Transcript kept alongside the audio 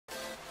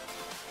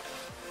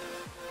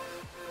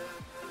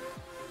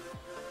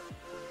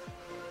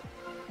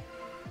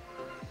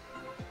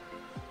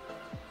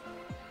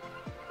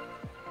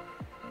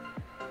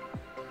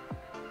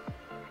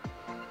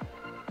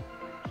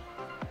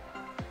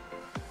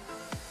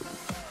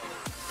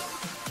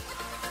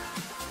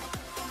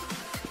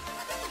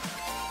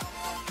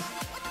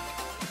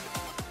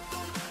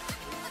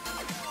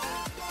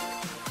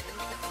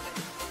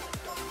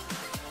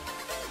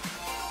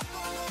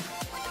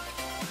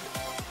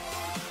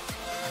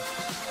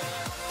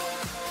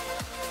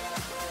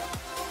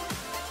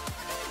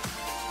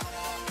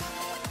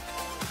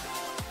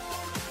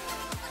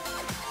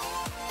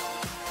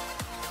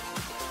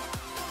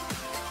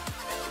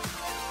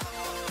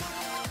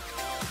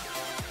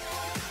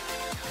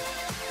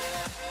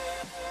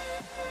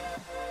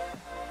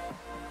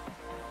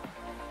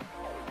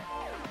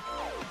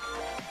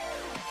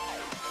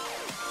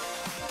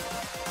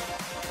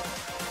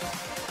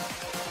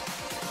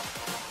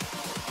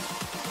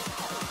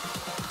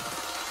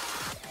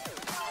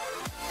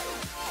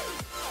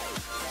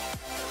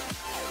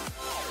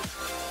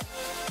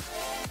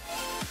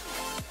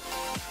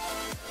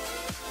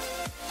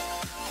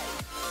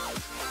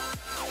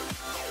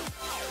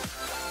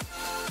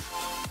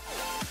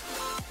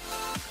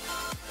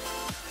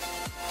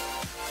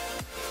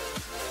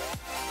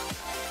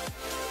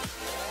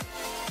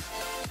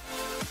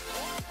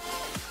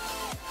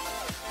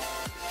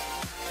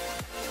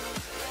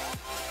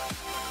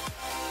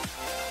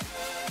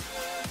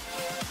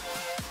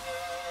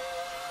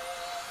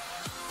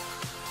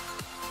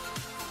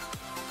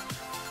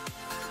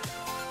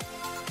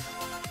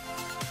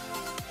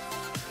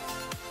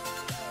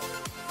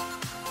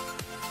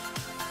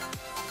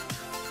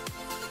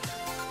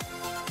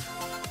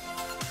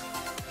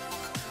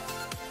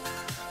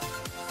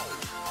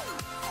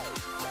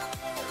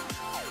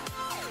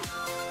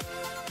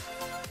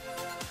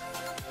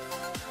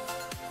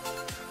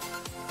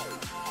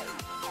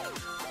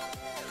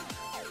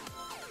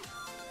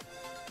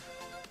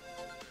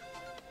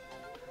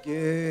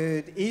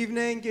Good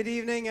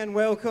evening, and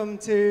welcome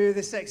to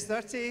the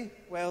 6:30.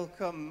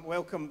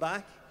 Welcome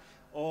back,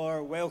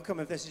 or welcome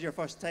if this is your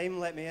first time.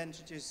 Let me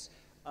introduce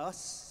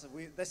us.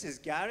 This is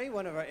Gary,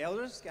 one of our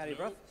elders, Gary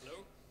Bruff.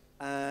 Hello.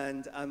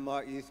 And I'm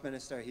Mark, youth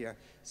minister here.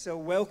 So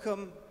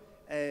welcome.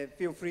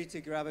 Feel free to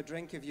grab a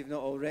drink if you've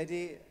not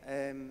already.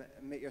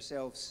 Make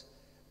yourselves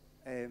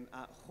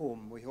at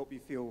home. We hope you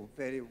feel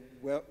very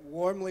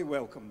warmly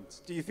welcomed.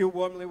 Do you feel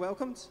warmly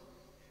welcomed?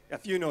 A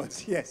few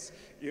nods, yes,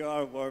 you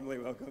are warmly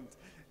welcomed.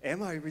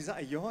 Emma, was that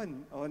a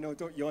yawn? Oh no,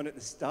 don't yawn at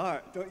the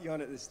start. Don't yawn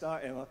at the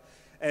start, Emma.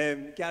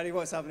 Gary,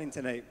 what's happening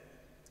tonight?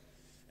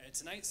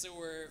 Tonight, so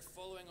we're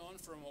following on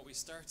from what we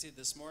started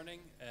this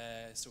morning.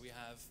 So we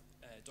have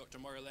Dr.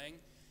 Mhoira Leng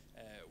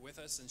with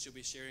us, and she'll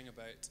be sharing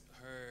about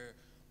her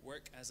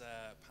work as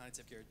a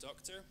palliative care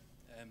doctor,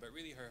 but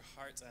really her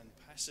heart and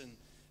passion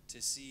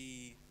to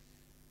see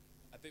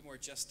a bit more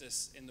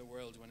justice in the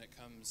world when it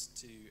comes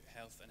to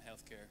health and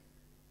healthcare.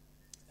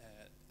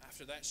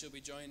 After that, she'll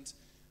be joined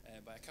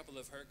by a couple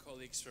of her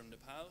colleagues from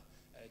Nepal,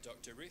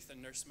 Dr. Ruth and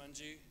Nurse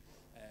Manju,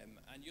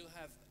 and you'll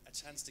have a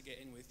chance to get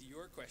in with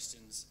your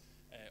questions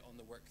on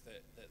the work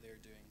that they're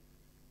doing.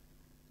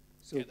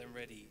 So get them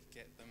ready.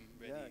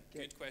 Yeah,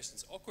 good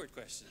questions, awkward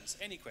questions,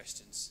 any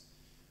questions.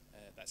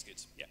 That's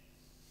good, yeah.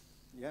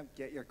 Yeah,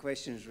 get your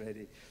questions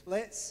ready.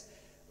 Let's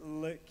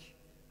look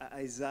at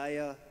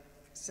Isaiah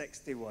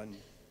 61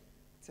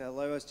 to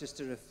allow us just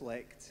to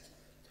reflect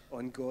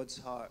on God's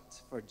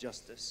heart for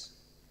justice.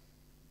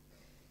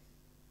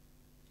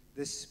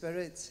 The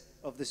Spirit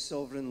of the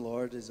Sovereign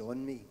Lord is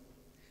on me,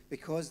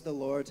 because the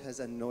Lord has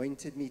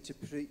anointed me to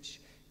preach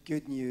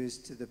good news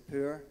to the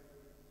poor.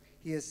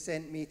 He has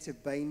sent me to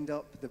bind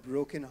up the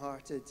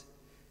brokenhearted,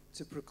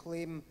 to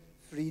proclaim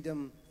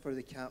freedom for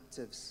the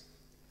captives,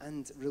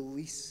 and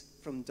release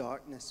from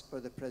darkness for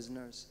the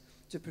prisoners,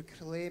 to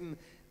proclaim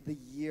the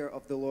year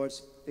of the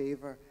Lord's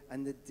favor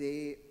and the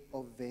day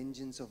of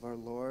vengeance of our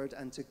Lord,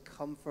 and to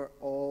comfort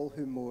all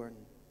who mourn,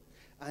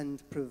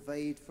 and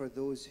provide for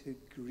those who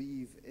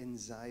grieve in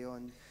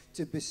Zion,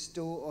 to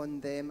bestow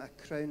on them a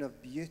crown of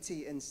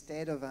beauty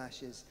instead of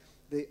ashes,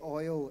 the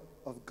oil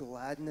of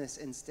gladness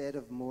instead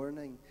of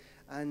mourning,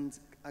 and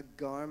a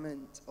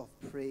garment of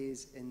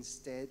praise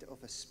instead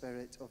of a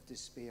spirit of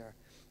despair.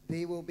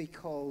 They will be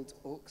called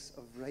oaks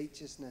of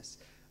righteousness,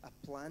 a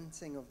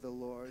planting of the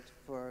Lord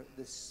for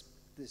the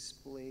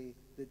display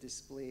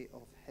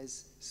of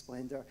his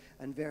splendor.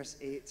 And verse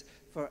 8,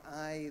 for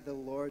I, the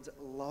Lord,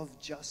 love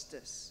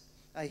justice.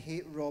 I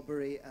hate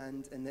robbery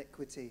and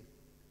iniquity.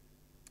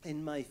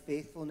 In my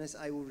faithfulness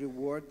I will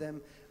reward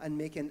them and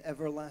make an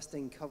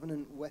everlasting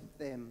covenant with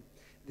them.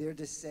 Their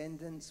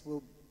descendants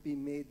will be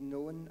made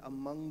known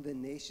among the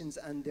nations,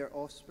 and their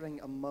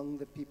offspring among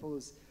the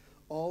peoples.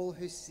 All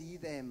who see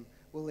them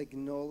will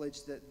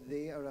acknowledge that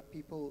they are a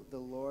people the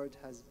Lord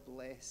has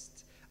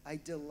blessed. I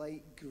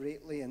delight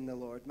greatly in the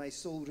Lord. My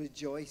soul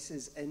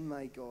rejoices in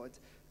my God,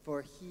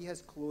 for he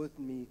has clothed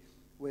me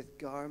with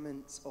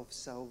garments of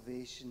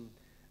salvation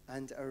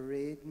and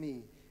arrayed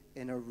me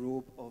in a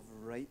robe of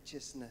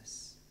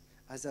righteousness.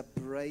 As a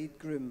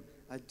bridegroom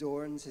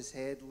adorns his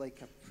head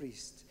like a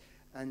priest,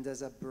 and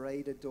as a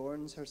bride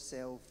adorns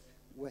herself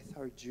with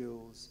her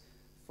jewels.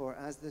 For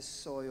as the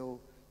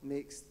soil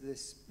makes the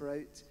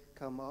sprout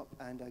come up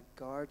and a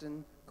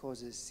garden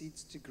causes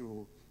seeds to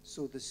grow,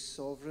 so the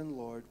sovereign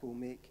Lord will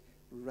make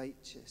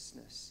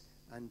righteousness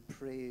and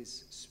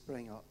praise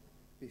spring up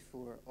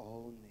before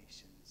all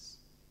nations.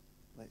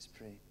 Let's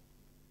pray.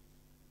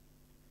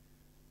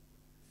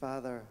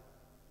 Father,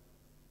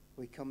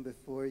 we come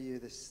before you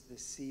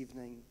this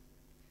evening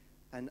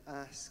and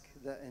ask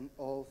that in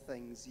all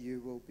things you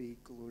will be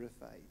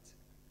glorified.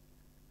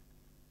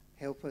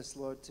 Help us,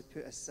 Lord, to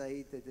put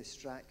aside the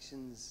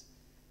distractions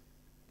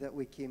that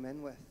we came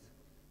in with,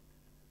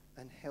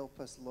 and help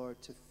us,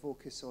 Lord, to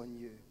focus on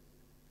you.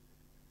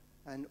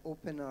 And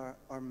open our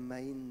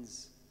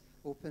minds,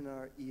 open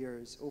our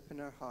ears, open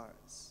our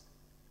hearts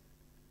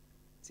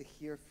to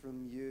hear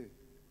from you,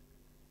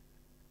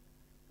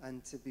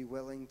 and to be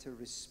willing to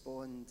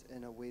respond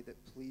in a way that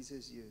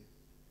pleases you.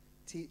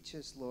 Teach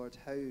us, Lord,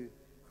 how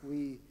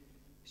we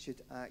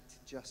should act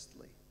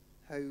justly,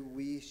 how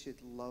we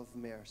should love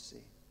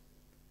mercy,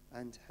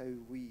 and how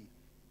we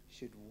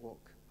should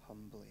walk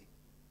humbly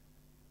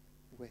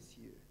with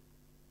you.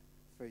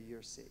 For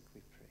your sake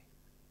we pray.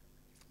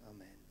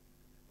 Amen.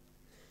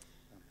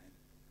 Amen.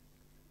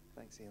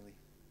 Thanks, Ailey.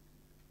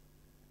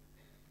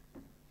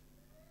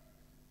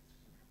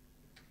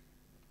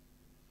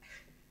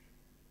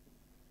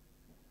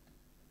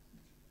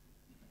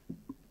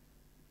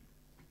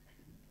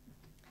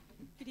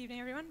 Good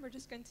evening, everyone. We're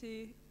just going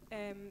to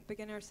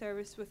begin our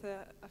service with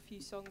a few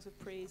songs of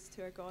praise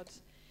to our God.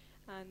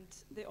 And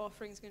the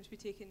offering is going to be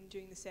taken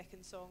during the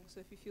second song. So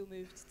if you feel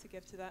moved to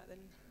give to that, then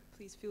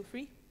please feel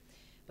free.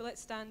 But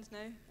let's stand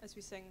now as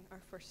we sing our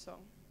first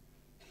song.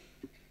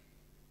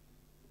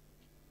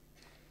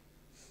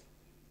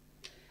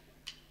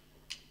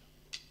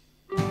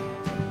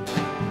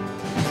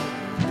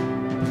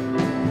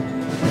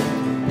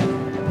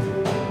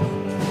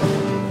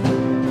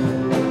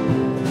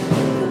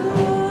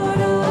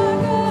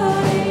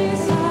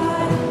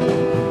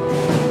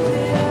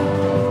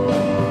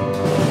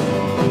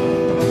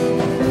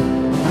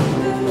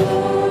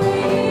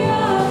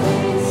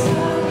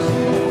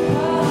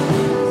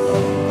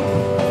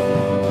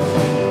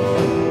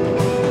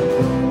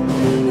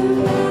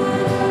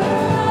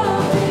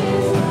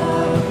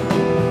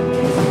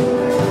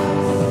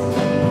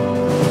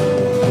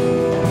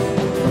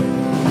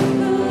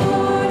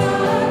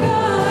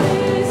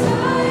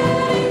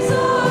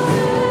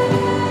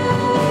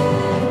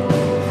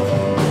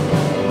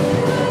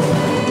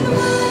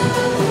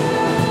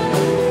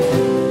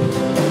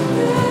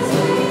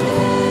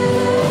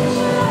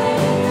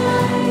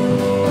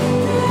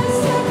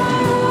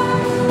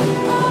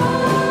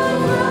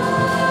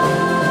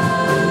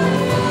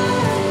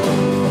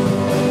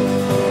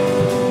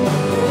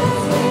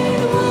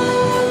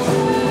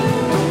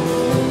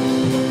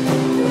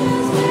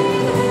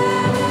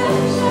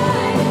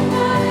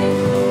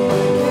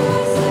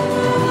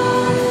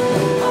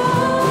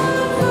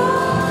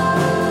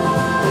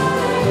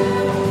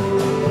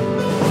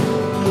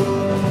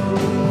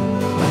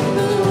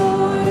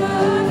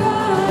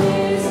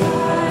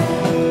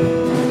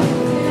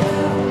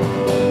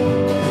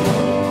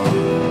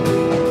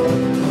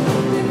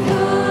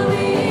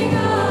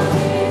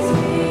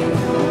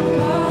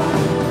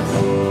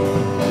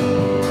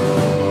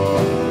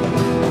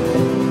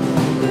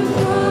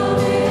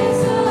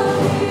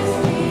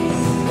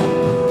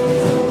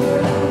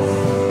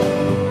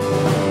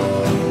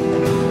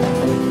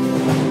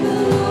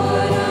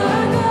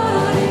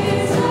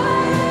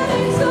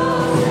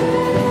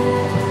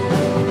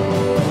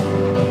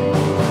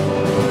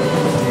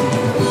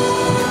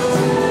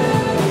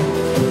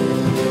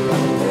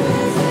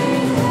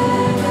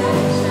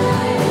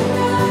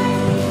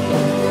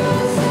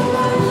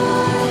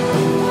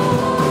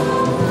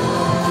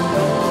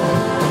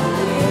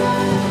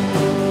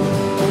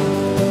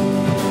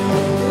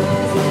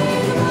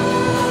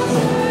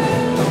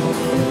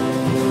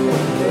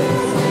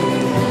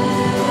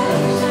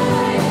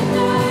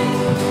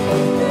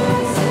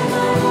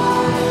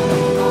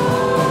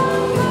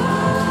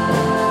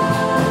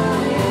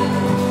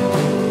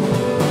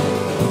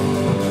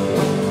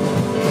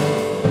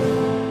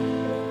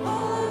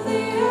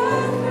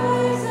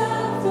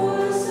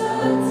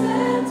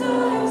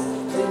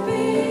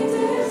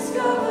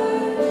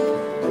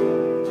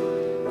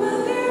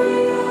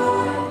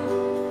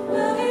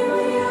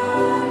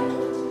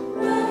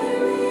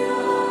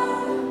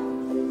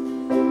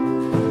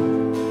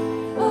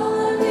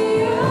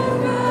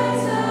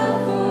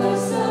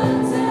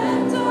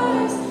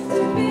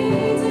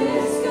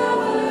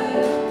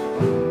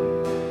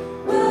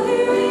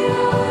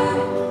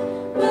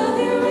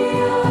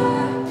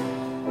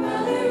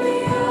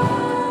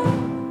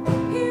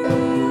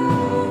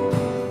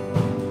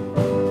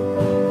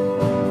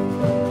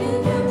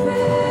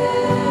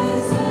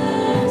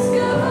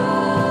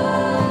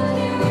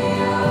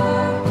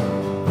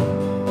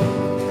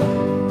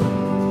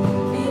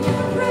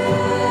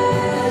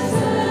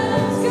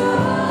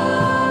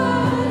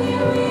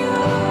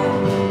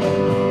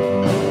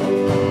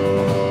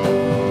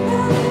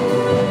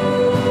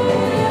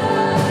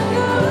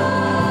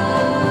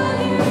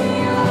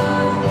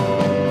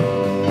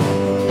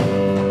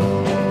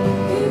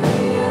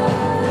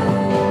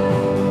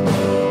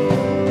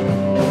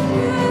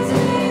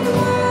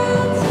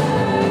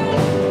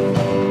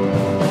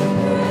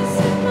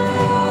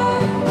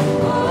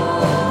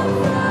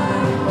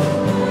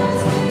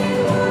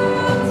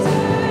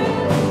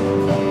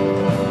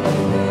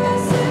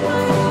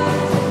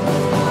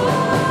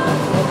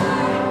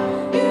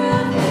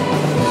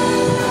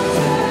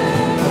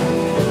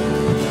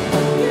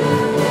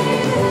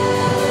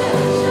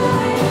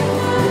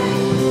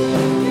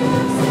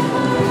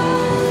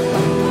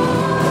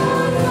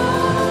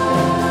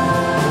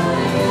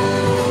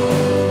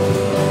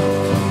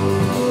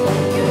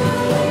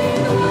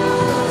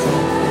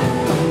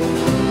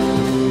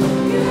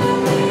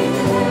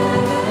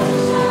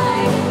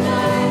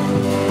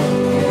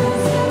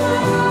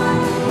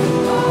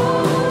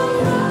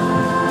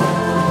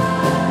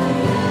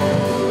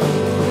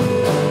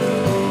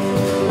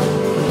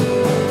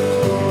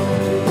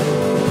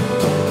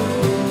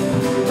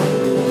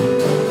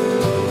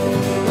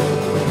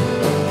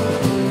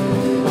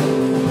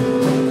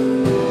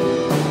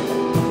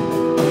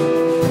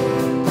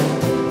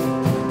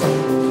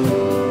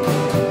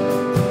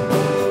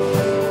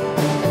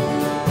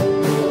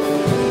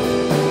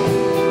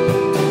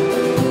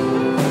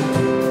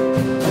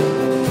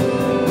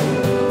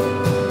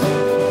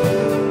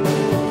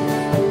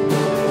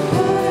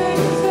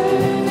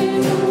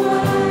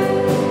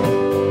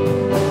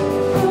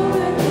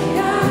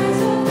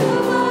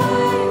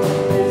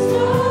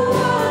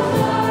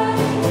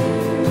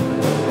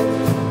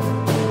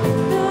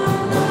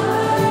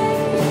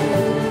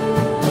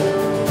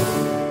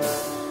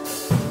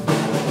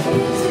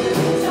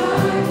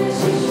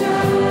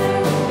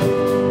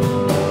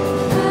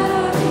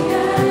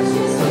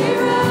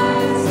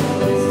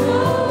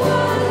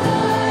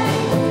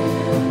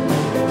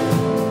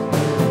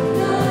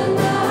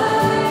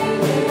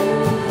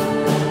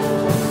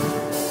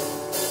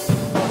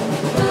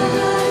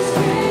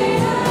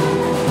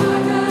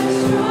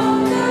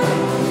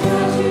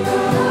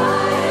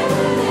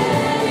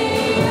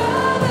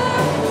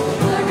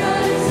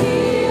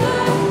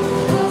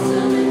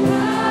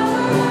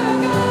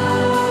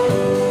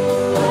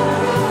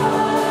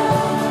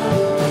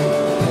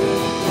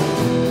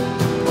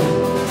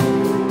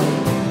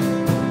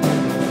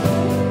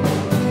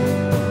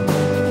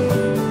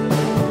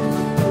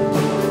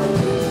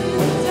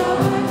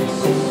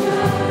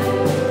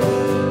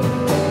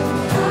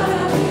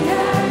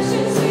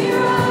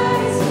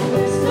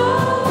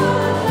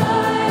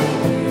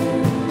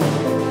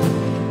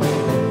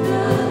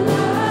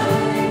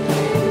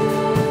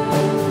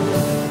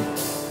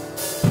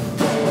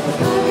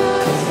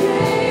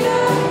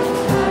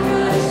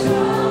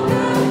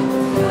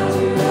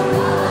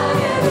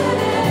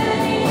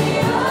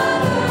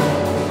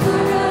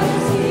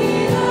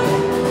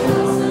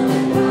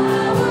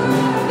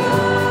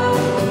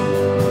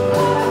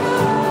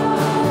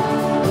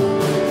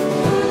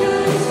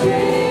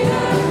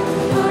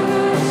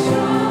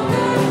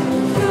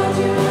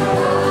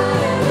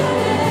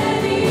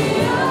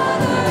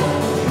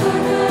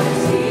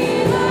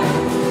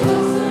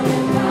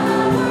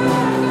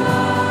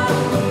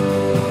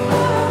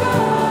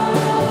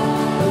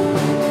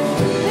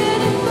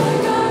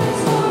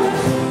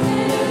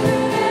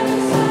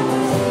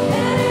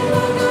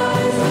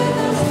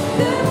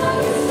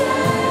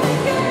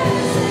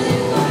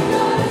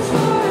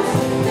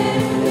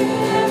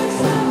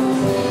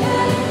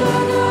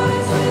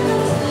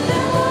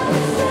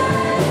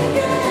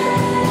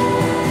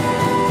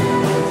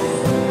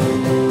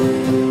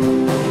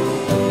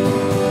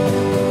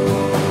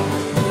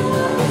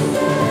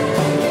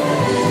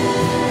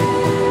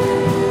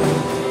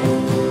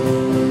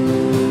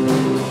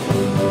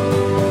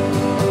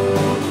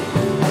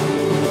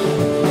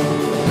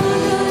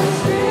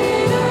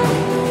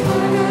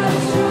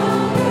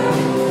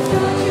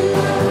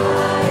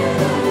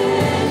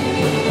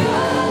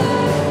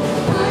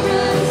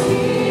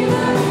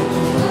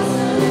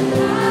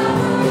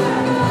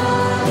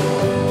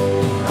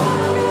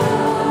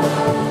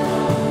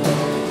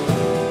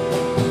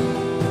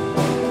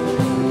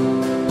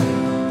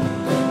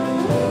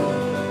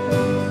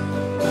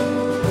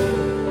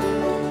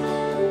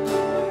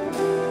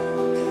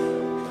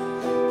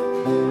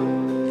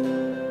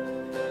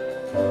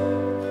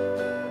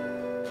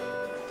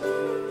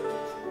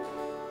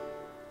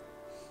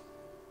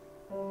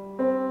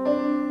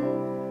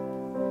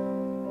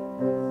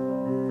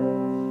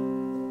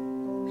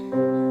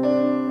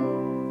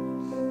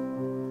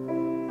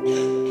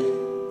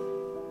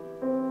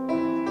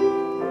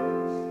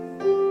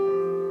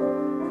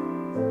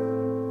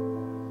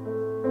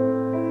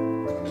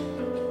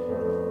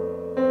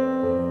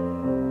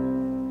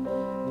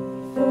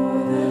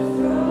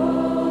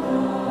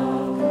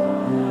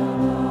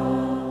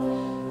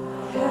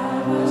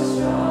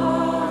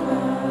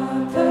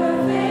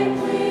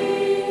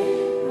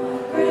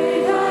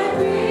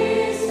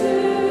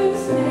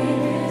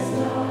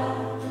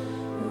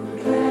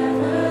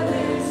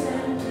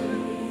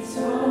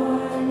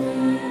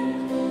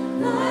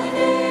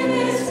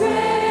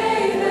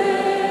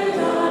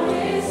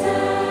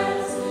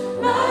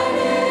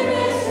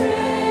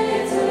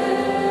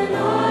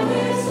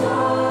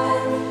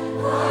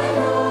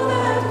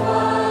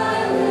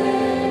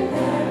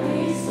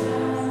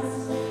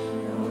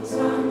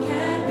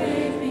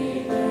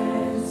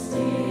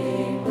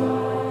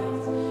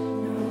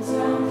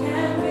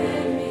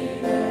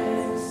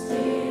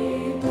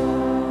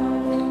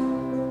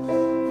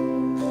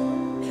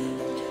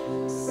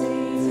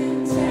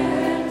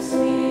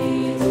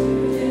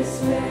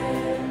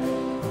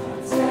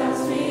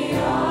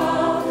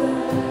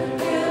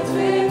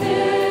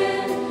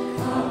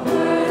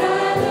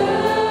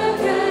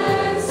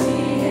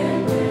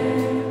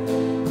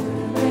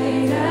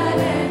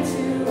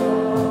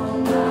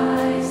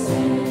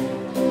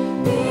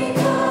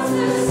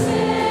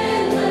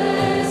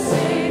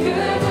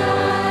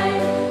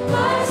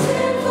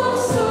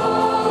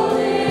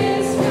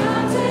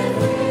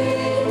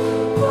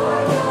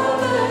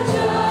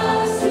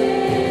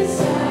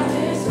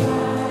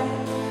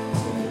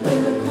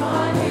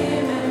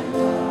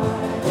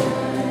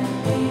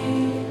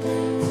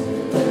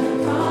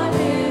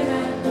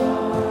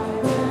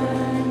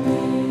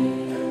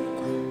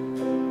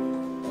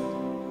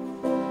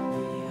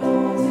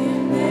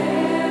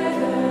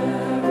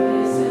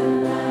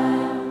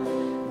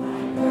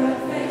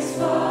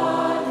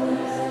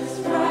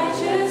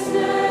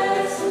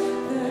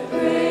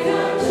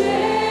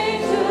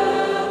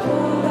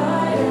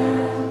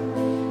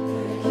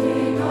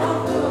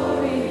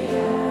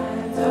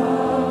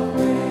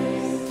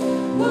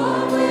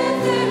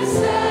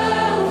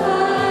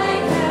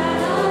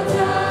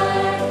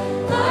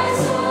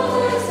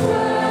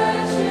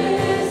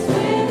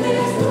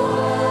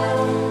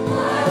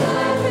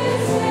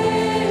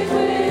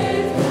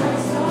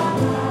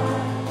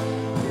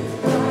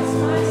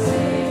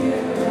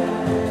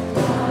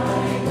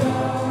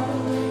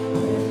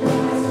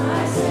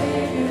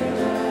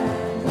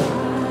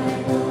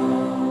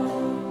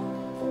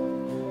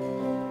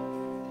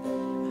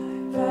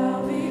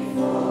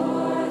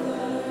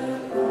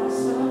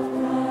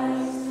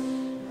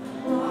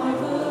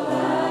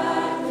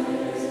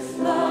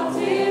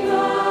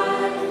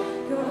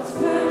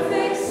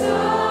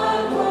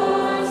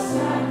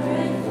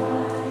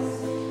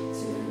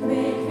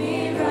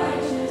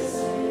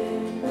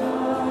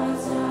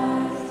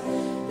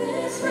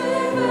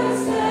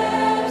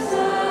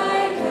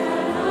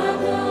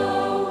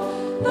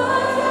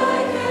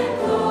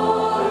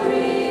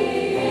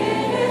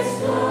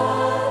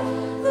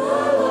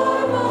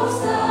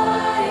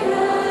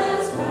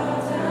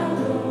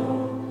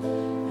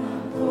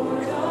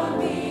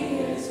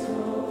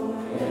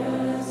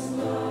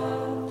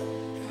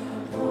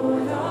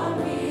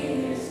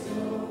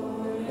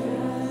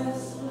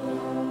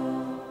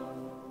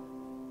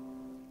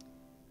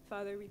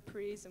 Father, we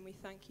praise and we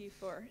thank you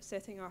for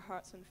setting our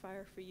hearts on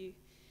fire for you.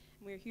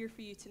 And we're here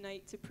for you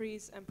tonight to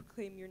praise and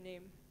proclaim your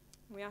name.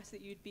 And we ask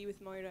that you'd be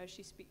with Mhoira as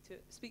she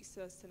speaks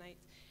to us tonight.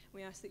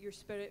 We ask that your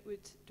spirit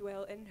would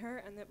dwell in her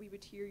and that we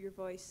would hear your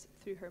voice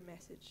through her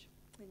message.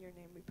 In your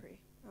name we pray.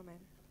 Amen.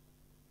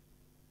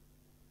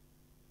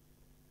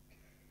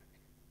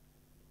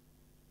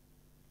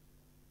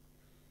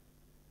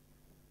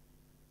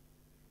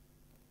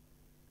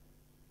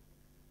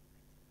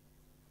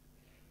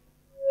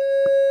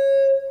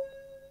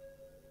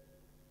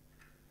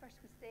 First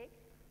mistake.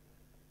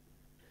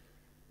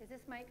 Is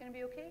this mic going to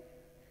be okay?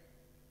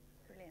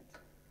 Brilliant.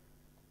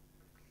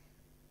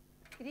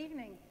 Good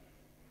evening.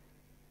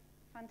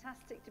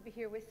 Fantastic to be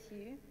here with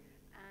you,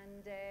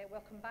 and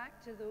welcome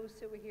back to those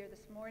who were here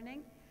this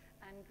morning,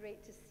 and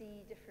great to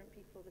see different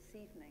people this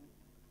evening.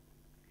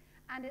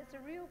 And it's a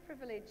real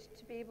privilege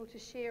to be able to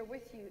share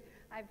with you.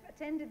 I've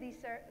attended these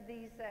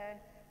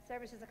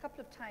services a couple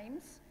of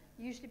times,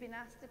 usually been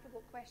asked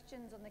difficult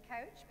questions on the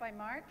couch by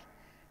Mark,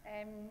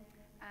 and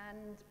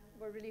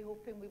we're really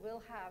hoping we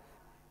will have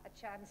a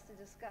chance to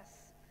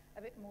discuss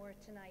a bit more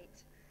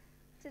tonight.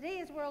 Today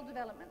is World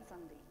Development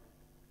Sunday.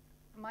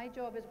 My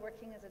job is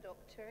working as a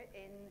doctor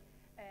in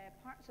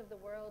parts of the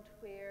world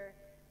where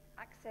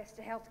access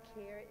to health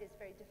care is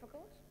very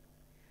difficult,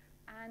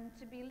 and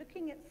to be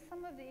looking at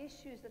some of the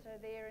issues that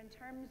are there in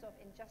terms of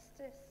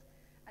injustice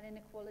and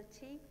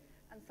inequality,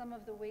 and some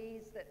of the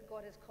ways that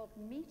God has called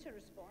me to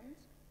respond,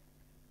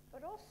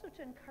 but also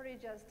to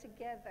encourage us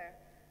together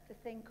to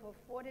think of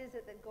what is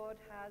it that God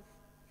has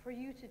for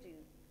you to do.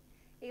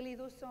 Ailey,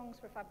 those songs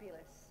were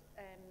fabulous.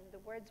 The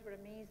words were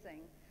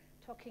amazing,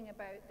 talking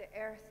about the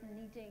earth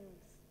needing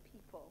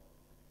people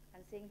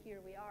and saying, here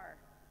we are.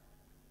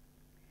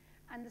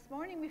 And this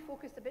morning we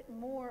focused a bit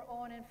more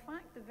on, in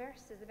fact, the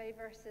very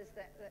verses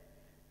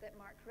that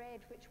Mark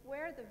read, which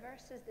were the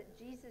verses that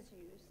Jesus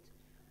used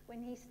when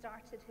he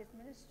started his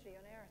ministry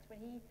on earth, when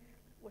he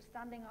was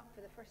standing up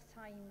for the first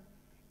time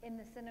in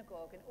the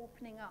synagogue and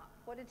opening up.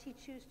 What did he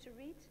choose to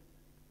read?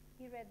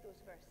 He read those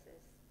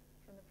verses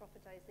from the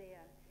prophet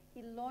Isaiah.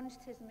 He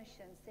launched his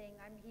mission saying,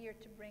 I'm here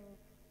to bring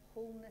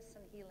wholeness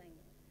and healing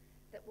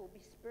that will be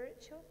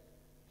spiritual,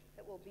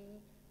 that will be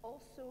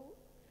also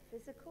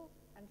physical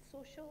and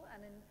social,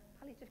 and in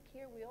palliative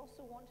care we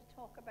also want to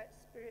talk about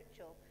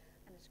spiritual,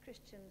 and as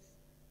Christians,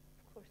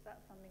 of course,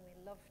 that's something we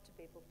love to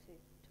be able to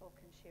talk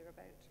and share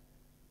about.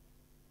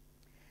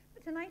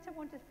 But tonight I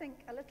want to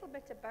think a little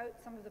bit about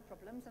some of the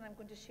problems, and I'm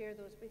going to share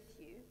those with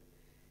you,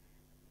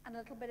 and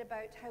a little bit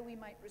about how we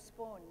might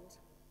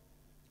respond.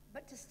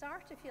 But to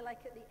start, if you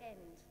like, at the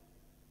end.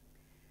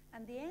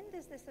 And the end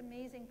is this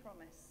amazing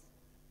promise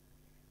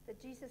that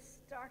Jesus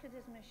started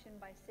his mission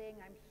by saying,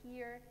 I'm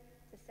here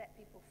to set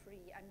people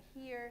free. I'm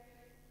here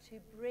to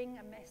bring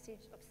a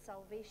message of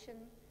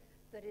salvation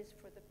that is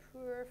for the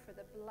poor, for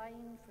the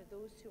blind, for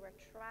those who are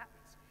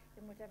trapped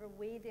in whatever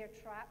way they're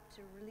trapped,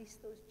 to release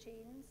those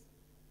chains.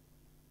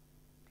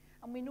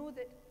 And we know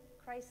that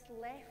Christ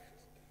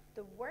left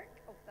the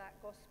work of that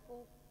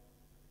gospel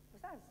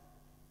with us,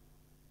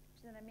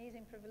 which is an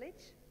amazing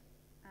privilege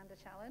and a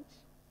challenge.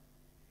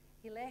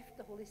 He left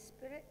the Holy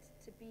Spirit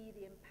to be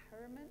the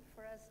empowerment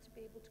for us to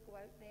be able to go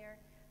out there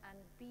and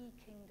be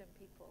kingdom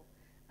people.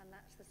 And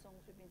that's the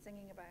songs we've been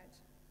singing about.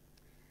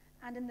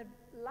 And in the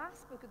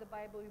last book of the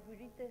Bible, we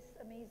read this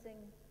amazing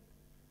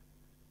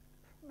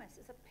promise.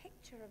 It's a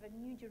picture of a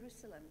new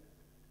Jerusalem.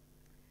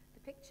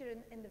 The picture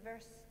in the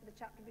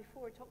chapter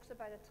before, talks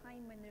about a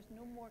time when there's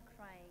no more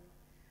crying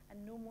and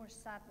no more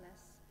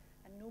sadness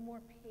and no more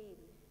pain.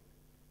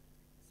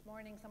 This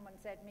morning someone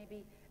said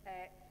maybe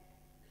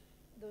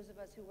those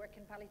of us who work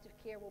in palliative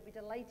care will be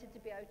delighted to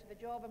be out of a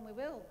job, and we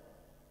will,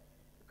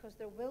 because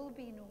there will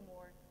be no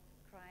more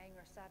crying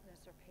or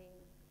sadness or pain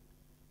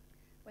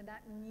when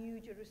that new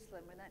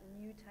Jerusalem, when that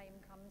new time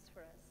comes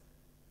for us.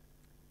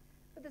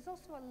 But there's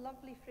also a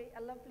lovely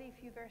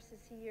few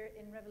verses here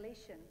in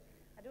Revelation.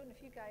 I don't know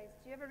if you guys,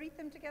 do you ever read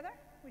them together?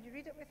 Would you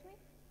read it with me?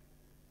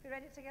 If we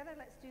read it together,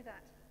 let's do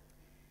that.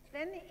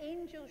 Then the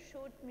angel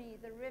showed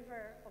me the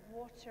river of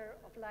water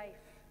of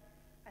life,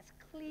 as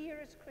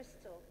clear as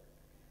crystal,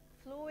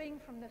 flowing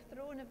from the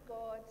throne of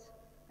God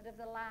and of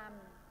the Lamb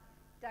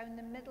down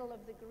the middle of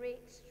the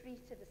great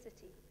street of the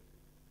city.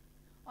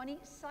 On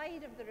each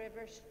side of the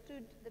river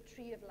stood the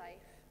tree of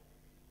life,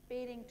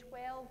 bearing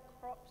 12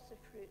 crops of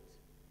fruit,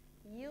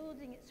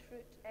 yielding its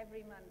fruit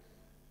every month.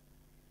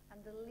 And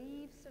the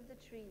leaves of the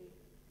tree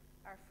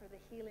are for the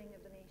healing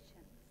of the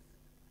nations.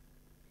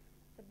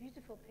 It's a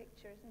beautiful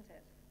picture, isn't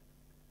it?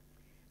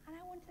 And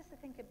I want us to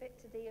think a bit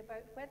today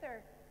about whether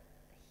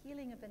the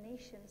healing of the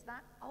nations,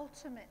 that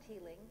ultimate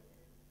healing,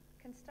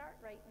 can start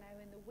right now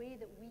in the way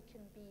that we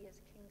can be as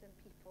kingdom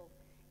people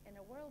in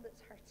a world that's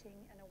hurting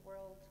and a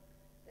world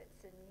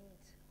that's in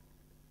need.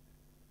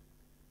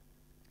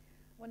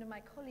 One of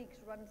my colleagues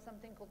runs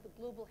something called the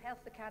Global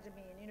Health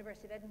Academy in the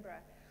University of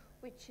Edinburgh,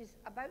 which is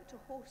about to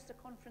host a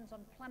conference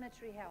on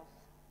planetary health,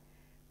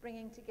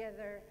 bringing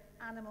together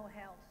animal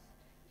health,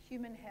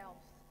 human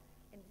health,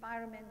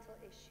 environmental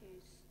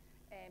issues,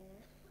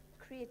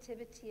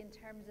 creativity in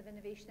terms of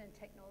innovation and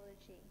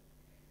technology,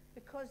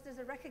 because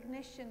there's a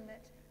recognition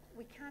that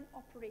we can't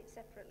operate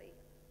separately,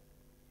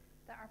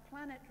 that our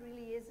planet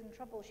really is in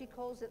trouble. She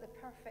calls it the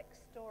perfect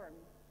storm,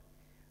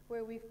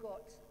 where we've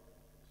got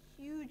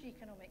huge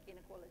economic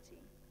inequality.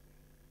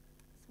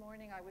 This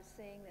morning I was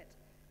saying that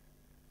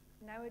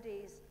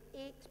nowadays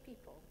 8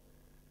 people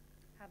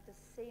have the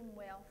same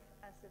wealth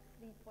as the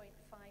 3.5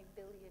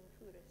 billion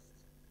poorest.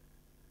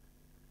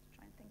 Just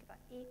try and think of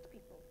that. 8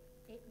 people,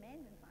 8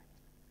 men in fact,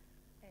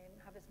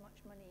 have as much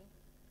money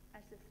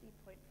as the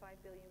 3.5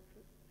 billion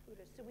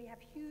poorest. So we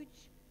have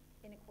huge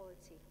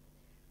inequality.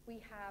 We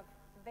have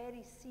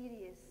very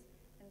serious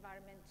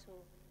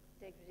environmental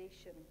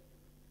degradation,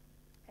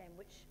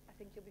 which I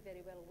think you'll be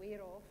very well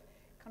aware of.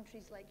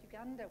 Countries like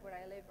Uganda, where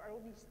I live, are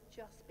only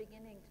just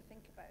beginning to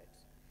think about,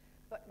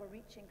 but we're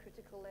reaching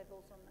critical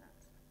levels on that.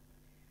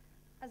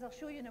 As I'll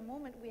show you in a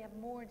moment, we have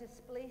more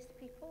displaced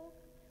people,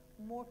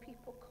 more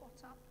people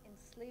caught up in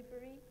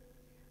slavery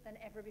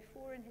than ever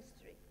before in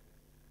history.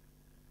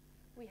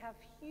 We have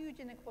huge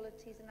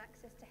inequalities in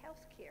access to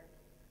healthcare.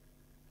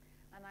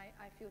 And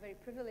I feel very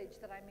privileged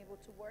that I'm able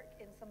to work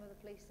in some of the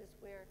places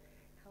where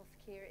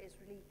healthcare is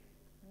really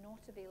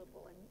not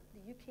available. And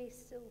the UK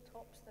still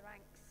tops the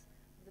ranks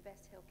of the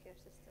best healthcare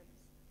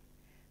systems.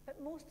 But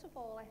most of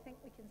all, I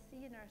think we can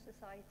see in our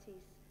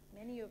societies,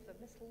 many of them,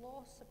 this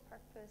loss of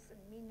purpose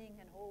and meaning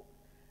and hope.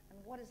 And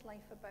what is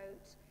life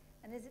about?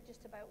 And is it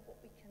just about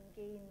what we can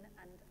gain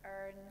and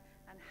earn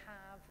and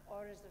have,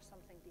 or is there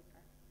something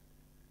deeper?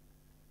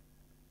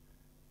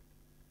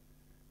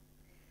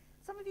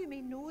 Some of you may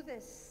know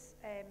this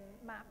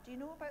map. Do you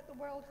know about the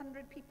World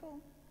 100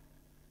 People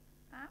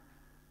app?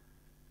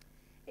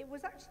 It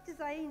was actually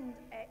designed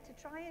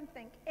to try and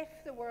think,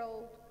 if the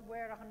world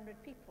were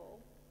 100 people,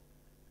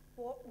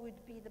 what would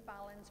be the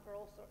balance for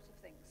all sorts of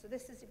things? So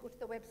this is, you go to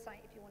the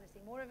website if you want to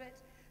see more of it,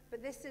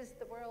 but this is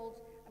the world.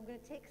 I'm going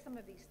to take some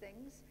of these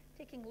things,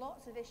 taking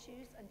lots of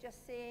issues and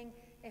just saying,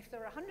 if there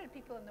were 100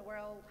 people in the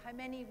world, how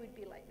many would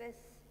be like this?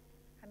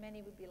 How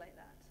many would be like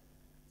that?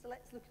 So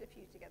let's look at a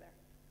few together.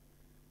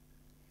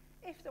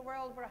 If the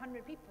world were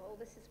 100 people,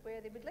 this is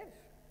where they would live.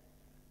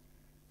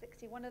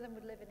 61 of them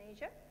would live in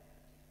Asia.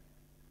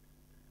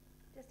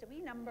 Just a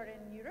wee number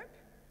in Europe.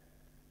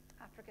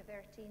 Africa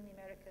 13, the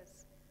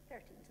Americas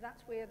 13. So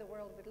that's where the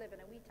world would live,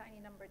 and a wee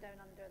tiny number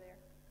down under there.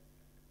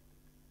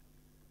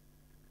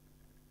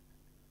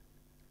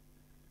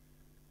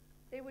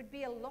 There would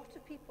be a lot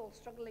of people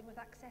struggling with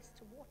access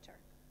to water.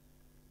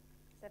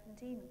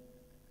 17.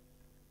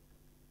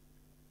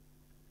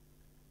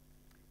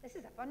 This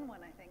is a fun one,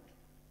 I think.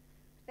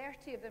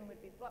 30 of them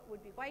would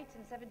be white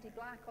and 70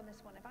 black on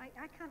this one. If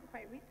I can't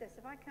quite read this.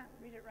 If I can't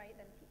read it right,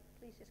 then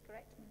please just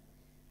correct me.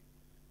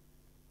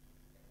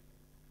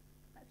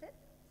 That's it.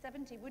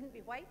 70 wouldn't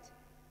be white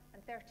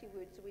and 30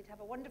 would. So we'd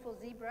have a wonderful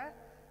zebra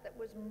that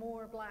was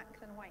more black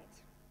than white.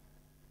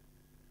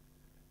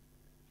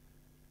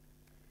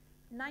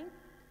 9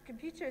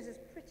 computers is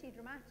pretty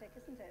dramatic,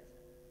 isn't it?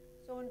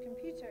 So in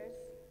computers,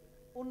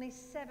 only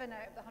 7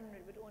 out of the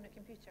 100 would own a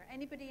computer.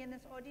 Anybody in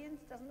this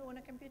audience doesn't own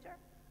a computer?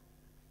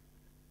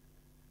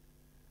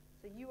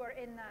 So you are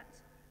in that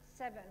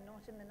 7,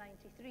 not in the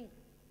 93.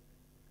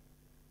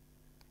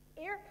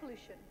 Air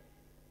pollution.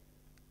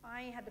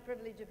 I had the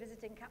privilege of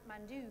visiting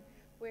Kathmandu,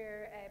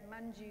 where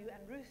Manju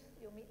and Ruth,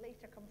 you'll meet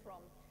later, come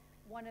from.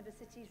 One of the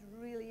cities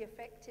really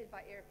affected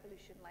by air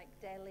pollution, like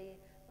Delhi,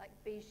 like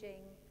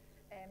Beijing,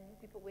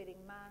 people wearing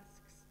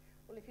masks.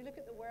 Well, if you look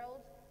at the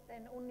world,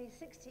 then only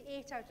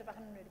 68 out of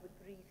 100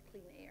 would breathe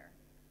clean air.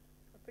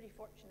 We're pretty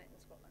fortunate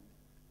in Scotland.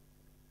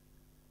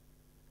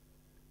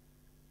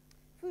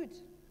 Food.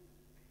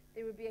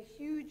 There would be a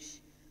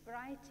huge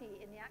variety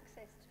in the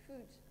access to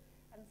food,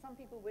 and some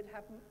people would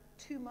have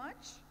too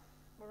much.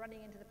 We're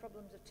running into the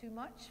problems of too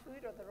much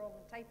food or the wrong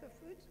type of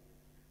food,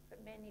 but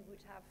many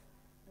would have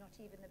not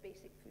even the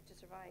basic food to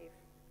survive.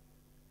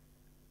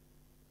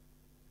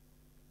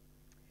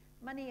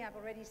 Money, I've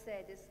already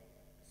said, is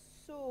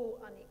so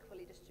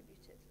unequally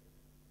distributed.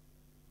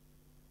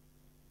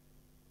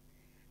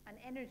 And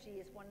energy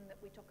is one that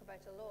we talk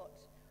about a lot.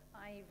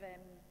 I've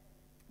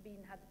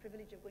had the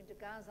privilege of going to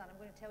Gaza, and I'm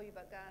going to tell you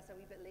about Gaza a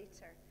wee bit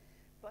later.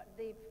 But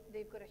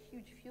they've got a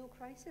huge fuel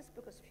crisis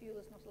because fuel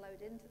is not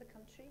allowed into the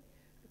country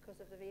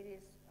because of the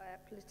various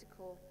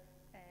political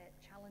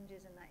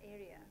challenges in that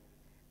area.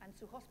 And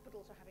so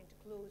hospitals are having to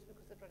close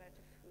because they've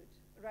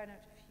run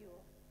out of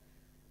fuel.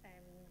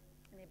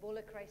 In the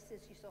Ebola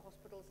crisis, you saw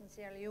hospitals in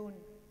Sierra Leone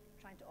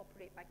trying to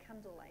operate by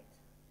candlelight.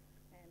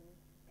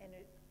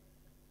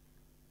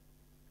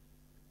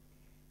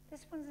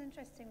 This one's an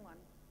interesting one.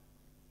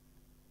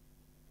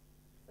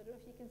 I don't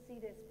know if you can see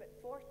this, but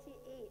 48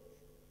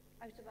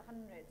 out of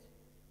 100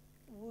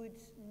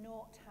 would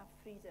not have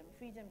freedom.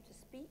 Freedom to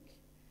speak,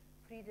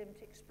 freedom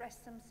to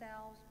express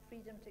themselves,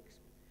 freedom to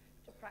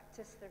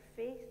practice their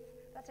faith.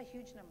 That's a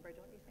huge number,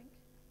 don't you think?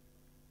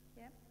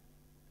 Yeah?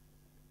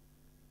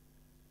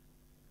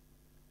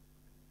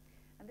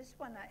 And this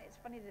one, it's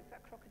funny they've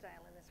got a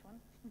crocodile in this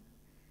one.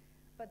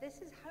 But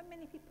this is how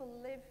many people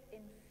live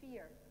in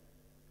fear.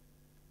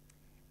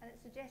 And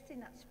it's suggesting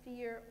that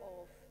sphere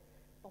of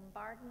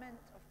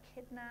bombardment, of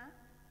kidnap,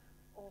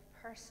 of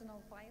personal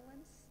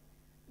violence.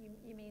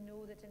 You may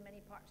know that in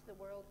many parts of the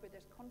world where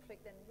there's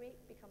conflict, then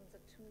rape becomes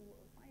a tool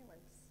of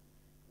violence,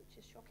 which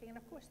is shocking. And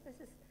of course,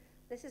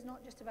 this is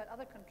not just about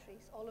other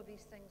countries. All of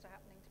these things are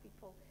happening to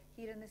people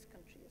here in this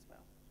country as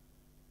well.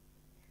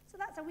 So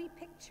that's a wee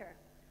picture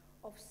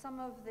of some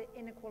of the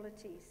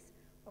inequalities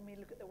when we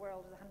look at the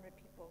world as 100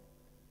 people.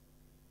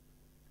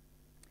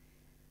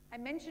 I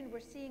mentioned we're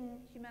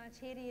seeing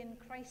humanitarian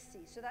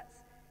crises, so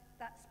that's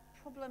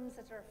problems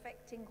that are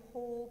affecting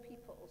whole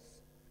peoples.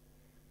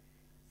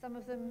 Some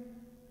of them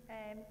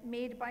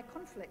made by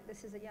conflict.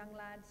 This is a young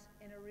lad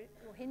in a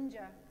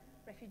Rohingya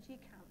refugee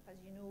camp. As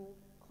you know,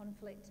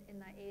 conflict in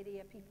that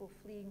area, people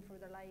fleeing for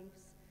their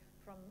lives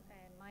from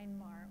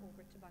Myanmar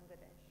over to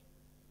Bangladesh.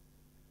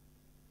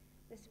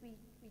 This wee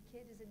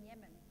kid is in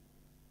Yemen,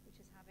 which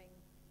is having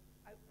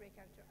outbreak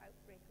after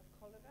outbreak of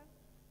cholera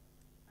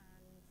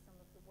and some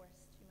of the worst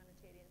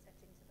humanitarian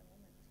settings at the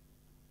moment.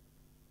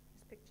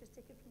 This picture is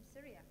taken from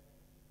Syria.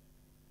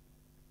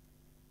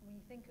 And when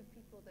you think of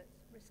people that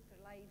risk their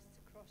lives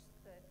to cross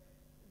the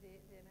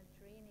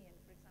Mediterranean,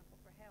 for example,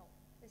 for help,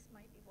 this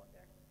might be what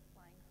they're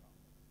flying from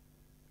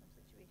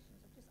situations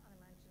of just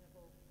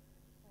unimaginable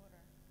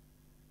horror.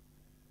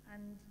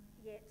 And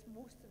yet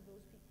most of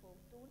those people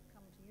don't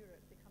come to Europe,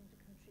 they come to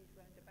countries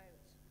round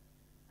about.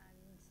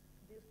 And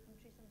those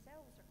countries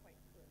themselves are quite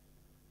poor.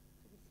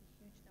 So we see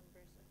huge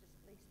numbers of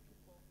displaced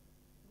people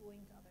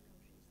going to other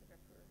countries that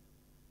are poor.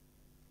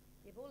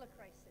 The Ebola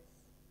crisis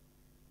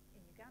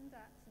in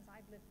Uganda, since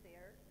I've lived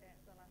there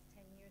for the last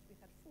 10 years, we've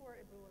had 4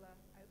 Ebola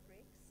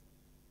outbreaks,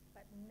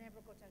 but never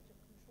got out of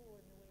control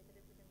in the way that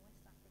it did in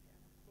West Africa,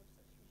 and of course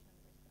there's huge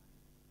numbers dying.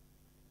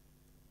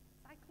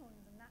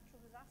 Cyclones and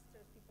natural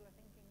disasters, people are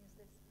thinking, is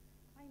this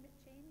climate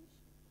change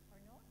or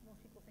not?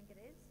 Most people think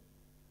it is,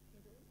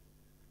 you don't.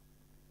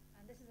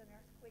 And this is an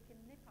earthquake in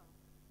Nepal,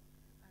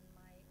 and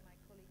my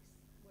colleagues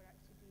were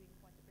actually doing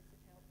quite a bit of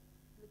help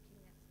looking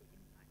at the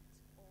impact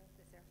of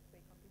this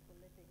earthquake on people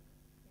living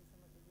in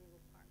some of the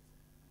rural parts.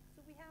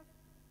 So we have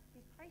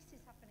these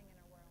crises happening in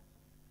our world.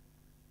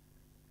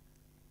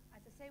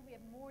 As I say, we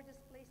have more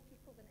displaced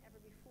people than ever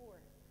before,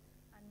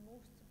 and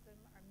most of them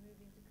are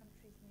moving to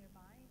countries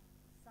nearby.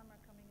 Some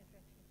are coming as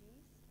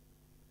refugees.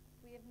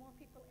 We have more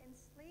people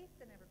enslaved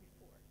than ever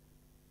before,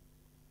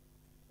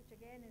 which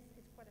again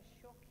is quite a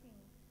shocking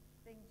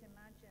thing to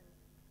imagine,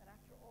 that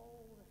after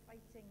all the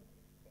fighting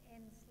to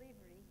end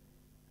slavery,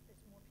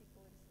 there's more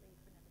people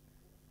enslaved than ever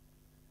before.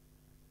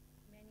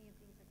 Many of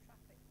these are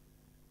trafficked.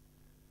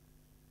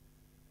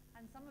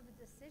 And some of the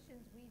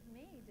decisions we've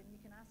made, and you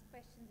can ask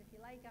questions if you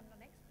like, I'm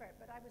not an expert,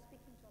 but I was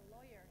speaking to a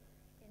lawyer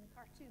in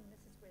Khartoum.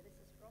 This is where this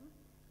is from.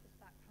 It's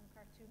back from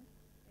Khartoum,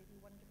 maybe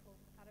wonderful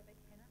Arabic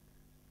henna.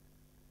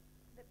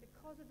 That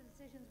because of the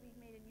decisions we've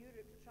made in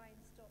Europe to try and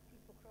stop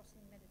people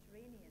crossing the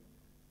Mediterranean,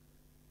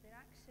 they're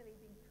actually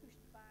being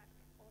pushed back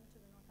onto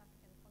the North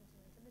African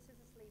continent, and this is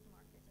a slave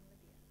market in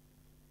Libya.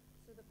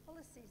 So the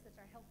policies that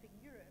are helping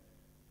Europe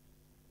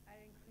are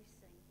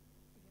increasing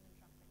the human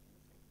trafficking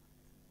and slave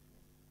markets in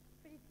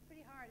Libya.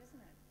 Pretty hard,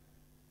 isn't it?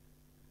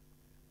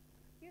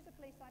 Here's a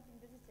place I've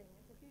been visiting.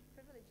 It's a huge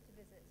privilege to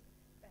visit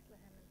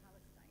Bethlehem in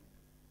Palestine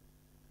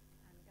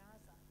and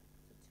Gaza.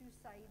 So 2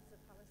 sides of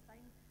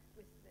Palestine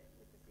with the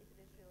state of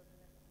Israel in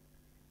the middle.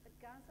 But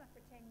Gaza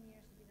for 10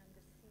 years has been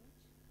under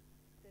siege.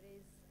 There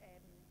is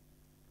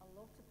a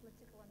lot of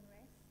political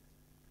unrest,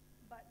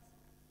 but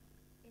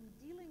in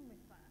dealing with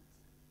that,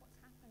 what's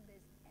happened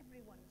is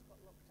everyone's got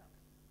locked up.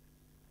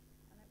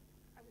 And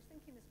I was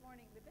thinking this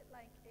morning, a bit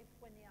like if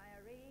when the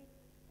IRA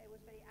was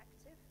very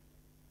active,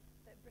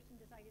 that Britain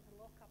decided to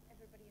lock up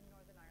everybody in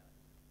Northern Ireland.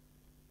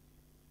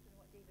 I don't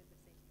know what David would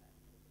say to that.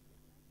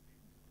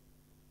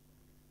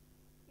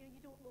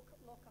 You don't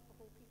lock up a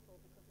whole people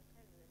because of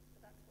terrorists,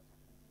 but that's what's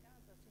happened in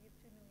Gaza. So you have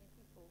 2 million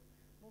people,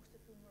 most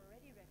of whom were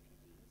already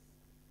refugees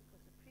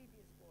because of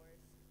previous wars,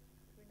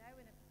 who are now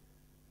in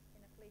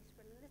a place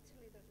where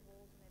literally there's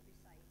walls on every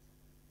side.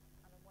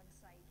 And on one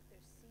side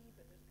there's sea,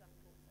 but there's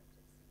gunboats out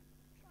at sea.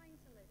 Trying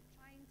to live,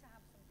 trying to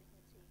have some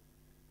dignity.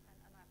 And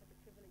I've had the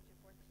privilege of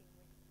working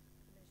with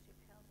the Ministry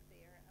of Health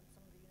there and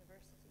some of the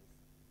universities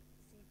to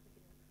see if we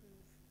can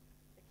improve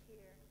the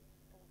care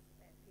of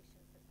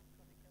patients that have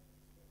chronic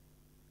illness there.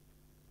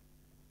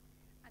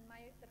 And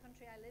the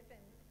country I live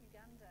in,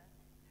 Uganda,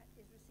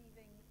 is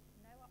receiving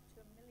now up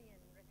to 1 million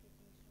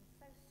refugees from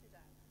South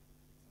Sudan.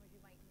 Some of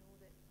you might know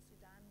that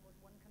Sudan was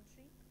one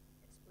country.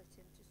 It split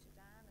into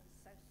Sudan and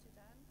South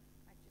Sudan.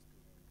 I've just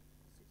been in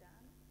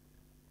Sudan.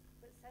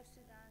 But South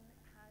Sudan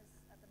has,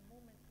 at the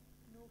moment,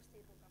 no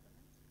stable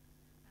government.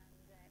 And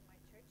my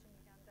church in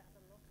Uganda has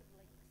a lot of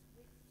links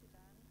with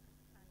Sudan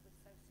and with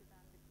South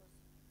Sudan because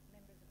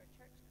members of our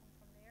church come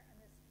from there.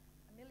 And there's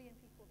 1 million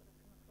people that have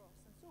come across.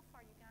 And so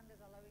far, Uganda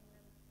is allowing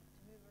them to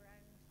move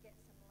around, get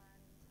some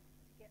land,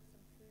 to get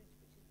some food,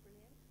 which is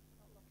brilliant,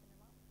 not locking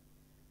them up.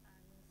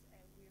 And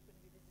we're going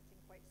to be visiting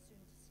quite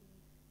soon to see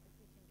if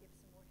we can give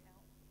some more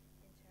help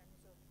in terms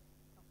of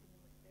helping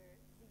them with their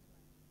disease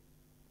management.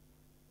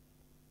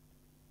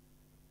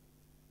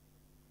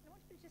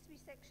 just a wee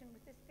section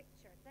with this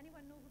picture. Does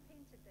anyone know who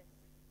painted this?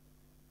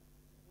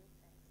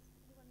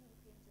 Anyone know who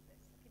painted this?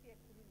 I'll give you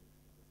a clue.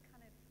 It's kind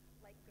of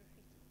like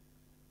graffiti.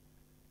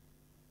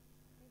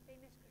 Any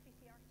famous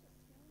graffiti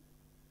artists, you know?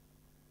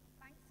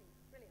 Banksy,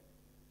 brilliant.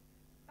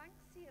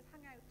 Banksy has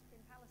hung out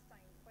in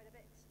Palestine quite a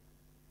bit.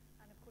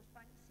 And of course,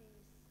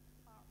 Banksy's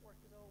artwork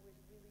is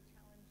always really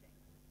challenging.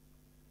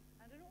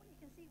 I don't know what you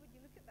can see when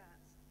you look at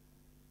that,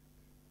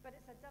 but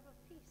it's a dove of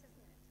peace,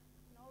 isn't it?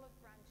 An olive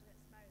branch in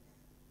its mouth,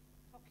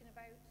 talking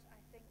about, I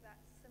think, that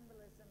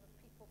symbolism of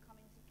people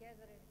coming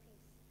together in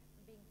peace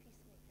and being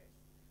peacemakers.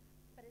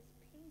 But it's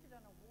painted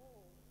on a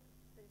wall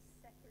that is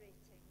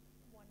separating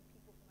one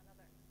people from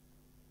another,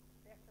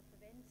 therefore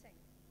preventing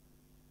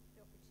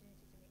the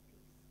opportunity to make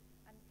peace.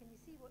 And can you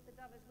see what the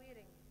dove is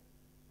wearing?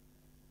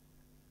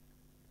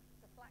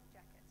 It's a flak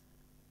jacket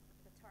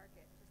with a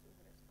target just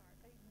over its heart.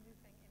 Very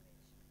moving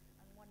image,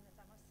 and one that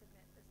I must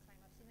admit this time,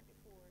 I've seen it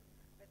before,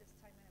 but this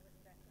time when I was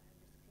in Bethlehem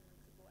just a few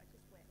months ago, I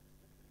just wept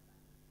looking at that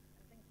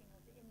and thinking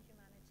of the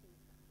inhumanity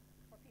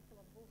for people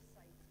on both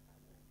sides of that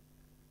war.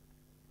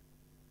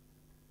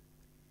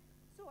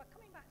 So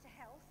coming back to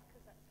health,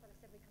 because that's what I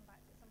said we'd come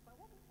back to at some point,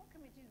 what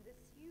can we do? This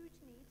huge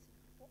need,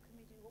 what can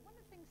we do? Well, one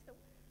of the things that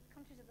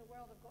countries of the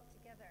world have got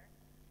together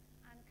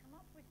and come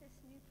up with this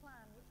new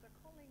plan, which they're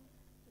calling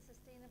the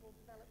Sustainable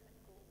Development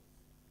Goals.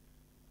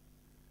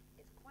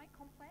 It's quite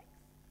complex.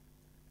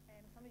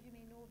 Some of you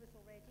may know this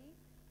already.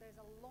 There's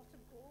a lot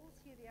of goals.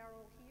 Here they are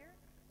all here.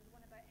 There's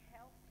one about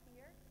health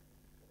here.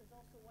 But there's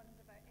also ones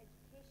about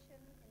education,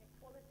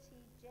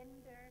 inequality,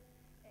 gender,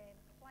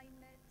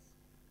 climate,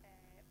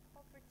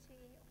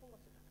 poverty, a whole lot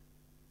of them.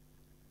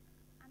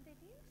 And they've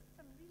used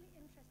some really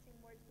interesting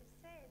words. They've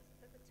said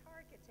that the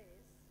target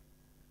is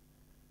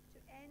to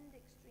end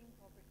extreme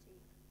poverty,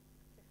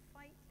 to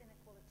fight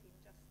inequality and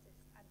justice,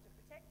 and to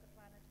protect the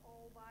planet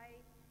all by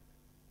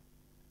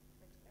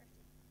 2030.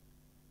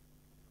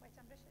 Quite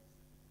ambitious.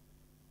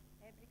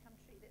 Every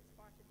country that's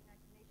part of the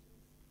United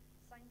Nations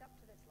signed up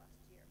to this last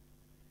year.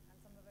 And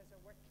some of us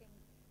are working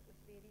with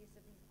various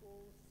of these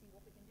goals to see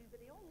what we can do, but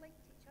they all link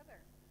to each other.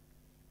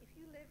 If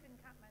you live in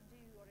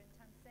Kathmandu or in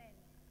Tansen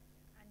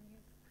and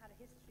you've had a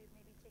history of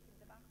maybe taking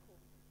tobacco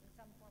in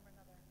some form or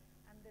another,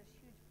 and there's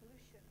huge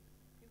pollution,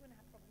 you're going to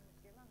have problems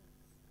with your lungs.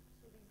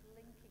 So these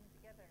linking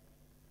together.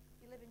 If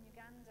you live in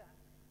Uganda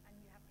and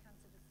you have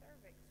cancer of the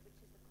cervix, which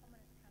is the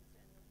commonest cancer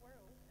in the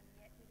world, and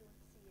yet we don't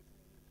see it in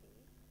the UK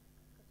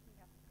because we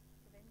have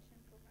prevention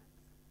programs,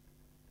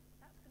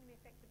 that's going to be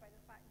affected by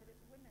the fact that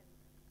it's women,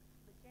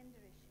 the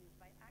gender issues,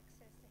 by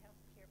access to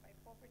healthcare, by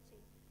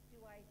poverty. Do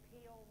I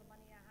pay all the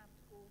money I have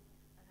to go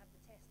and have the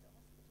test at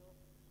hospital,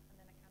 and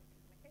then I can't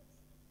feed my kids?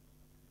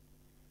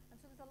 And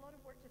so there's a lot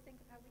of work to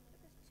think of how we, but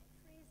there's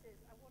two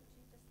phrases I want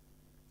you just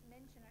to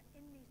mention are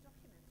in these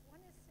documents.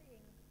 One is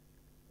saying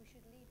we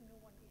should leave no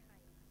one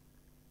behind.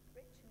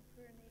 Rich and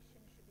poor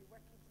nations should be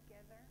working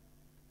together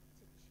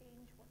to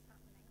change what's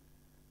happening.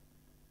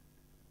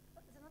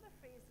 But there's another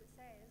phrase that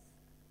says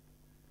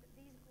that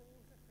these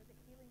goals are for the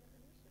healing of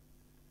the nations.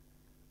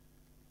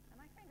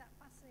 And I find that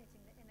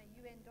fascinating that in a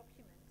UN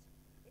document,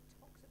 it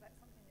talks about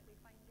something that we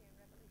find there in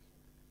Revelation.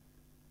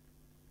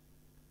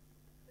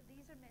 But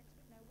these are meant to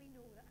be, now we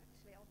know that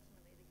actually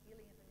ultimately the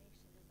healing of the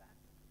nations is that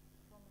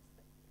promise,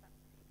 that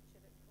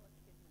picture that's God's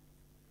goodness,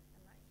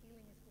 and that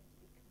healing is going to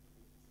be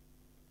complete.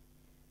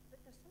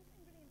 But there's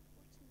something really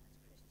important as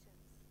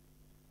Christians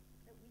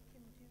that we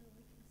can do and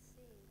we can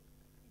say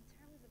in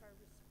terms of our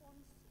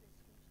response to this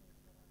huge need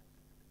in the world.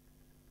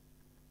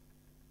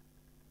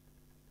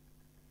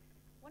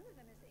 One of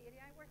them is the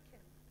area I work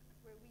in,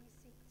 where we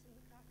seek to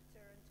look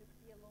after and to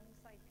be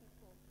alongside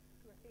people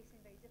who are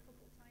facing very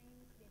difficult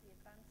times, maybe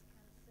advanced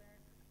cancer,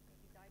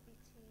 maybe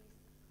diabetes,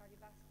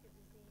 cardiovascular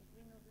disease,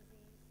 renal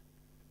disease,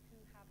 who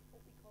have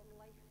what we call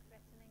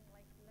life-threatening,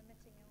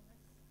 life-limiting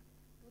illness,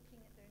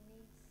 looking at their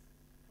needs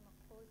from a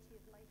quality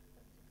of life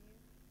point of view.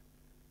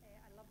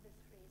 I love this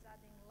phrase,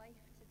 adding life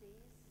to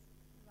days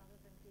rather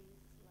than days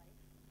to life.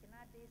 You can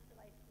add days to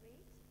life,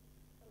 great,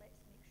 but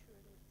let's make sure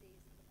those days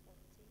have the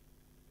quality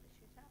they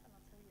should have, and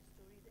I'll tell you a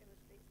story that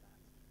illustrates that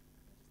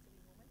in just a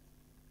wee moment.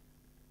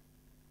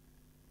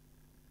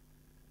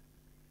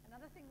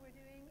 Another thing we're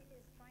doing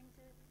is trying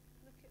to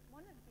look at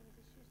one of these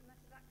issues, and that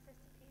is access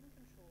to pain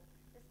control.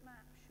 This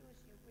map shows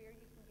you where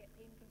you can get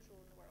pain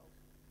control in the world.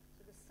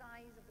 So the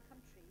size of the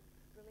country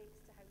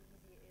relates to how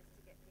easy it is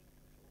to get pain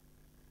control.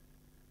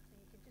 So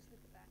you can just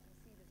look at that and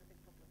see there's a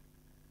big problem.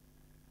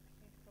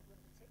 A huge problem,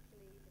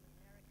 particularly in the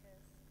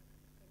Americas,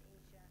 in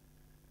Asia,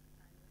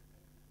 and in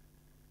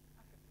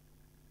Africa.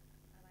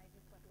 And I do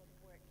quite a lot of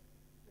work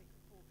with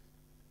both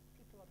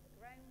people on the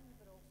ground,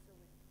 but also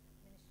with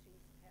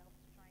ministries of health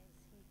to try and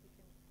see if we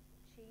can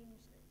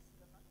change this.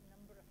 There's a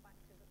number of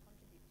factors that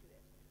contribute to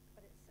it,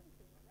 but it's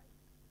simply not right,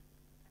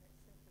 and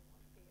it's simply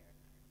not fair,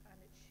 and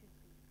it should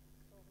be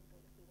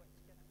solvable if we work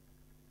together.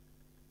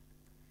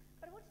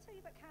 But I want to tell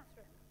you about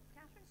Catherine.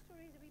 Catherine's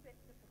story is a wee bit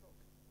difficult,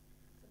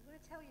 so I'm going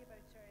to tell you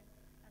about her,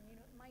 and you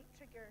know, it might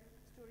trigger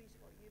stories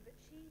for you, but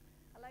she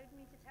allowed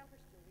me to tell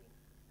her story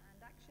and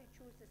actually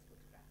chose this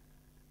photograph.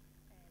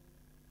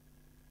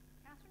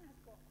 Catherine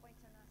has got quite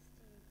a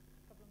nasty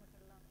problem with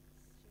her lungs.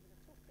 She was a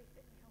totally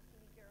fit and healthy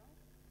wee girl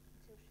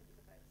until she was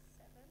about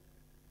 7.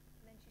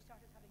 And then she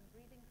started having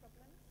breathing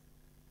problems.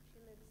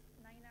 She lives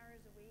 9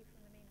 hours away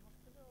from the main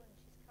hospital, and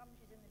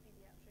she's in the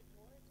pediatric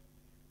ward,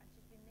 and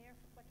she's been there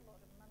for quite a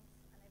lot of months,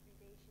 and every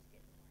day she's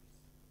getting worse.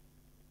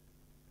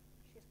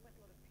 She has quite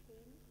a lot of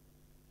pain.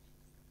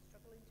 She's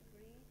struggling to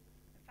breathe.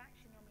 In fact,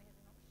 she normally has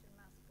an oxygen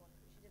mask on,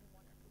 but she didn't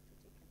want her photo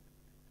taken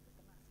with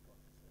the mask on,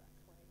 so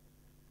that's why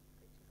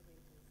the picture's the way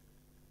it is.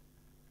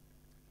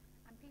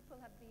 And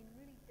people have been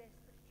really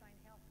desperate to try and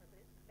help her,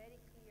 but it's very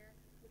clear,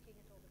 looking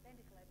at all the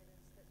medical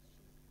evidence, that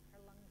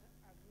her lungs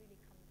are really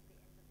come to the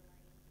end of the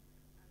line,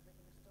 and they're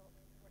going to stop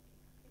working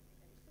completely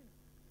very soon.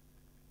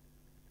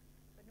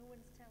 But no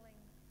one's telling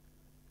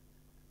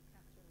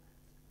Catherine that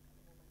at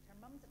the moment. Her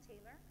mum's a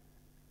tailor.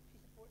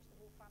 She supports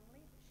the whole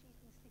family, but she's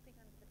been sleeping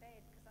under the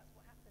bed, because that's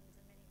what happens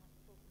in many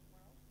hospitals in the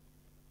world.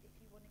 If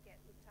you want to get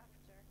looked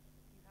after,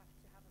 you have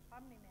to have a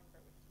family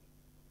member with you.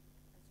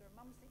 And so her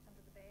mum sleeps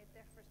under the bed,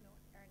 therefore is not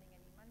earning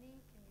any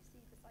money. Can you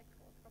see the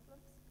cycle of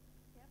problems?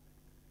 Yeah.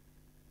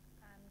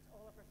 And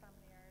all of her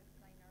family are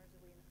 9 hours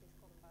away in a place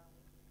called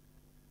Bali.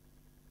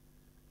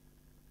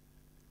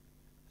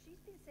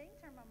 She's been saying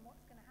to her mum,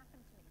 what's going to happen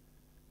to me?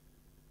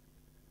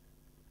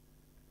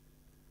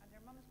 And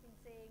her mum's been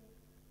saying,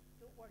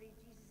 don't worry,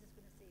 Jesus is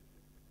going to save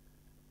you.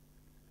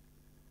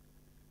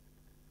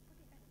 What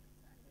do you think?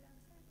 Is that a good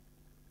answer?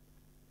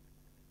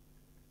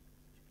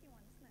 It's a tricky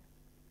one, isn't it?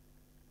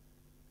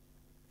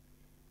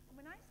 And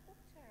when I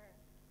spoke to her,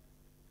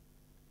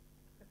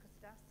 because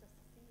it asked us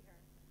to see her,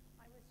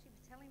 she was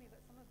telling me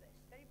about some of this.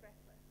 She's very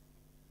breathless.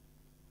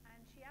 And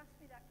she asked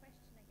me that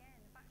question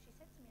again. In fact, she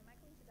said to me, am I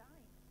going to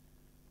die?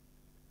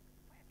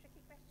 Quite a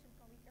tricky question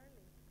for a wee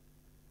girlie.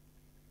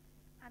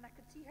 And I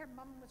could see her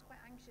mum was quite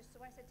anxious,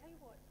 so I said, tell you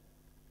what,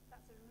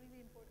 that's a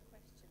really important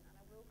question, and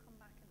I will come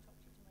back and talk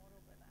to you tomorrow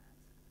about that.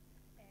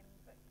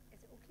 But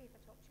is it okay if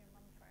I talk to your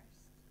mum first?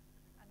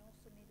 And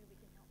also maybe we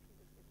can help you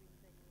with the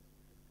breathing.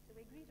 So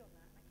we agreed on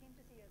that, and I came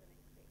to see her the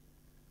next day.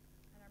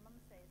 And her mum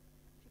says,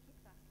 she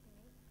keeps asking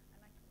me,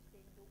 and I keep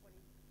saying, don't worry,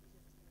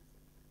 Jesus is going to save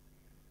you.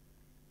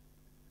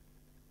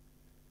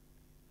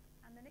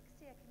 And the next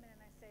day I came in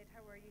and I said,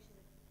 how are you? She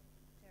said,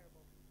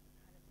 terrible.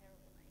 I had a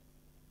terrible night.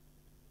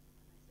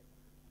 And I said, what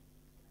happened?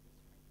 She said, I was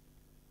frightened.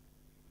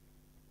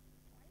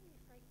 Why were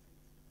you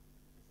frightened?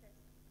 She said,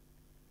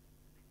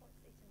 I thought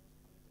Satan was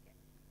coming to get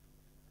me.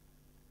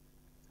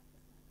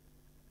 Tough, isn't it?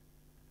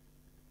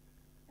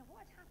 Now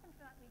what had happened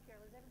for that wee girl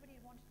is everybody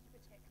wanted to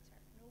protect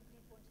her. Nobody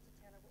wanted to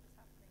tell her what was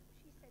happening.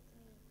 But she said to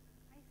me,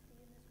 I stay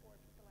in this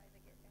ward until either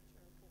get better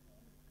or go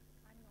home.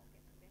 I'm not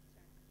getting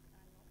better, and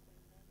I'm not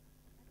going home.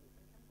 I don't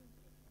think I'm going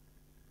to make it.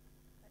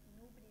 But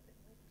nobody would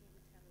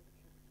tell her the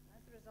truth. And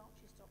as a result,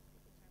 she stopped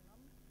speaking to her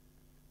mum.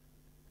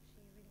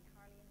 She really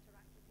hardly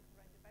interacted with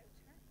people round about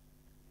her.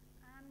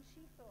 And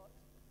she thought,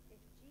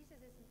 if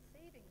Jesus isn't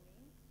saving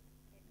me,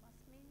 it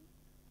must mean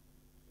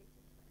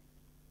Satan's winning.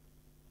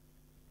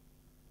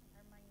 In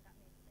her mind, that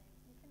made sense.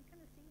 You can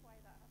kind of see why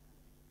that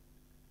happened.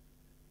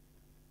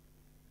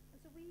 And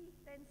so we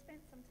then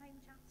spent some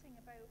time chatting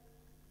about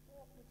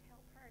what would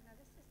help her. Now,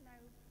 this is now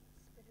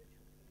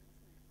spiritual pain,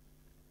 isn't it?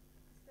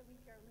 This is a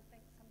wee girl who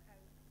thinks somehow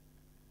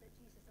that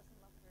Jesus doesn't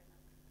love her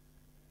enough,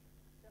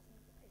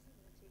 isn't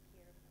going to take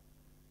care of her.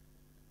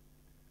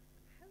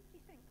 How do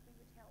you think we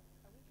would help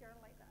a wee girl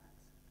like that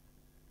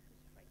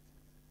who's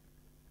frightened?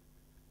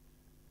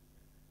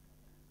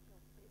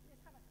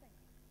 Let's have a think.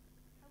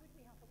 How would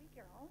we help a wee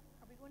girl?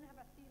 Are we going to have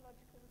a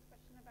theological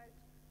discussion about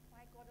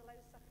why God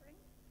allows suffering?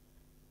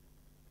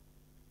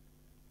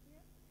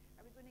 Yeah.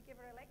 Are we going to give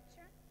her a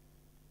lecture?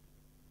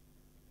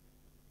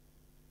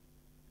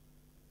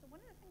 So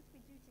one of the things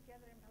we do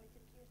together in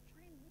palliative care is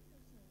try and meet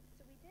those needs.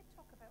 So we did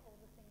talk about all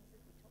the things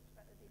that we talked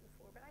about the day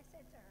before, but I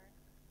said to her,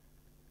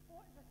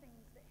 what are the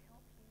things that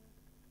help you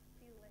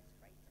feel less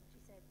frightened?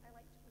 She said, I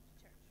like to go to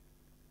church,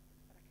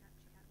 but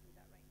she can't do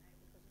that right now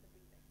because of the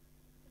breathing.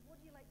 I said, what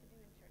do you like to do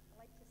in church?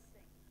 I like to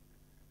sing.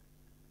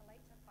 I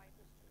like to have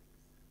Bible stories.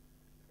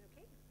 I said,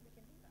 okay, we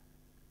can do that.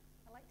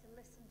 I like to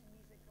listen to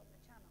music on the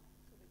channel.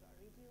 So we've got a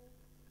radio.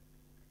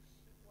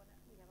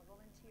 We have a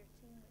volunteer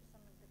team which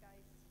some of the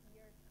guys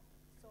here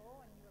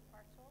saw and you were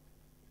part of,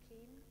 who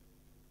came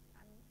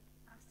and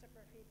asked her for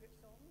her favourite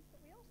songs,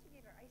 but we also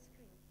gave her ice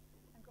cream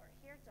and got her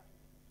hair done.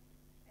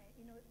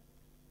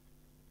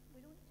 We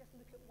don't just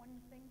look at one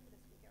thing for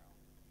this wee girl.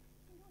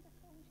 You know the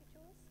song she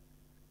chose?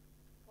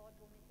 God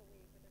will make a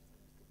way where there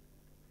seems to be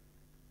no way.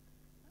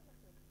 Isn't that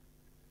lovely?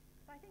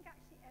 So I think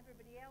actually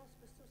everybody else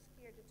was so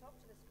scared to talk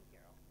to this wee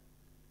girl.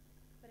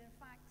 But in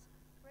fact,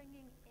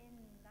 bringing in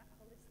that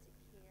holistic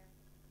care,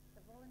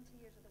 the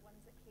volunteers are the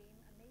ones that came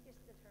and they just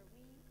did her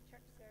wee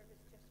church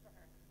service just for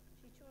her.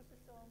 She chose the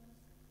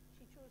songs,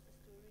 she chose the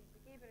stories,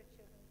 we gave her a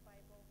children's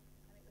Bible,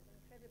 and it was an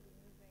incredibly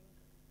moving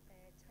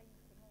time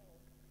for them all.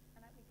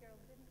 And that wee girl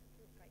didn't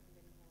feel frightened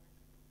anymore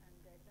and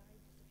died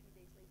just a few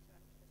days later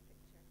after this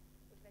picture.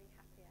 Was very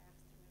happy. I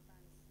asked her in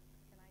advance,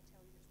 can I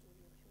tell your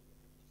story and show you a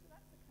picture? So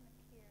that's the kind of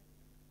care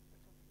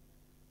we're talking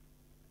about.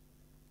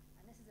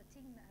 And this is a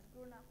team that has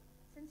grown up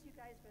since you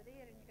guys were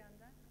there in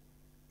Uganda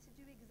to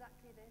do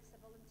exactly this, a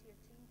volunteer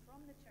team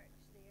from the church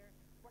there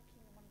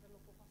working in one of the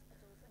local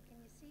hospitals. And can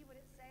you see what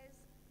it says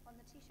on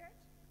the t-shirt?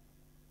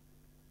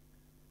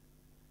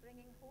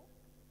 Bringing hope,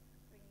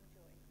 bringing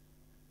joy.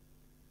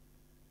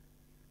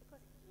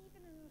 Because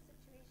even in those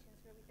situations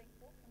where we think,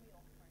 what can we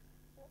offer?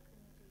 What can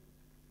we do?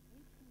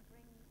 We can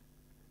bring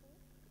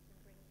hope, we can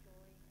bring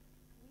joy.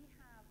 We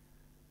have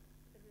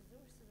the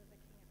resources of the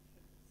King of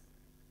Kings.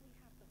 We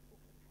have the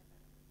hope of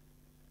heaven.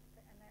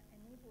 And that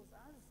enables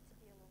us to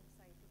be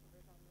alongside people who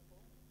are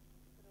vulnerable,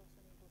 but also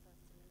enables us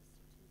to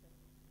minister to them.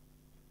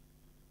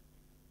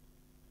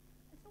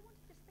 And so I want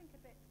to just think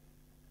a bit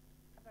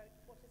about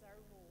what is our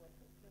role, and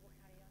hopefully we'll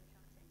carry on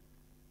chatting.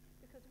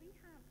 Because we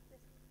have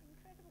this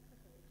incredible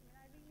privilege. I mean,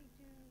 I really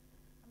do,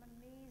 I'm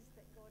amazed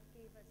that God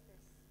gave us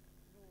this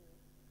role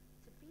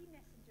to be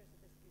messengers of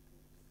this good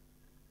news.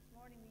 This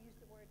morning we used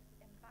the word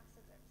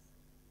ambassadors.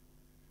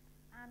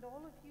 And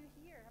all of you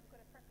here have got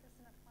a purpose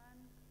and a plan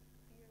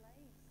for your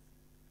lives.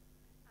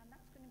 And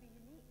that's going to be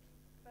unique.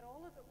 But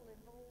all of it will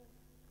involve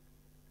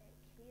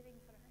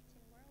caring for a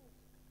hurting world.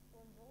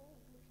 Will involve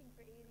looking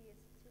for areas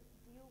to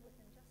deal with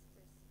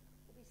injustice.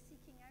 We'll be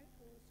seeking out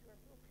those who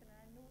are broken. And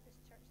I know this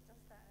church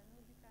does that. I know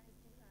you guys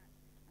do that.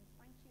 And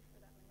thank you for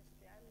that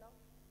ministry. I love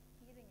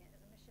hearing it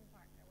as a mission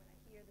partner when I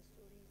hear the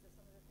stories of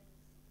some of the things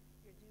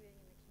you're doing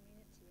in the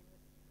community and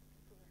with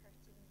people who are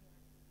hurting here.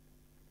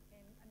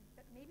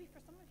 But maybe for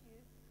some of you,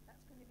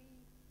 that's going to be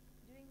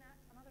doing that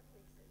in other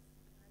places.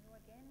 I know,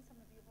 again, some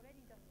of you have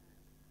already done that.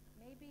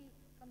 Maybe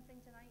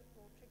something tonight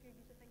will trigger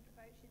you to think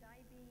about, should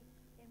I be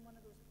in one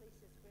of those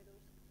places where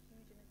those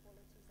huge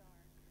inequalities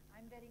are?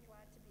 I'm very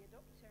glad to be a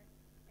doctor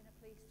in a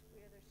place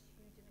where there's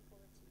huge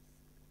inequalities,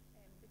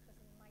 because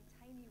in my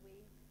tiny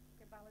way,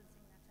 they're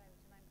balancing that out,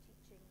 and I'm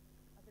teaching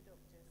other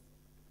doctors.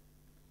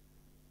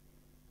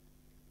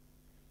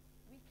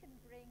 We can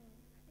bring,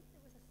 I think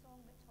there was a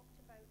song that talked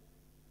about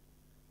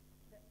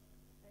that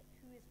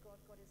who is God?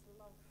 God is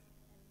love,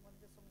 in one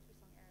of the songs we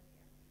sung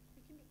earlier.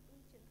 We can be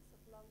agents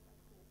of love and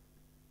hope,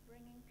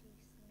 bringing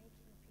peace,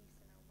 making peace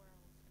in our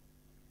world.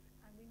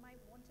 And we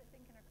might want to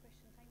think in our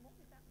Christian time, what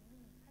would that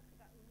mean? How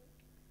could that look?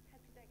 How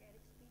could I get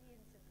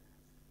experience in that?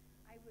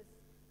 I was,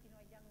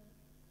 a young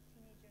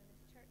teenager in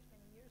this church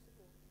many years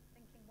ago,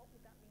 thinking, what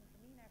would that mean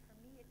for me? Now, for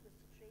me, it was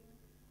to train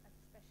as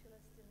a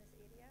specialist in this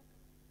area,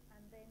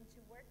 and then to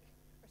work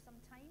for some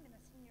time in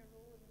a senior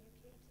role in the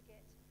UK to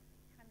get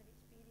kind of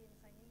experience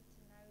I need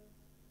to now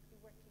be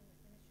working with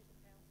ministries of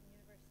health and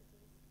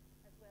universities,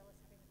 as well as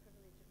having the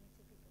privilege of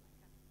meeting people like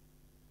that.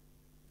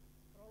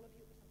 For all of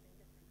you, it was something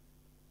different.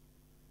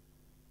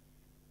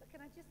 But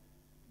can I just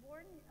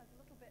warn us a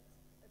little bit,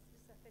 as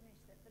just to finish,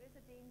 that there is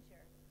a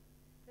danger.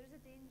 There is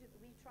a danger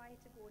that we try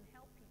to go and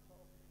help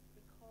people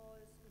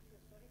because we feel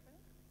sorry for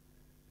them,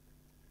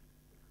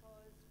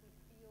 because we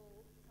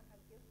feel somehow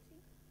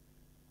guilty.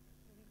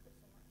 We've got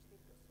so much,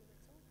 they've got so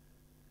little.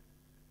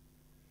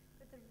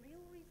 But the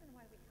real reason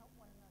why we help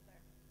one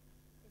another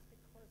is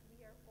because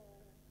we are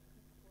all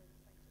equal in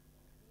the sight of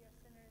God. We are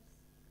sinners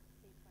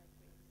saved by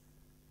grace.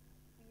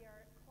 We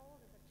are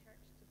called as a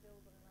church to build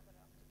one another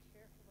up, to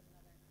care for one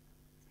another,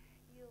 to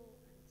heal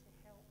and to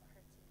help a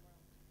hurting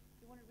world.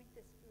 You want to read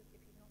this book if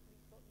you've not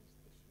really thought these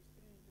issues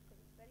through, because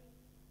it's very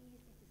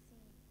easy to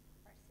see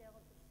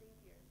ourselves as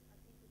saviours and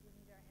people who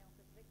need our help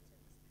as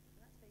victims, and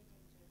that's very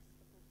dangerous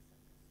for both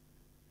sides.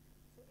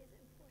 So is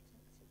it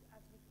important to,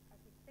 as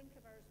we think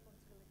of our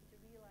responsibility, to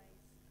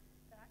realise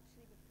that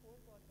actually before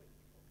God we're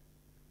equal,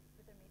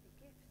 that there may be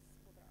gifts,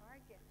 well there are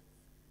gifts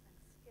and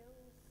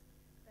skills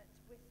that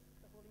with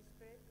the Holy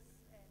Spirit's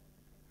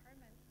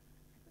empowerment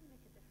are going to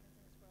make a difference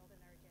in this world in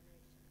our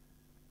generation.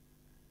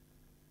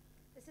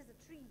 This is a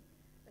tree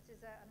that is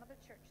another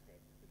church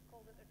did. They've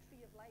called it a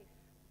tree of life,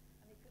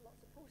 and they put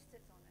lots of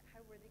post-its on it.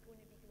 How were they going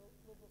to be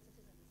global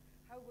citizens?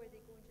 How were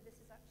they going to, this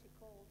is actually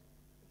called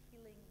the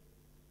healing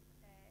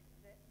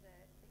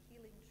the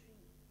healing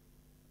tree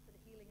for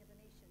the healing of the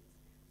nations.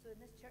 So in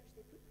this church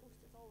they put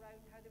post-its all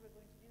around how they were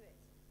going to do it.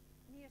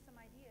 And here are some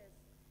ideas.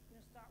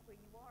 Start where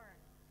you are.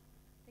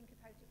 Think of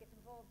how to get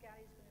involved.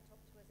 Gary's going to talk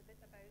to us a bit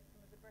about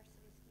some of the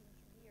bursary schemes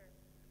from here.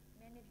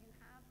 Many of you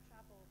have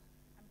travelled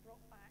and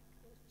brought back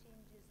those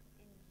changes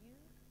in you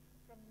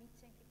from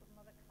meeting people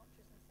from other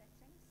cultures and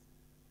settings,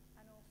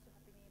 and also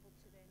have been able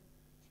to then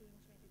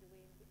change maybe the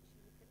way in which you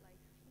look at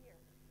life here,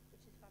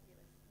 which is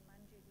fabulous. And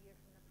Manju here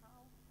from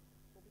Nepal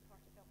will be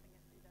part of helping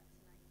us do that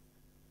tonight.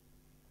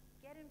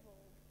 Get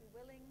involved, be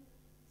willing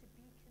to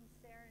be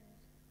concerned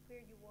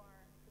where you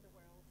are for the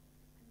world,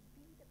 and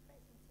be the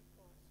presence of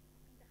God,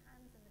 be the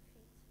hands and the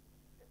feet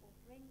that will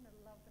bring the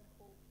love and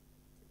hope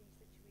to these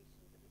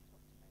situations that we've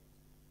talked about.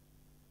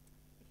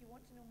 If you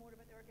want to know more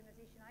about the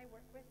organisation I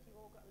work with, you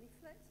all got a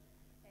leaflet.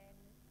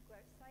 Go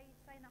outside,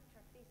 sign up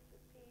to our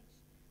Facebook page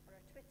or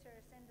our Twitter,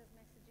 send us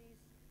messages.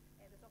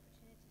 There's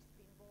opportunities to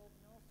be involved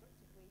in all sorts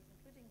of ways,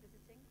 including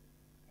visiting.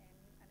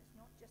 And it's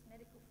not just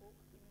medical folk.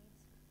 We need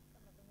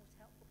some of the most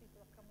helpful people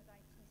have come with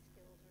IT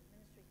skills or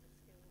administrative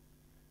skills.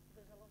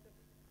 So there's a lot of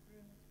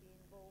room to be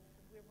involved.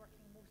 And we're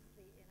working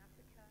mostly in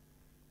Africa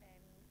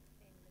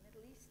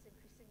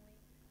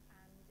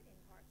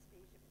parts of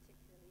Asia,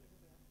 particularly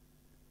India.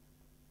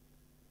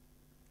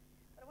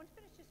 But I want to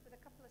finish just with a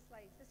couple of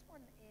slides. This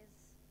one is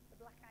the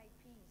Black Eyed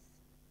Peas.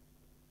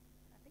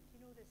 I think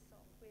you know this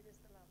song, Where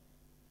is the Love?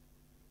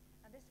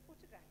 And this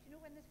photograph, do you know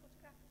when this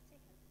photograph was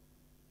taken?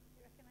 Do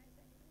you recognise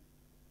anybody?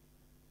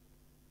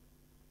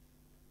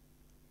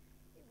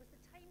 It was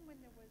the time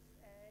when there was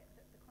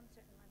the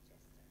concert in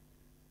Manchester,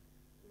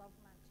 Love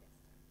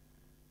Manchester.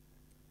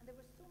 And there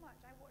was so much,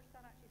 I watched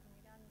that actually from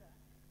Uganda,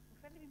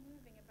 incredibly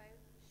moving about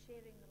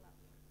sharing the love.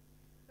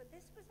 But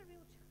this was a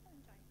real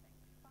challenge, I think.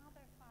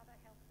 Father, Father,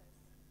 help us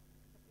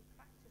as we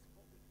practice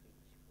what we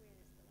preach. Where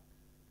is the love?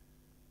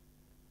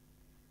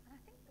 And I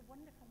think the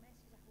wonderful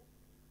message, I hope,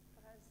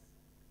 for us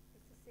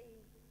is to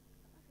say, the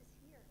love is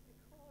here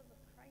because of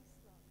Christ's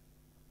love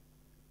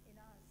in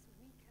us.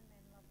 We can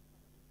then love other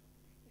people.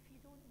 If you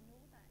don't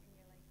know that in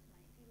your life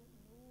tonight, if you don't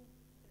know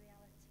the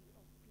reality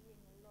of being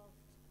loved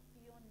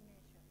beyond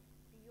measure,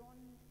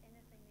 beyond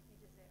anything that you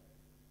deserve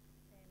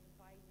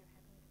by your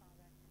Heavenly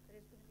Father, there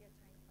is going to be a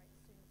time quite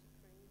soon to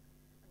pray,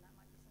 and that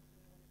might be something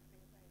you want to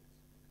pray about.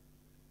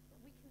 But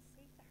we can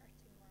say to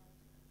hurting world,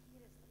 here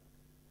is the love.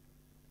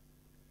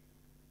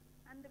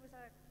 And there was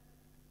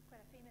quite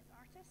a famous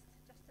artist,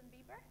 Justin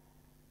Bieber,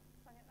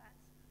 sung at that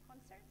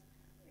concert.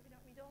 Maybe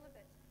not read all of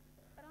it.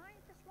 But I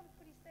just loved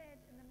what he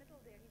said in the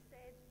middle there. He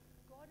said,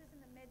 God is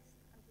in the midst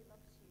and he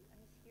loves you and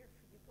he's here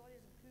for you. God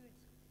is good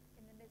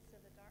in the midst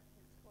of the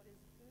darkness. God is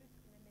good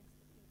in the midst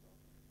of evil.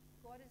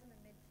 God is in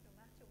the midst no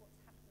matter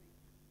what's happening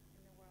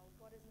in the world.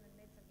 God is in the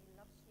midst and he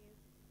loves you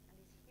and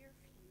he's here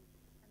for you.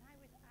 And I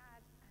would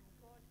add, and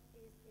God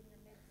is in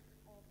the midst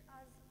of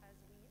us as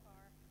we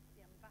are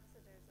the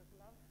ambassadors of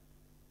love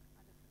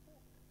and of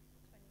hope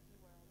to a needy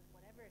world. And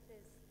whatever it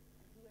is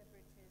and whoever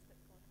it is that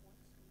God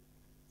wants you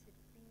to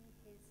be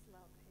his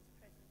love, his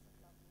presence of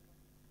love in the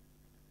world.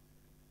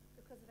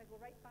 Because if I go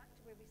right back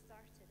to where we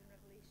started in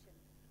Revelation,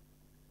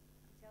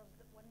 he tells us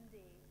that one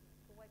day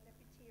he'll wipe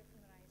every tear from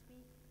their eyes.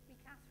 We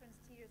Catherine's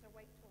tears are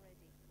wiped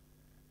already.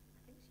 I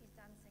think she's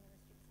dancing in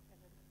the streets of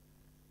heaven.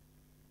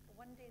 But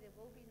one day there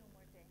will be no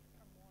more death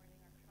or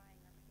mourning or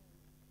crying or pain,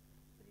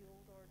 for the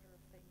old order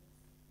of things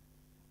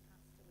has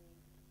passed away.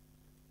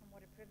 And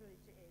what a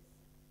privilege it is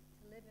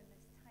to live in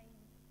this time,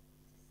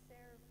 to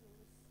serve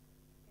those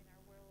in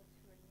our world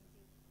who are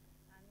needy,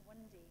 and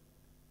one day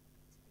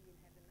to be in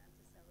heaven and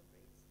to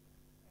celebrate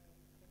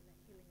in the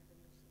healing of the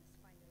nations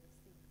finally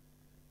seen.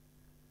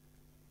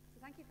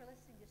 So thank you for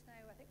listening just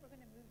now. I think we're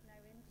going to move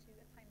now into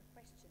a time of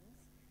questions,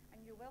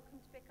 and you're welcome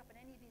to pick up on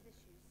any of these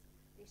issues.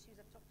 The issues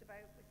I've talked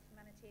about with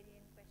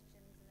humanitarian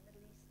questions in the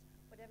Middle East,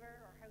 whatever,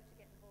 or how to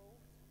get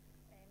involved.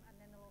 And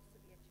then there'll also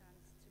be a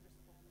chance to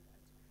respond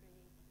and to pray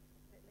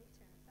a bit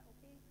later. Is that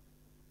okay?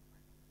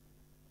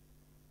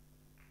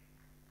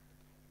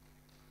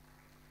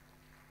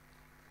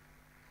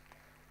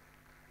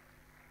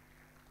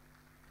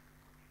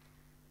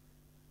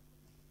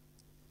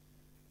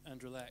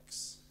 And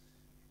relax,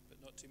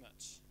 but not too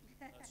much.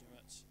 Not too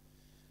much.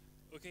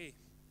 Okay,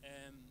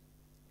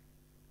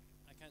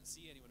 I can't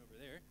see anyone over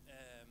there.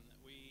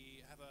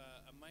 We have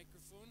a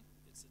microphone.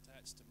 It's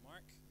attached to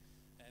Mark.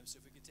 So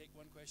if we could take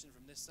one question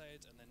from this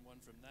side, and then one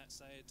from that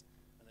side,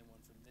 and then one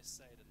from this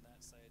side and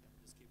that side, and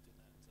we'll just keep doing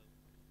that until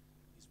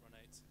he's run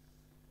out.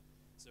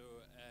 So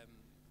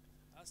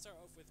I'll start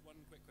off with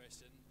one quick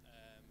question,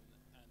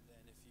 and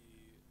then if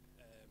you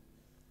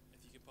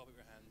can pop up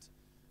your hand,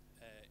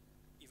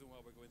 even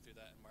while we're going through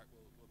that, and Mark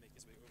will make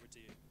his way over to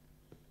you.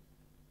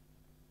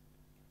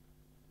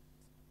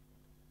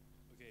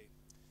 Okay.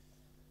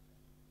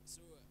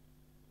 So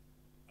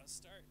I'll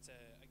start,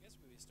 I guess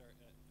maybe start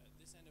at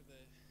this end of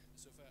the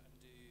sofa and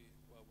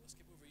we'll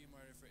skip over you,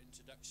 Mhoira, for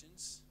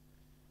introductions.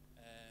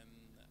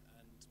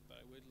 But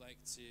I would like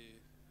to,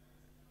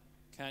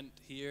 can't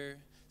hear,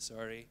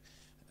 sorry.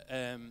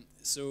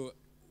 So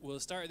we'll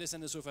start at this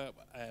end of the sofa,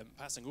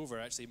 passing over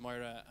actually,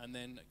 Mhoira, and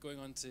then going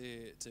on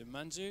to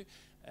Manju.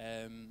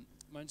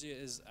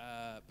 Manju is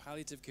a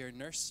palliative care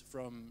nurse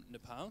from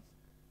Nepal.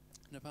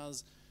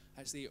 Nepal's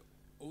actually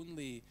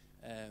only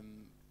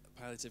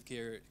palliative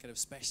care kind of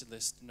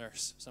specialist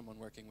nurse, someone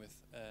working with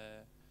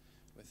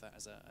that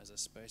as a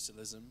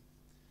specialism.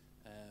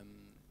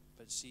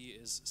 But she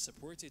is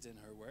supported in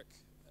her work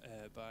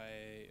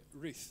by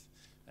Ruth,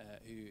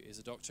 who is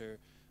a doctor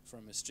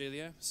from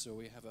Australia. So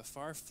we have a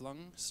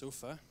far-flung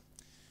sofa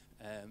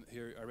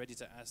who are ready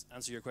to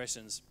answer your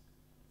questions.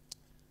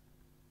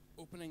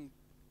 Opening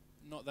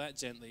not that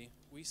gently,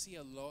 we see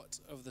a lot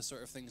of the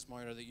sort of things,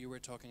 Mhoira, that you were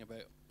talking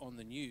about on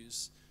the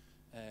news,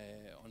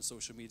 on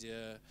social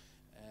media,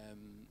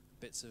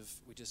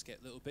 we just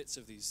get little bits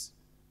of these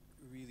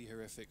really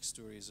horrific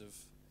stories of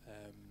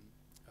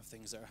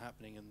things that are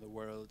happening in the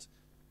world,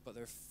 but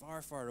they're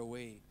far, far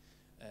away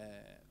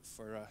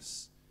for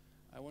us.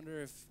 I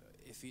wonder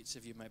if each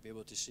of you might be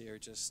able to share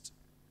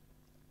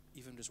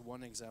even just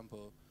one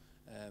example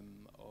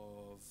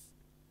of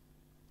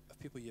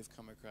people you've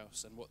come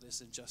across and what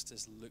this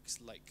injustice looks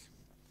like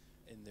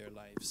in their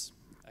lives.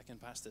 I can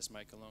pass this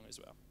mic along as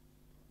well.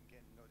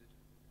 Again, noted.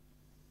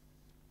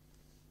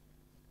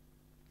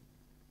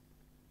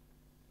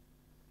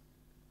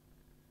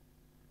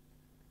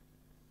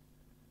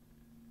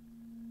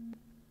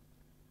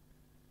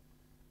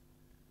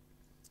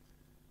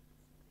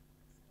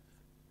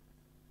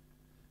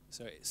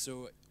 Sorry.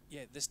 So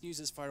yeah, this news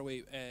is far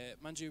away.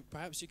 Manju,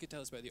 perhaps you could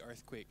tell us about the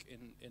earthquake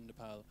in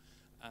Nepal,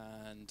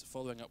 and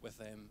following up with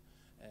them,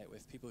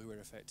 with people who were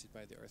affected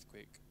by the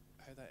earthquake,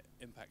 how that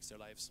impacts their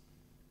lives.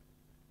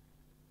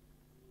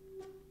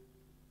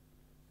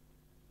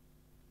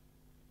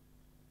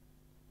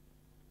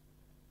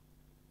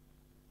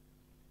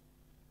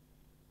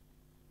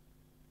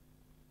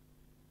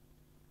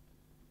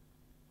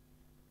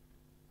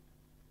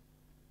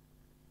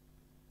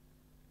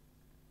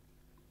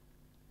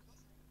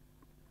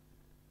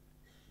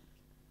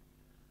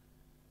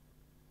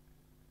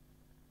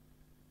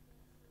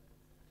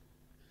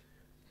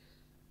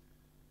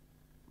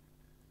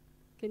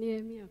 Can you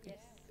hear me? Okay.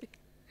 Yes.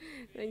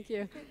 Thank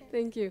you.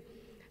 Thank you.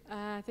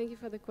 Thank you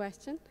for the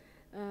question.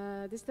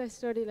 This is the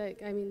story,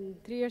 3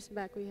 years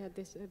back we had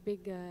this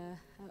big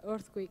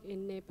earthquake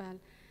in Nepal,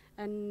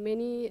 and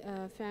many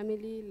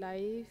family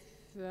life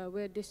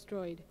were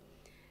destroyed.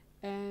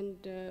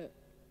 And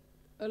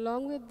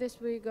along with this,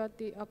 we got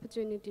the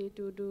opportunity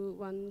to do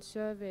one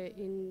survey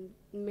in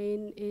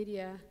main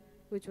area,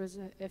 which was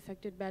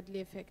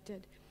badly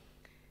affected.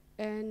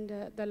 And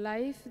the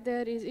life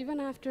there is,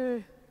 even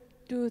after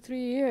 2-3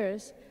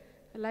 years,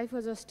 life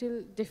was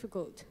still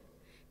difficult.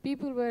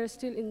 People were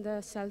still in the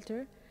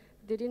shelter.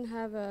 They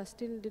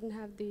still didn't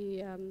have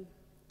the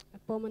a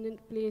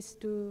permanent place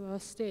to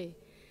stay.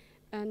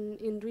 And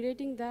in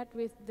relating that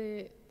with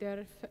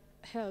their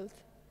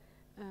health,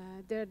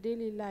 their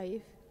daily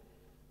life,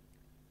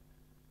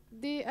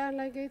 they are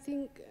I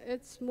think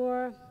it's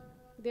more,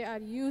 they are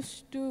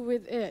used to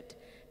with it.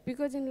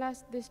 Because in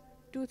this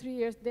 2-3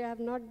 years, they have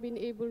not been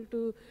able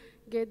to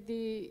get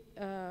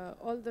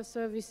all the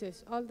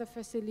services, all the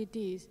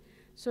facilities.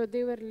 So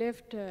they were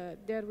left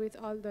there with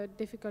all the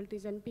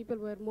difficulties, and people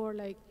were more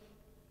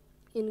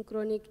in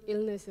chronic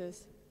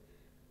illnesses.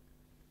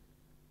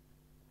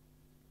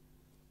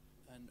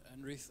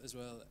 And Ruth as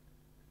well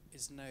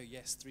is now,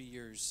 yes, 3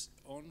 years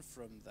on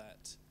from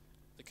that.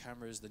 The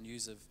cameras, the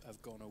news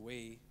have gone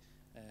away.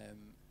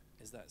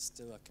 Is that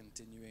still a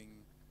continuing,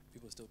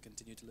 people still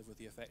continue to live with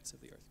the effects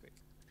of the earthquake?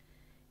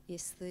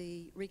 Yes,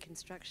 the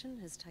reconstruction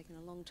has taken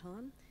a long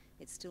time.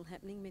 It's still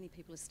happening. Many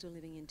people are still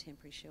living in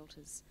temporary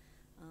shelters.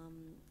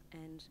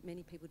 And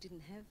many people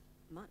didn't have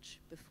much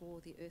before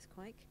the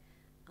earthquake,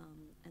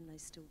 and they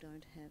still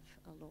don't have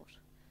a lot.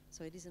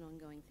 So it is an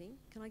ongoing thing.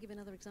 Can I give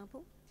another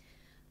example?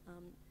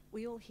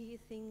 We all hear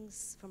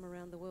things from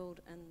around the world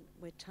and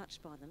we're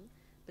touched by them,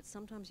 but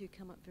sometimes you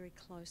come up very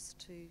close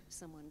to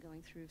someone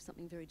going through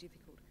something very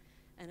difficult,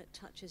 and it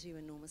touches you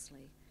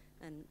enormously.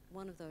 And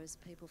one of those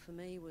people for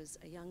me was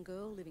a young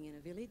girl living in a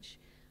village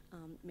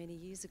many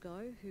years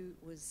ago who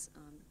was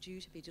due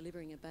to be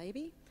delivering a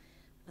baby,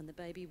 and the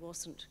baby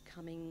wasn't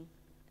coming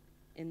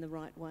in the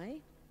right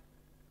way.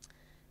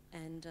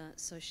 And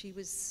so she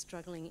was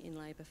struggling in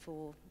labour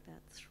for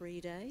about 3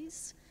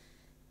 days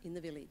in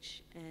the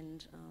village,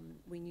 and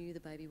we knew the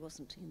baby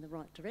wasn't in the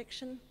right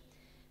direction,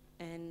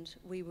 and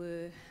we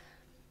were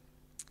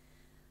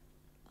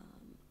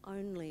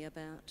only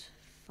about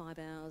 5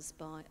 hours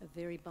by a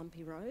very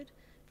bumpy road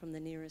from the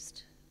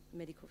nearest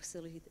medical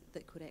facility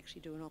that could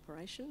actually do an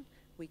operation.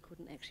 We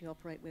couldn't actually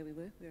operate where we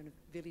were. We were in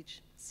a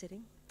village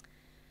setting.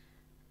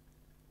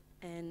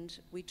 And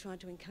we tried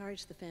to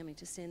encourage the family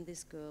to send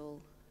this girl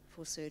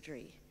for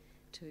surgery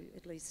to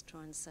at least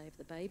try and save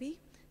the baby,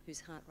 whose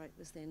heart rate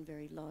was then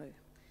very low.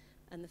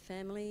 And the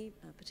family,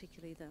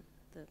 particularly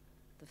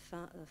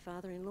the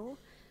father-in-law,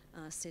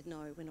 said,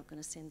 no, we're not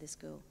going to send this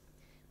girl.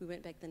 We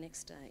went back the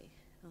next day,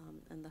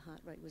 and the heart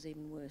rate was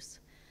even worse.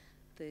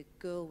 The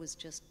girl was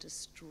just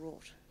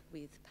distraught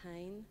with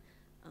pain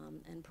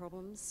and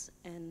problems,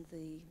 and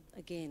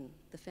again,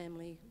 the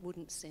family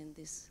wouldn't send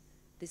this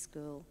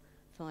girl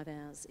 5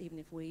 hours. Even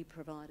if we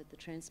provided the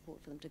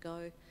transport for them to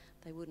go,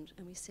 they wouldn't.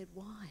 And we said,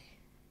 why?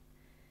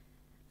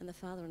 And the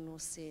father-in-law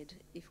said,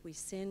 if we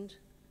send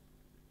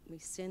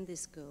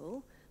this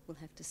girl, we'll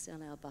have to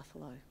sell our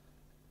buffalo.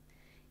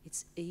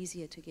 It's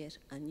easier to get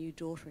a new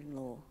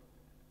daughter-in-law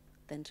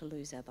than to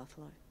lose our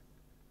buffalo.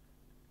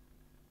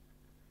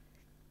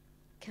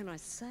 Can I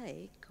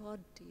say, God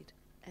did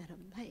an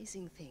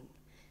amazing thing.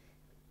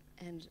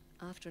 And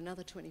after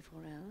another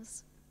 24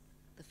 hours,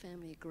 the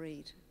family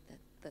agreed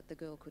that the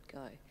girl could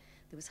go.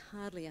 There was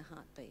hardly a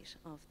heartbeat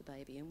of the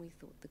baby, and we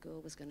thought the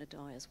girl was going to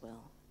die as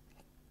well.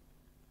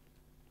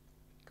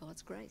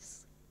 God's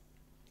grace.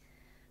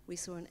 We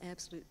saw an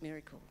absolute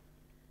miracle.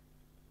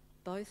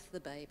 Both the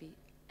baby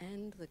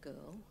and the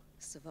girl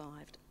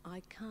survived.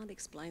 I can't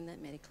explain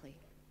that medically,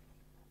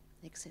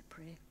 except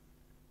prayer.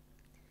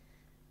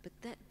 But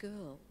that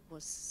girl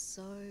was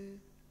so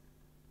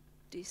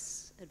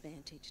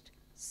disadvantaged,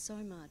 so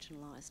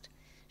marginalised.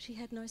 She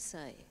had no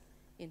say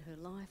in her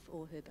life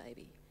or her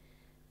baby,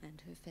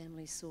 and her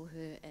family saw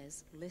her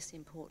as less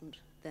important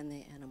than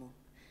their animal.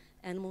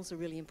 Animals are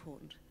really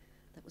important.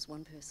 That was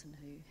one person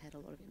who had a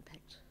lot of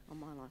impact on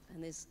my life,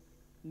 and there's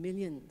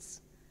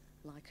millions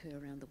like her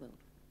around the world.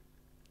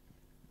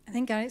 I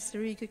think it's a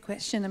really good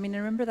question. I mean, I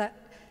remember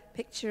that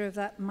picture of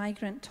that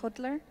migrant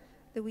toddler,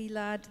 the wee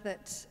lad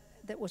that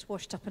that was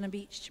washed up on a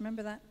beach. Do you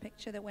remember that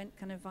picture that went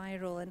kind of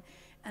viral?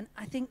 And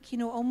I think, you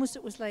know, almost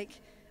it was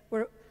like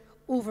we're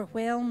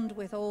overwhelmed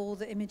with all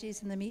the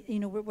images and the, you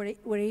know,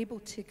 we're able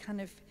to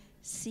kind of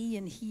see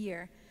and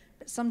hear,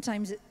 but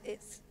sometimes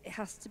it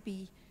has to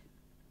be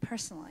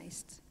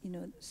personalized, you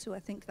know. So I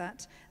think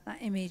that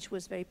image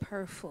was very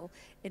powerful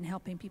in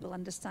helping people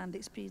understand the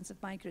experience of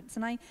migrants.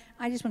 And I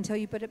just want to tell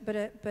you,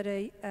 but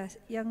a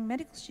young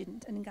medical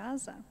student in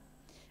Gaza,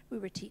 we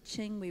were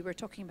teaching, we were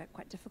talking about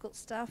quite difficult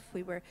stuff,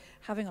 we were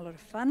having a lot of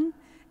fun.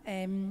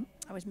 I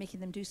was making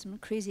them do some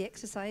crazy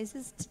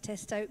exercises to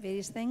test out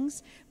various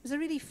things. It was a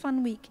really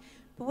fun week.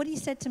 But what he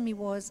said to me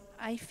was,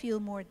 I feel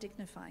more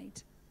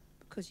dignified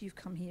because you've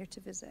come here to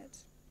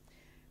visit,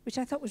 which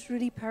I thought was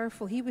really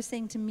powerful. He was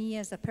saying to me,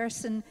 as a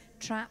person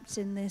trapped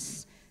in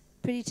this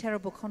pretty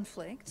terrible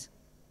conflict,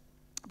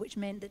 which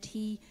meant that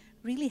he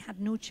really had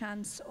no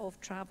chance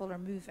of travel or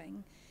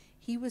moving,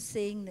 he was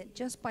saying that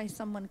just by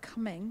someone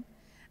coming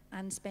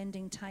and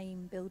spending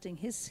time building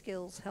his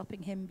skills,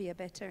 helping him be a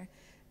better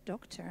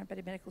doctor, a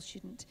better medical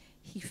student,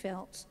 he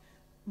felt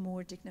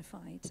more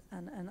dignified,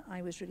 and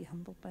I was really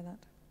humbled by that.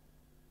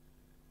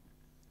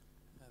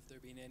 Have there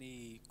been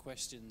any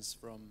questions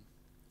from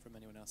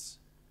anyone else?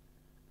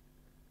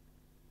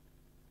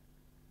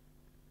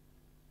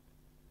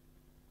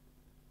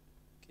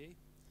 Okay.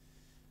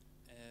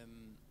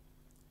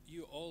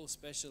 You all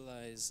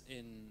specialize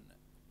in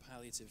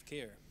palliative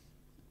care.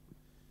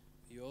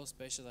 You all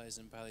specialize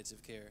in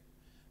palliative care.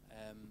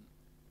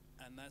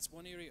 And that's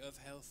one area of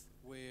health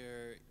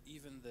where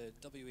even the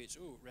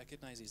WHO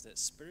recognizes that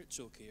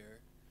spiritual care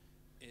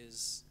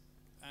is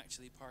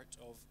actually part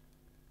of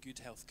good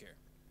health care.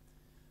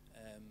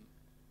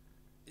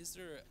 Is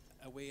there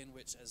a way in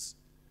which, as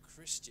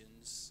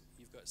Christians,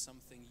 you've got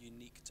something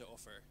unique to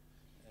offer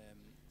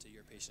to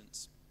your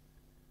patients?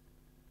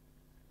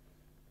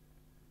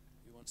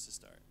 Who wants to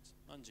start?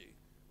 Anji.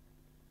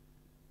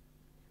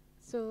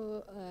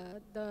 So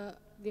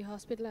the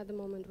hospital at the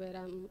moment where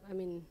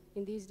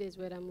in these days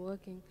where I'm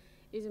working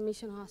is a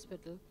mission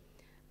hospital.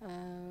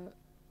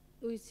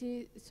 We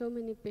see so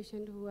many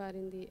patients who are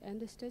in the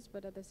end stage,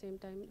 but at the same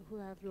time who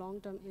have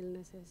long-term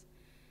illnesses.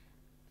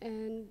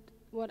 And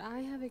what I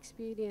have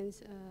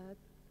experienced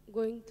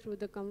going through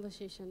the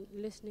conversation,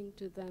 listening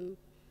to them,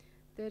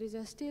 there is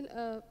still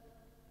a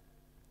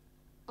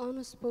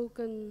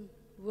unspoken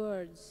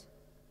words,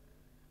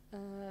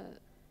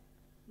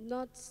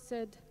 not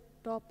said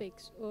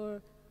topics,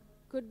 or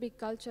could be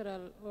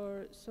cultural,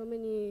 or so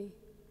many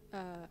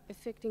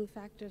affecting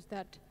factors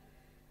that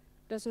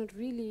doesn't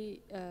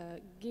really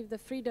give the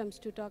freedoms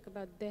to talk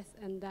about death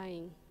and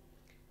dying.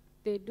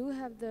 They do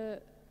have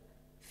the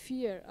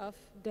fear of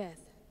death.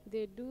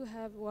 They do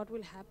have what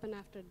will happen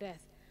after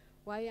death,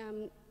 why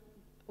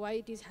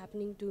it is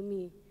happening to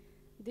me,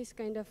 this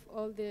kind of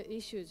all the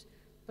issues.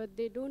 But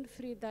they don't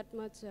feel that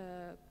much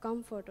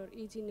comfort or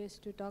easiness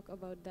to talk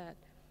about that.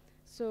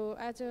 So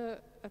as a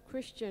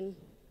Christian,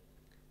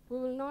 we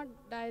will not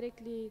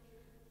directly,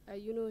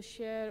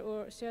 share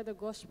the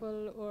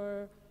gospel,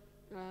 or,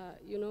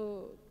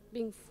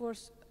 being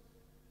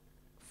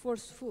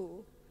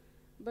forceful.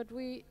 But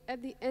we,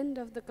 at the end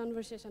of the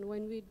conversation,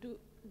 when we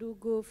do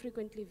go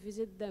frequently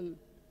visit them,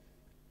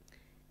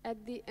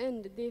 at the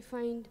end they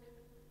find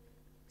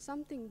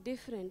something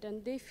different,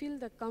 and they feel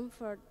the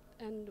comfort,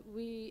 and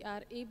we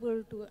are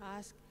able to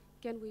ask,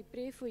 can we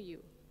pray for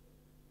you?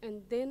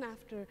 And then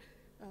after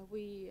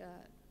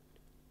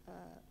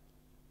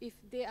if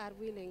they are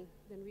willing,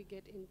 then we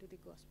get into the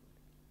gospel.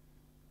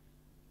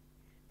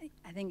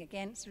 I think,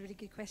 again, it's a really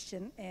good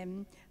question.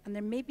 And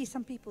there may be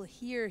some people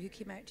here who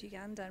came out to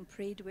Uganda and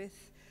prayed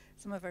with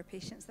some of our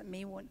patients that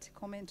may want to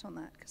comment on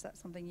that, because that's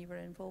something you were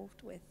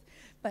involved with.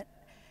 But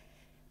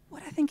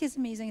what I think is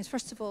amazing is,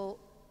 first of all,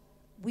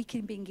 we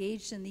can be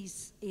engaged in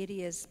these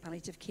areas,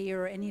 palliative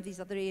care or any of these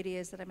other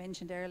areas that I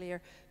mentioned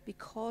earlier,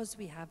 because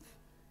we have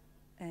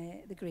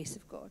the grace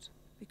of God,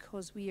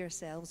 because we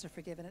ourselves are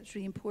forgiven. It's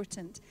really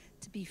important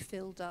to be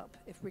filled up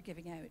if we're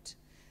giving out,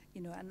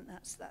 and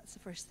that's the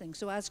first thing.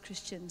 So as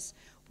Christians,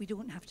 we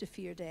don't have to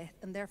fear death,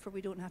 and therefore we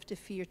don't have to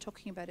fear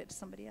talking about it to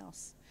somebody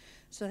else.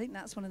 So I think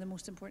that's one of the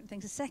most important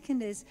things. The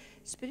second is,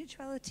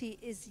 spirituality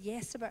is,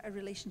 yes, about a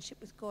relationship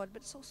with God,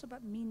 but it's also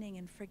about meaning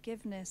and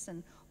forgiveness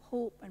and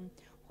hope, and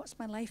what's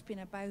my life been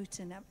about,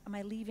 and am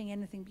I leaving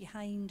anything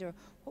behind, or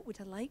what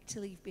would I like to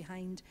leave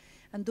behind?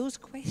 And those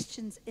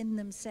questions in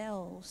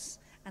themselves,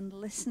 and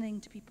listening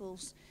to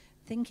people's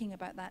thinking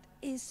about that,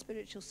 is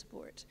spiritual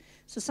support.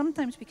 So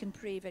sometimes we can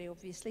pray, very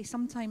obviously.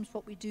 Sometimes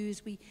what we do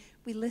is we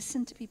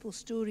listen to people's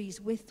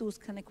stories with those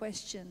kind of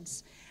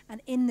questions.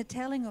 And in the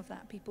telling of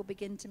that, people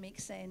begin to make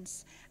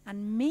sense.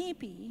 And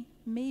maybe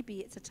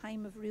it's a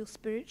time of real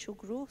spiritual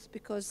growth,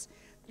 because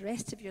the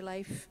rest of your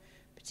life,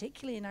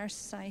 particularly in our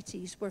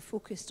societies, we're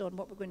focused on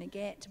what we're going to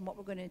get and what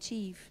we're going to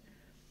achieve.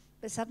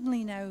 But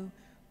suddenly now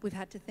we've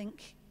had to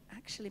think,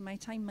 actually, my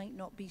time might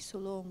not be so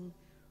long.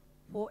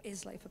 What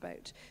is life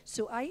about?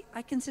 So I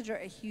consider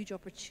it a huge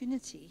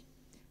opportunity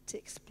to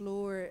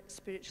explore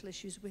spiritual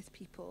issues with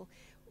people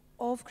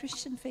of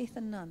Christian faith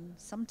and none,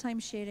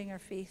 sometimes sharing our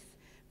faith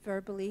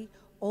verbally,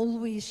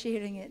 always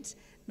sharing it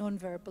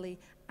non-verbally,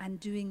 and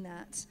doing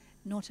that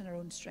not in our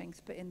own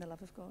strength, but in the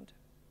love of God.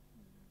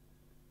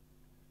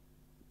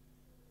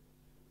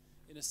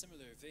 In a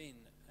similar vein,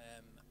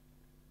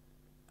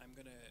 I'm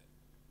going to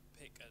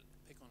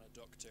pick on a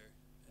doctor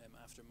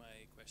after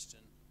my question.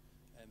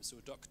 So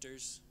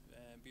doctors,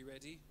 be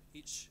ready,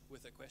 each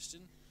with a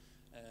question.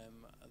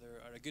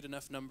 There are a good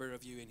enough number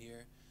of you in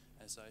here,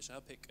 so I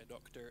shall pick a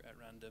doctor at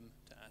random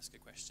to ask a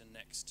question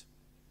next.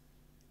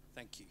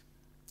 Thank you.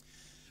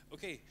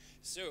 Okay,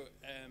 so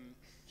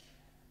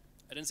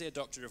I didn't say a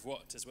doctor of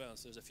what as well,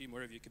 so there's a few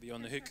more of you could be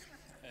on the hook.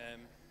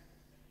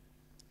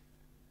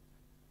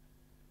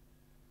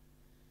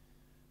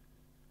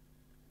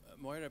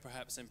 Mhoira,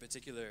 perhaps in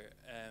particular,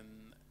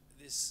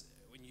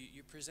 when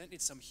you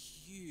presented some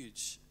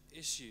huge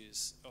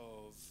issues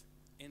of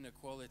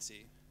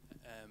inequality,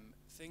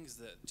 things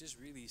that just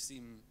really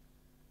seem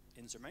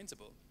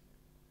insurmountable.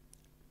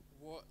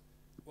 What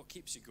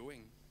keeps you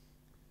going?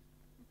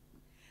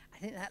 I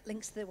think that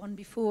links to the one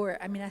before.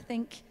 I mean, I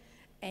think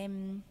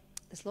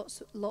there's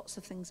lots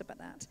of things about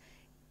that.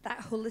 That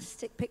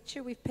holistic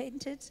picture we've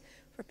painted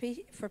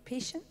for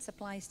patients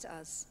applies to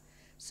us.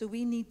 So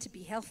we need to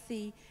be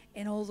healthy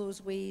in all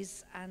those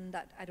ways, and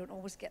that I don't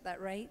always get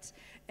that right,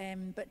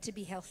 but to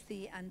be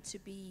healthy and to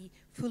be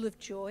full of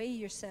joy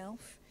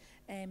yourself,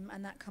 and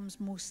that comes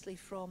mostly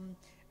from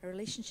a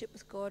relationship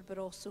with God, but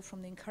also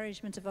from the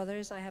encouragement of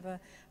others. I have a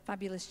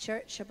fabulous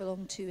church I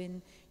belong to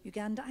in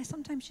Uganda. I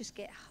sometimes just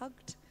get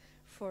hugged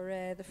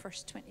for the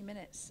first 20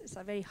 minutes. It's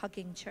a very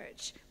hugging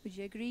church. Would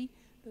you agree?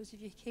 Those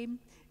of you who came?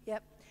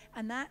 Yep.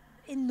 And that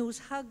in those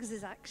hugs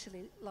is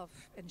actually love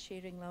and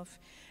sharing love.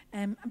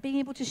 And being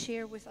able to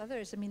share with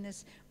others. I mean,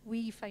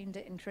 we find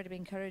it incredibly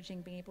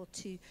encouraging being able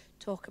to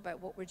talk about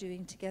what we're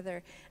doing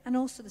together, and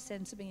also the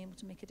sense of being able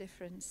to make a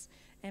difference.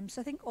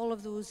 So I think all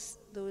of those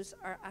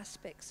are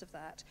aspects of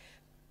that.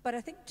 But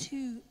I think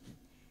too,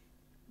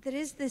 there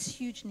is this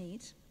huge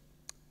need,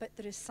 but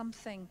there is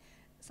something.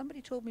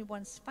 Somebody told me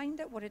once, find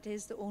out what it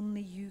is that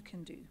only you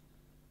can do.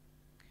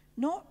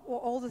 Not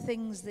all the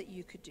things that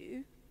you could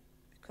do,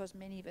 because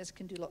many of us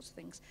can do lots of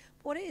things,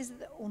 but what it is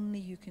that only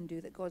you can do,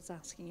 that God's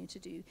asking you to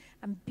do.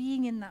 And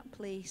being in that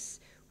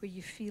place where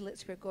you feel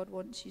it's where God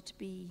wants you to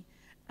be,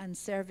 and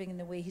serving in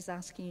the way he's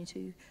asking you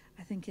to,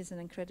 I think is an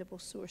incredible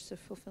source of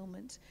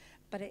fulfillment.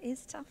 But it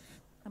is tough,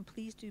 and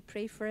please do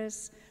pray for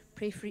us,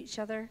 pray for each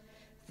other.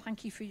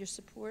 Thank you for your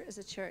support as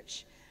a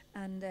church.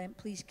 And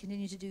please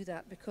continue to do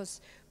that,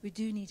 because we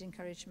do need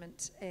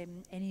encouragement,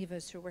 any of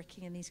us who are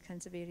working in these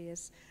kinds of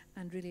areas,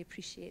 and really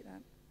appreciate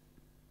that.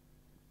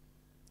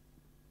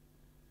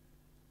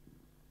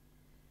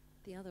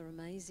 The other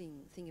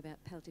amazing thing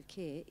about palliative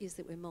care is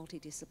that we're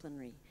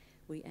multidisciplinary.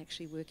 We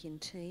actually work in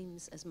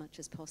teams as much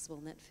as possible,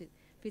 and that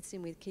fits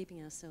in with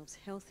keeping ourselves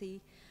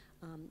healthy,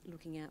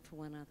 looking out for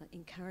one another,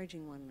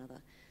 encouraging one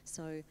another.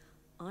 So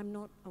I'm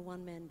not a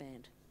one-man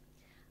band.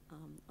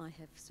 I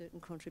have certain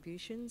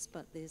contributions,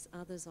 but there's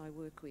others I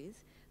work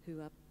with who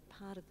are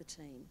part of the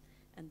team,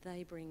 and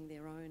they bring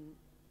their own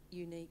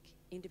unique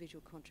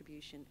individual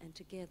contribution, and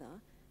together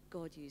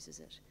God uses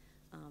it.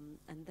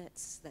 And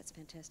that's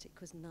fantastic,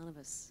 because none of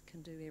us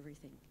can do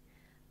everything.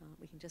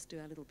 We can just do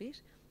our little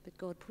bit, but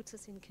God puts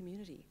us in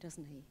community,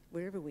 doesn't he,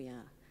 wherever we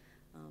are.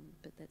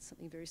 But that's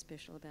something very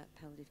special about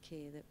palliative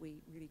care, that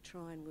we really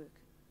try and work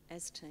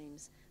as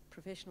teams,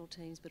 professional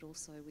teams, but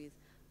also with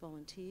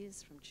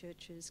volunteers from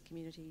churches,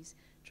 communities,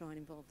 try and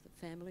involve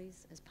the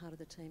families as part of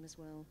the team as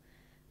well.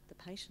 The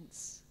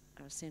patients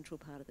are a central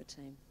part of the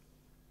team.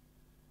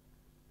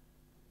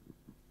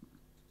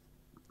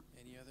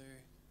 Any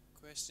other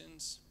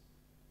questions?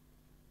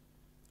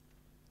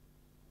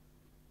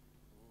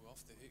 Ooh,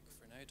 off the hook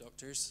for now,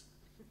 doctors.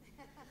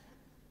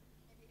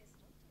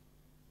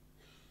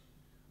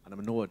 And I'm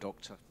a Noah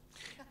doctor.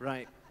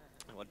 Right.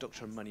 Well, a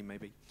doctor of money,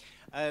 maybe.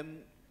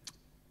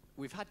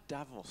 We've had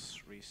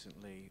Davos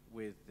recently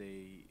with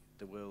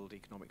the World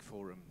Economic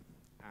Forum,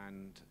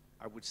 and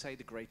I would say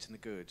the great and the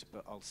good,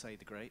 but I'll say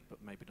the great, but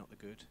maybe not the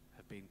good,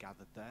 have been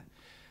gathered there.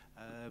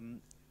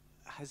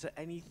 Has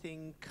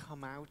anything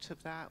come out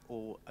of that,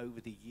 or over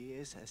the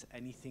years, has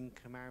anything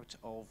come out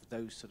of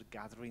those sort of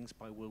gatherings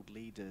by world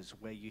leaders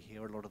where you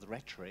hear a lot of the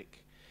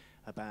rhetoric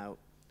about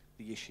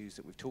the issues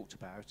that we've talked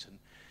about and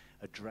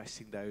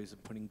addressing those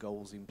and putting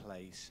goals in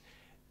place?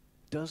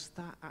 Does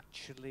that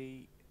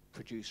actually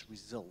produce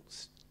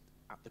results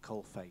at the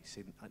coalface,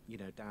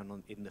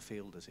 down in the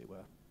field, as it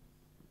were?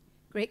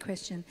 Great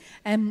question.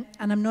 And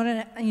I'm not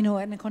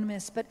an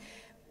economist, but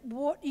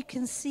what you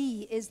can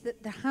see is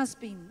that there has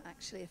been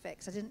actually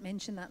effects. I didn't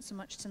mention that so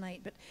much tonight,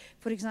 but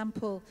for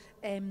example,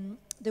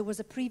 there was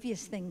a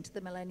previous thing to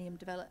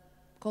the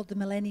called the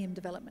Millennium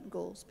Development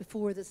Goals,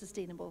 before the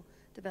Sustainable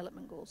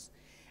Development Goals.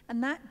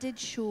 And that did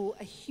show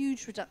a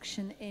huge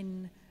reduction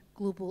in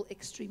global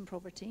extreme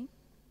poverty.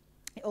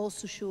 It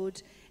also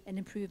showed an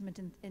improvement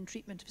in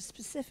treatment of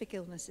specific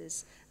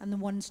illnesses, and the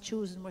ones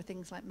chosen were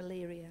things like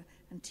malaria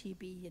and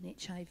TB and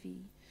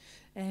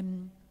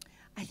HIV.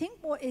 I think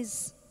what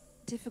is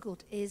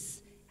difficult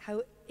is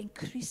how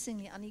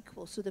increasingly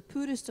unequal. So the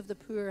poorest of the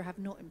poor have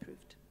not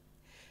improved.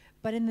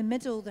 But in the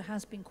middle, there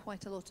has been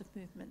quite a lot of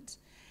movement.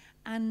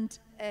 And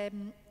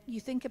you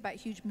think about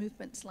huge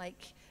movements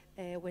like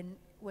when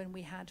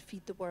we had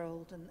Feed the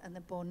World and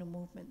the Bono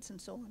movements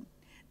and so on.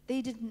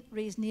 They didn't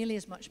raise nearly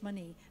as much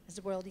money as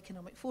the World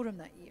Economic Forum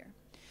that year.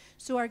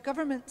 So our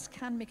governments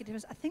can make a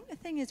difference. I think the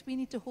thing is we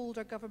need to hold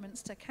our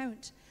governments to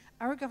account.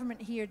 Our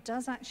government here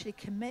does actually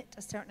commit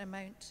a certain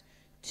amount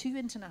to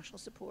international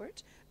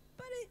support,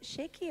 but it's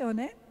shaky on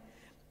it.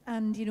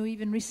 And, you know,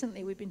 even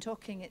recently we've been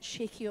talking, it's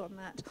shaky on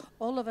that.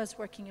 All of us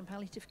working in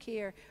palliative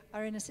care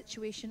are in a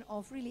situation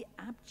of really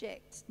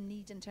abject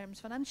need in terms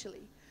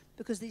financially,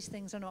 because these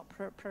things are not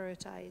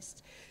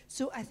prioritized.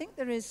 So I think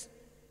there is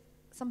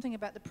something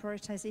about the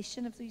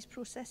prioritization of these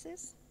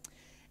processes.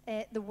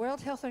 The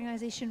World Health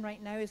Organization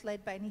right now is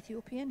led by an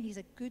Ethiopian. He's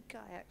a good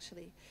guy,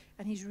 actually,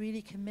 and he's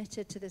really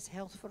committed to this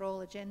health for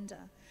all agenda.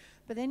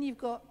 But then you've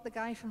got the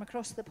guy from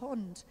across the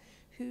pond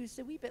who's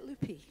a wee bit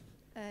loopy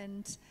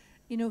and,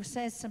 you know,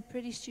 says some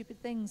pretty stupid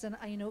things. And,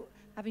 you know,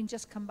 having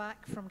just come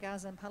back from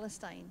Gaza and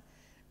Palestine,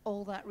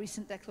 all that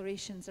recent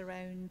declarations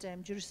around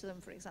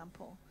Jerusalem, for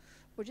example,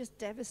 were just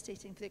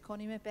devastating for the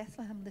economy of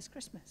Bethlehem this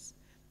Christmas,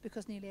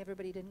 because nearly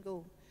everybody didn't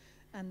go.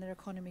 And their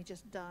economy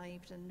just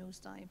dived and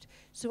nosedived.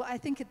 So I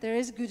think there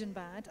is good and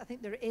bad. I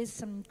think there is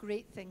some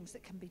great things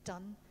that can be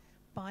done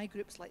by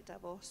groups like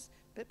Davos,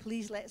 but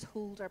please let's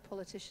hold our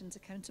politicians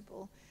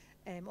accountable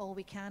all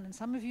we can. And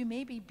some of you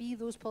maybe be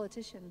those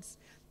politicians,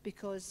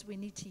 because we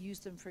need to use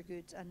them for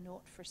good and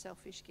not for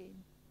selfish gain.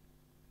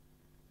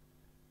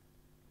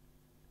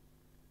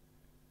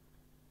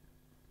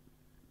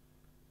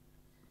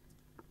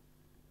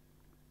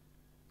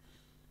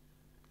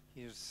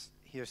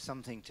 Here's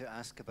something to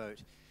ask about.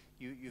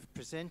 You've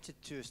presented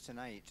to us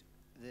tonight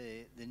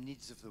the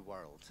needs of the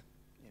world,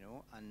 you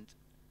know, and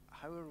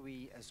how are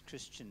we as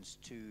Christians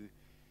to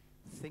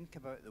think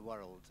about the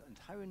world, and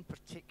how in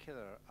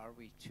particular are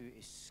we to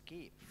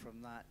escape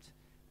from that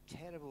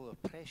terrible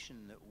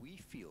oppression that we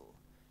feel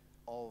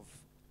of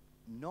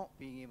not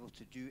being able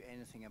to do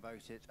anything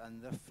about it,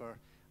 and therefore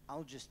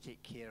I'll just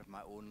take care of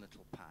my own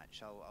little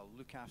patch. I'll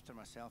look after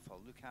myself,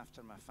 I'll look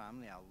after my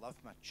family, I'll love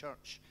my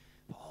church,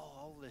 but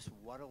all this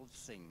world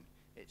thing,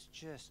 it's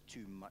just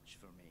too much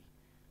for me.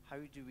 How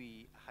do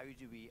we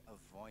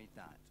avoid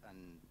that and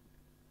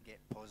get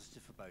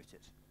positive about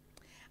it?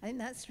 I think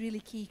that's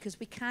really key, because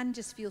we can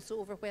just feel so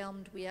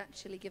overwhelmed we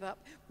actually give up.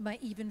 We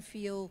might even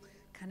feel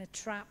kind of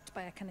trapped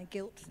by a kind of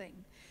guilt thing.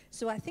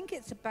 So I think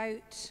it's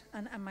about,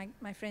 and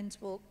my friends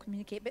will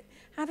communicate, but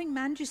having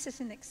Manju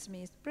sitting next to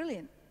me is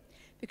brilliant,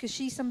 because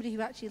she's somebody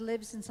who actually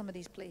lives in some of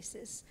these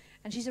places,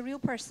 and she's a real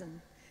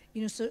person.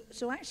 You know,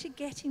 so actually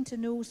getting to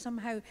know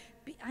somehow,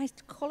 I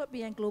call it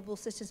being a global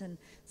citizen,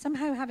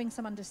 somehow having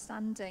some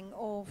understanding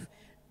of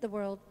the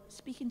world,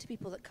 speaking to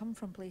people that come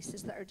from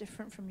places that are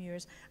different from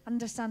yours,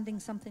 understanding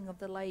something of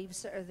the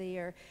lives that are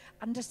there,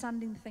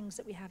 understanding the things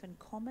that we have in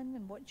common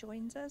and what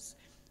joins us,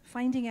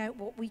 finding out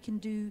what we can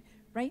do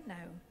right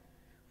now,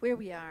 where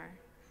we are,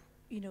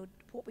 you know,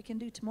 what we can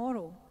do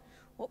tomorrow,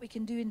 what we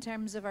can do in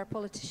terms of our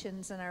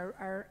politicians and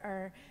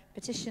our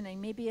petitioning,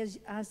 maybe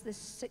as this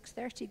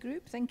 6:30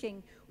 group,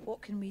 thinking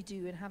what can we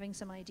do and having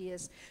some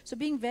ideas. So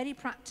being very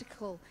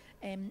practical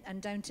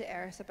and down to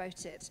earth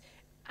about it,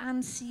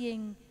 and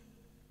seeing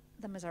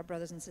them as our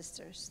brothers and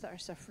sisters that are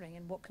suffering,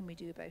 and what can we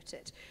do about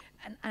it.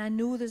 And I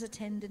know there's a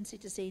tendency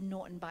to say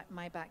not in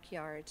my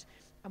backyard,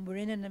 and we're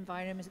in an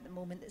environment at the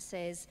moment that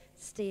says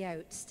stay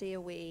out, stay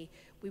away,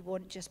 we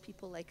want just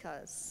people like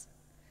us.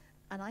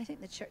 And I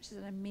think the church is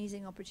an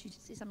amazing opportunity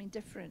to say something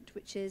different,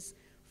 which is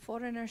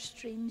foreigner,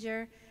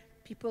 stranger,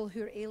 people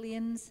who are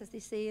aliens, as they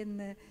say in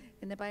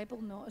the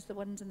Bible, not as the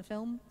ones in the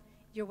film.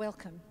 You're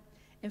welcome.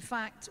 In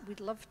fact,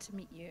 we'd love to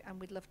meet you, and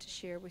we'd love to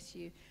share with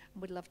you,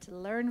 and we'd love to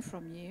learn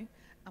from you,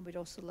 and we'd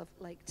also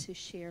like to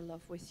share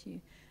love with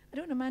you. I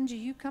don't know, Manju,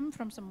 you come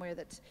from somewhere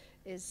that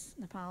is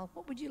Nepal.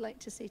 What would you like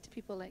to say to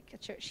people like a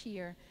church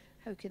here?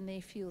 How can they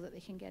feel that they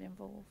can get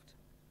involved?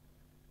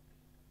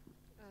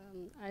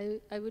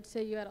 I would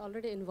say you are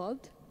already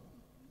involved.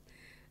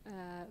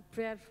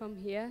 Prayer from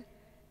here,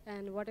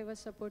 and whatever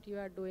support you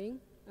are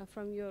doing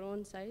from your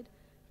own side,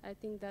 I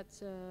think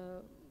that's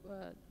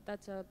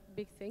a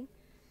big thing.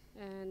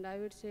 And I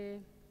would say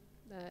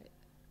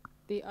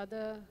the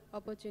other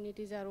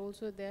opportunities are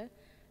also there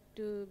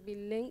to be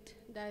linked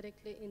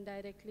directly,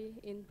 indirectly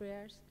in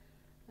prayers.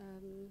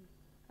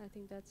 I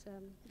think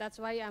that's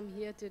why I'm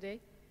here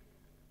today,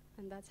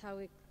 and that's how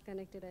we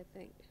connected, I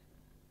think.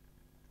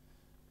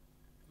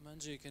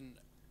 Manju, can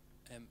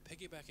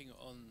piggybacking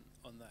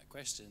on that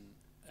question,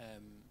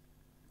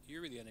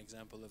 you're really an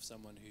example of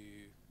someone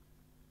who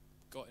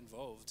got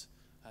involved,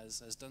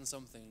 has done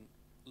something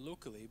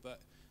locally,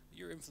 but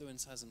your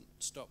influence hasn't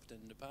stopped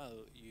in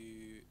Nepal.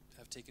 You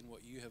have taken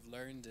what you have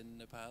learned in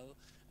Nepal,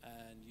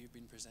 and you've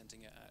been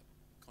presenting it at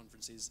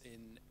conferences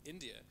in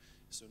India.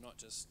 So not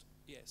just,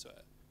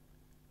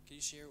 can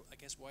you share, I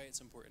guess, why it's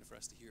important for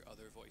us to hear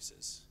other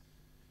voices?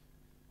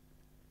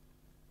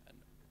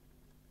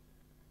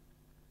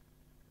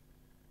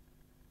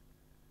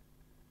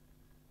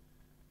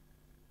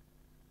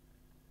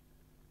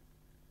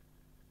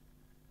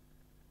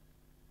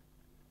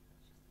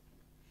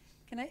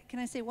 Can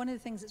I say one of the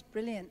things that's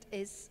brilliant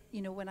is,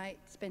 you know, when I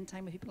spend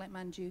time with people like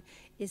Manju,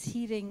 is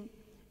hearing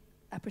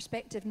a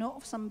perspective not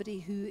of somebody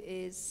who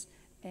is,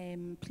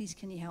 please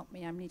can you help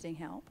me, I'm needing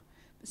help,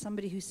 but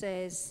somebody who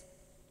says,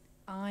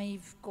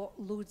 I've got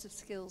loads of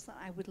skills that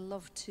I would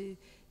love to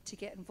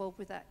get involved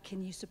with that.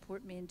 Can you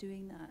support me in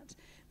doing that?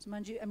 So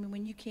Manju, I mean,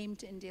 when you came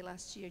to India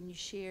last year and you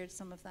shared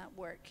some of that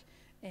work,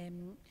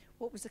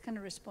 what was the kind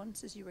of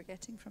responses you were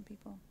getting from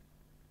people?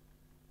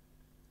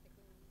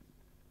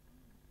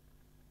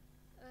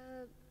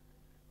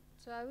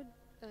 So I would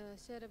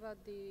share about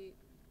the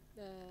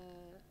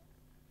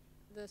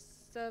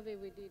survey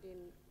we did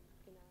in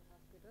our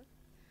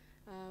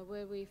hospital,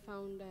 where we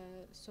found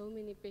so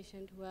many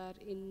patients who are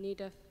in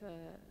need of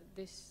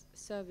this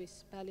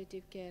service,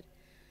 palliative care.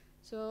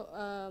 So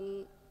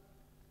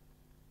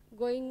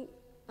going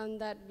on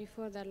that,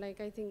 before that, like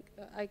I think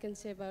I can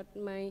say about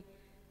my,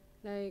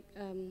 like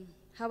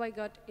how I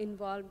got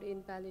involved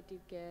in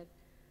palliative care.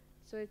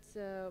 So it's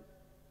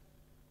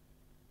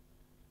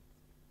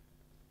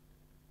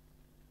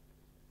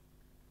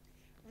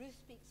Ruth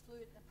speaks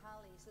fluent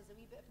Nepali, so there's a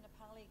wee bit of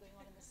Nepali going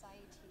on the side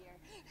here.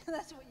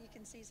 That's what you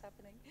can see is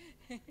happening.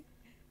 Doing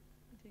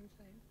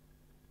fine.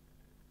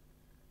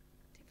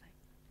 Doing fine.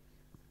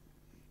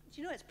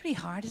 Do you know, it's pretty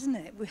hard, isn't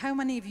it? How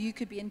many of you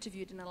could be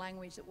interviewed in a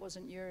language that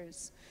wasn't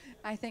yours?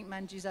 I think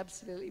Manju's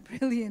absolutely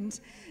brilliant.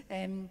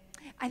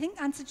 I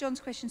think, answer John's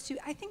questions too,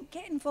 I think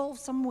get involved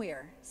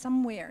somewhere.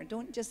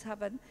 Don't just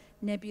have a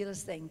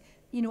nebulous thing.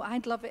 You know,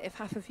 I'd love it if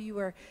half of you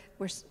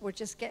were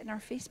just getting our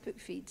Facebook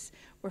feeds.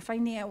 We're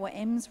finding out what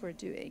M's we're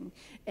doing.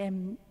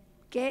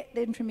 Get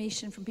the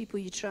information from people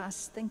you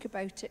trust. Think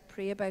about it.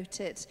 Pray about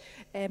it.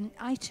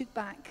 I took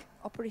back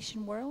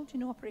Operation World. You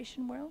know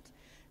Operation World?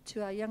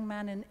 To a young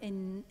man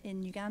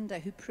in Uganda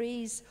who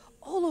prays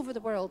all over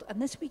the world.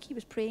 And this week he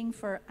was praying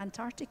for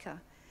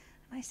Antarctica.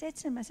 And I said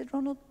to him, I said,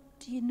 Ronald,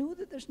 do you know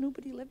that there's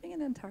nobody living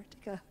in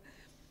Antarctica?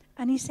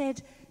 And he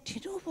said, do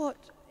you know what?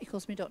 He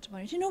calls me Dr.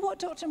 Mhoira. Do you know what,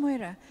 Dr.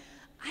 Mhoira?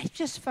 I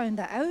just found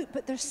that out,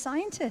 but there's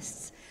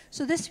scientists.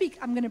 So this week,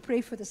 I'm going to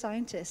pray for the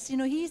scientists. You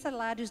know, he's a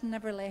lad who's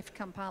never left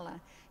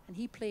Kampala, and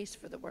he prays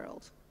for the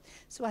world.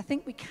 So I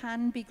think we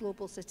can be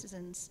global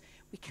citizens.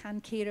 We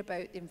can care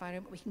about the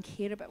environment. We can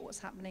care about what's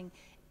happening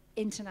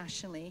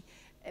internationally.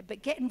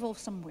 But get involved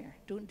somewhere.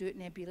 Don't do it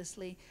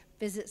nebulously.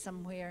 Visit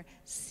somewhere,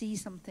 see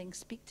something,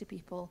 speak to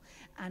people,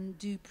 and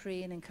do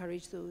pray and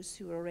encourage those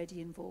who are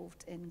already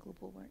involved in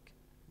global work.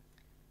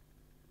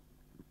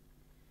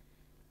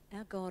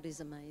 Our God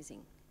is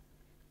amazing,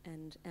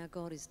 and our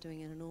God is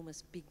doing an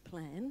enormous big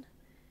plan.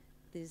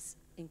 There's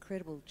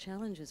incredible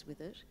challenges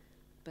with it,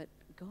 but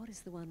God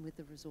is the one with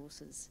the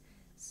resources.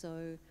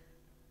 So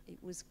it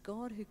was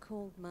God who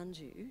called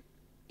Manju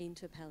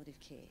into palliative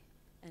care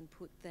and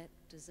put that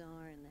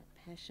desire and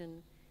that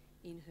passion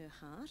in her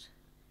heart,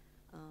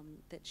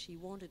 that she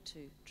wanted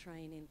to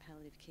train in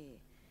palliative care.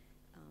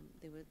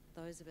 There were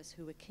those of us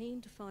who were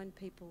keen to find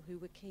people who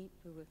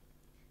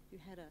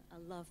had a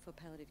love for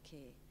palliative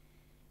care.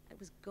 It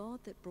was God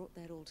that brought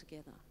that all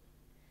together.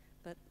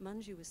 But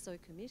Manju was so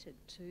committed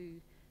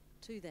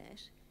to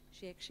that,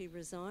 she actually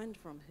resigned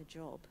from her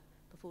job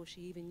before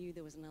she even knew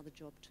there was another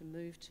job to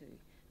move to,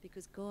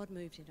 because God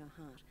moved in her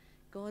heart.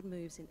 God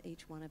moves in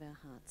each one of our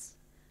hearts.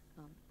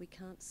 We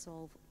can't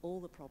solve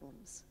all the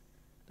problems,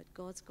 but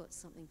God's got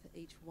something for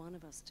each one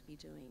of us to be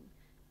doing.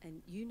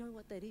 And you know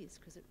what that is,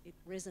 because it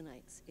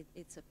resonates.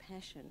 It's a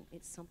passion.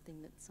 It's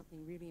something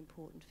really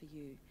important for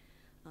you.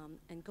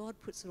 And God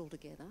puts it all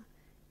together.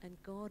 And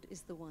God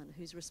is the one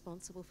who's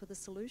responsible for the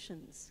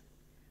solutions.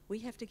 We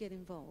have to get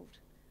involved,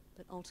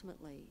 but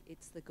ultimately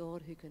it's the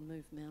God who can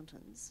move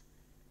mountains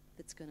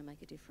that's going to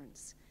make a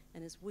difference.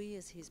 And as we,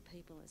 as his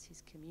people, as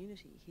his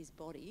community, his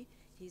body,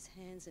 his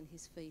hands and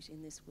his feet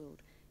in this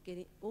world,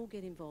 all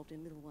get involved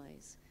in little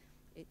ways.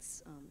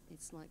 It's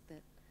like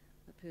that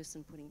a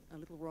person putting a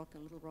little rock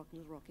and a little rock and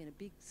a little rock in a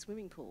big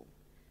swimming pool.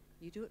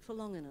 You do it for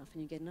long enough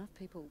and you get enough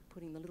people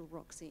putting the little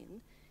rocks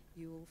in,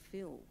 you will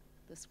fill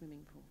the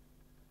swimming pool.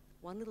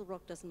 One little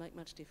rock doesn't make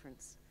much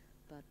difference,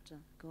 but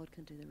God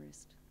can do the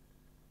rest.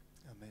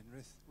 Amen,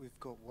 Ruth. We've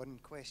got one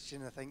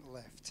question, I think,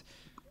 left.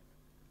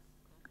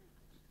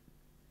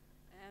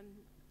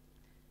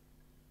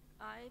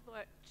 I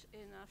worked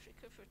in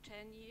Africa for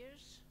 10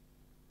 years,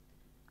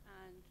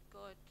 and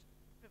God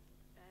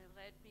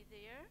led me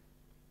there,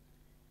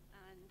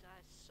 and I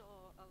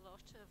saw a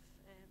lot of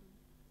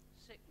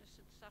sickness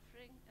and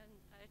suffering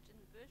out in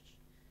the bush,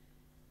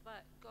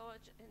 but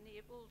God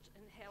enabled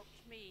and helped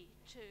me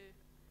to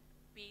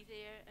be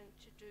there and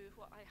to do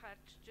what I had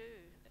to do,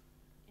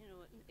 you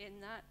know,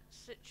 in that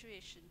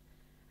situation.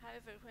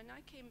 However, when I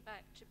came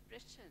back to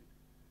Britain,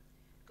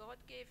 God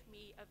gave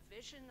me a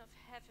vision of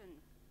heaven,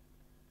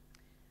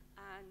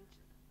 and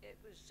it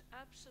was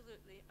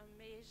absolutely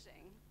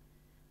amazing.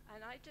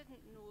 And I didn't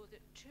know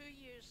that 2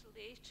 years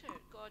later,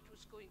 God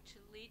was going to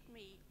lead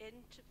me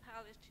into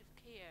palliative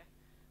care,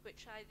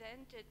 which I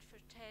then did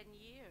for 10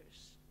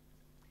 years.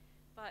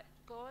 But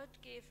God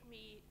gave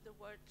me the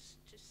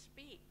words to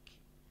speak,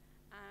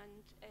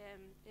 and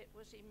it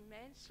was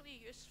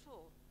immensely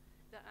useful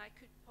that I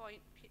could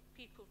point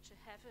people to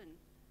heaven.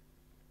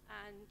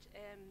 And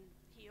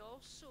he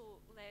also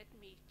led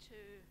me to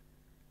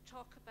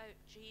talk about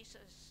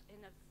Jesus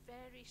in a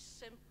very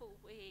simple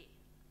way.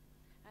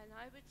 And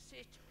I would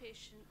say to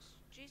patients,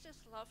 Jesus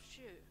loves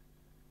you.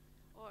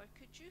 Or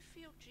could you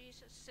feel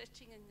Jesus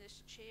sitting in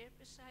this chair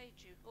beside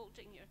you,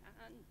 holding your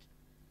hand?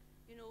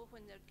 You know,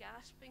 when they're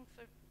gasping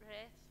for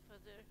breath, for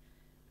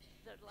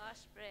their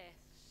last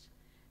breaths.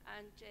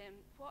 And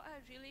what I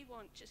really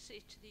want to say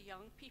to the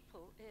young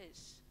people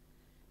is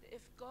that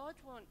if God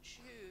wants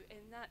you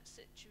in that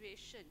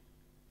situation,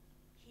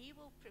 he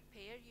will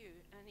prepare you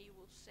and he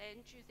will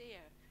send you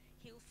there.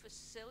 He'll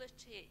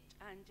facilitate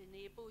and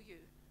enable you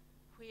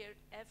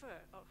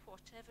wherever or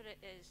whatever it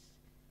is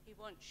he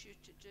wants you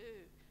to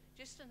do.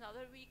 Just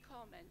another wee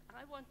comment.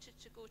 I wanted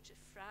to go to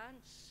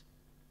France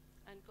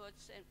and God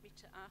sent me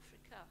to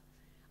Africa.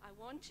 I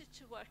wanted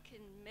to work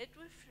in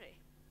midwifery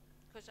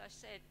because I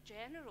said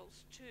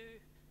general's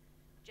too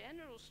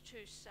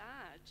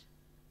sad,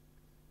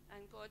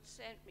 and God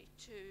sent me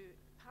to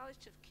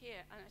palliative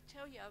care. And I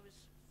tell you, I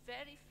was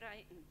very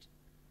frightened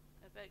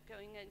about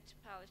going into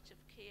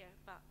palliative care,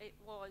 but it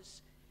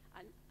was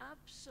an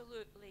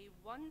absolutely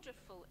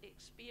wonderful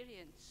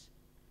experience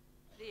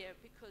there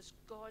because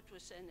God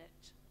was in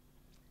it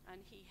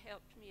and he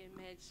helped me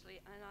immensely.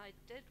 And I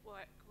did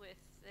work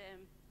with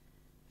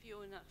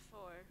Fiona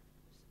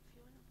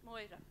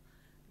Mhoira,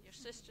 your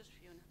sister's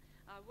Fiona.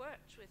 I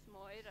worked with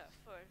Mhoira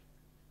for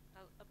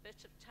a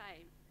bit of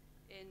time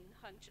in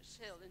Hunters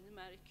Hill in the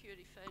Marie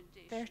Curie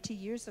Foundation. 30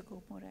 years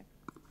ago, Mhoira.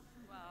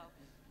 Wow.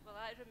 Well,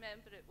 I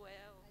remember it well.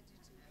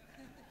 I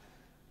do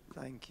too.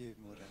 Thank you,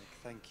 Mhoira.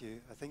 Thank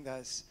you. I think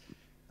that's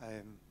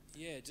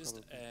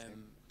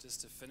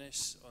just to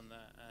finish on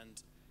that,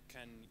 and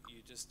can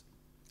you just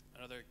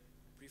another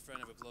brief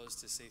round of applause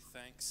to say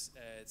thanks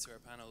to our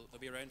panel.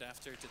 They'll be around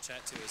after to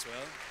chat to as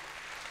well.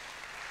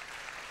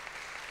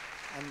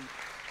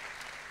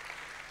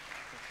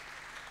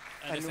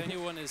 And if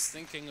anyone is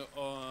thinking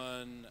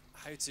on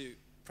how to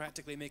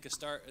practically make a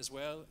start as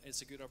well,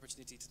 it's a good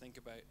opportunity to think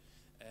about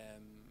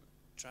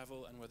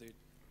travel and whether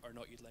or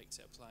not you'd like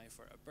to apply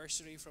for a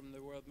bursary from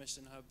the World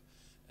Mission Hub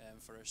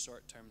for a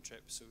short-term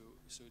trip. So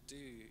do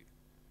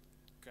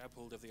grab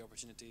hold of the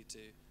opportunity to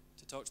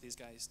talk to these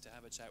guys, to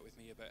have a chat with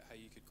me about how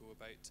you could go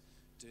about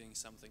doing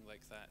something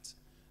like that.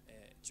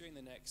 During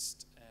the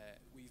next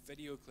wee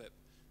video clip,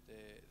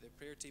 the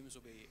prayer teams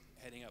will be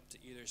heading up to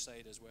either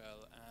side as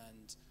well,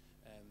 and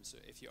so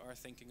if you are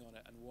thinking on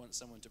it and want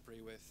someone to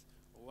pray with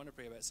or want to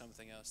pray about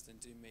something else, then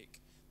do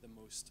make the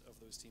most of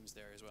those teams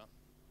there as well.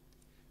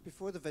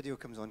 Before the video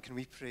comes on, can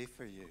we pray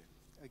for you?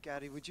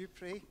 Gary, would you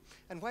pray?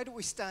 And why don't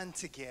we stand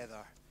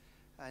together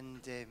and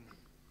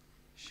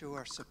show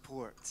our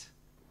support?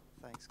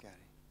 Thanks, Gary.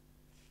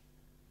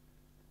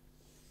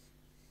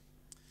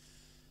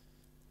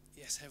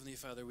 Yes, Heavenly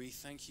Father, we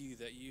thank you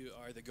that you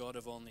are the God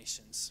of all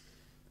nations,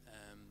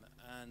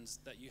 and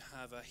that you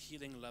have a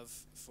healing love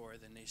for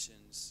the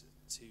nations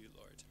too,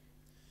 Lord.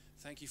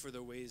 Thank you for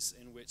the ways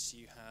in which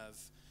you have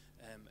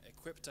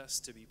equipped us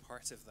to be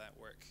part of that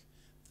work.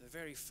 The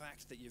very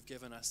fact that you've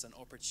given us an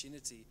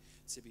opportunity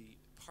to be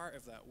part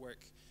of that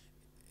work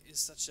is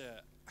such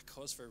a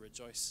cause for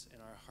rejoice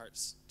in our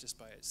hearts just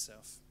by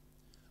itself.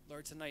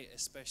 Lord, tonight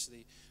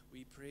especially,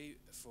 we pray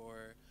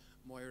for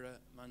Mhoira,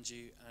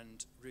 Manju,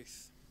 and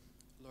Ruth.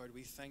 Lord,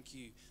 we thank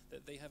you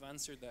that they have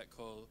answered that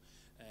call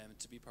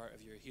to be part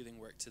of your healing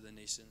work to the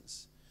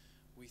nations.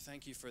 We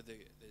thank you for the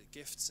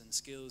gifts and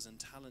skills and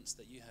talents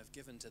that you have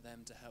given to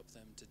them to help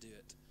them to do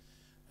it.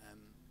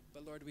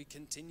 But Lord, we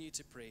continue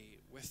to pray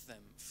with them,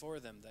 for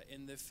them, that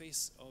in the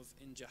face of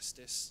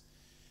injustice,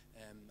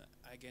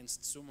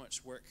 against so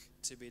much work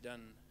to be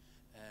done,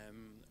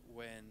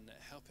 when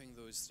helping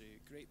those through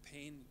great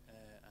pain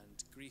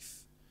and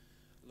grief,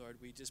 Lord,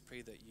 we just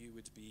pray that you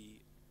would be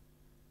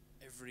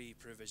every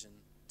provision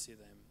to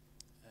them,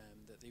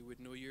 that they would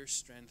know your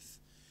strength,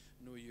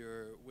 know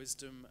your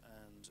wisdom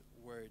and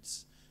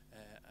words,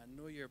 and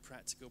know your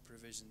practical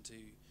provision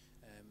too,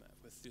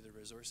 through the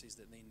resources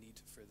that they need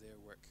for their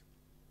work.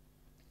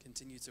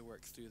 Continue to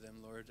work through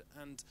them, Lord,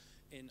 and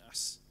in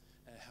us.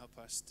 Help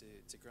us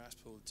to grasp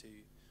hold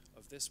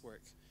of this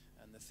work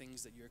and the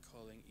things that you're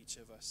calling each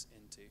of us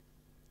into.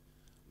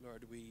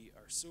 Lord, we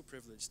are so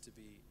privileged to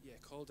be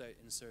called out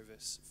in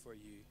service for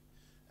you,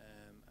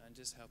 and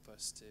just help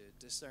us to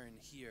discern,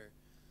 hear,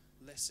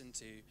 listen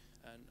to,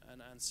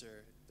 and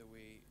answer the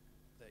way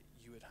that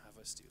you would have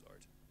us do,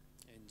 Lord.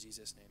 In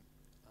Jesus' name,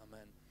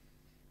 amen.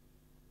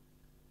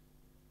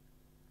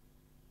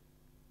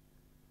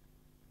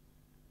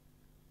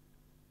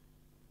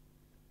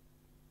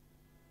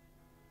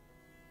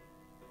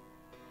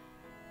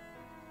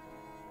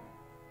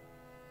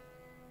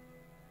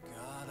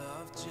 God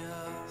of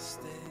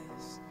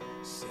justice,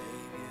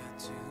 Savior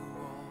to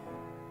all,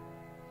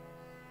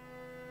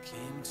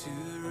 came to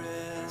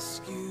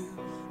rescue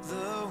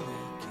the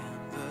weak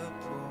and the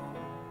poor,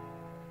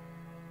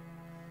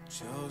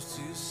 chose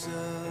to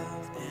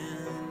serve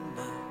and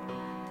not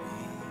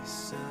be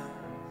served.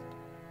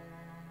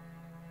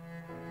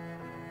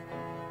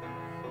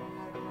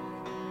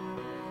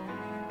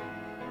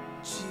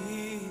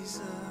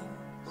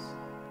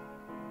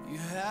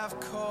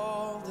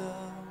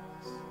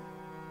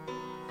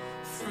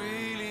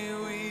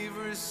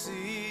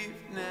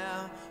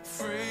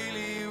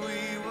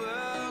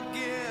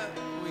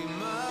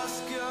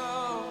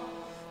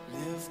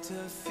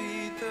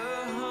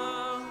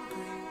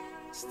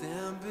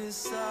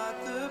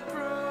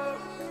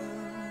 broken,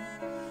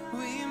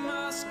 we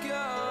must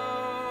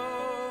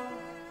go.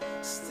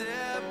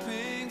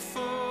 Stepping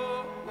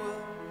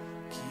forward,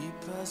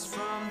 keep us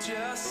from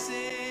just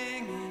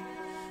singing,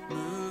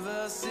 move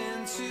us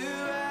into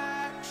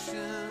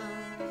action.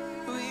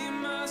 We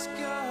must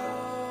go.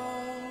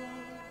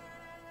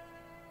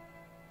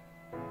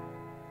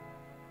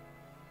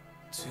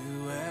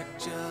 To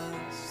act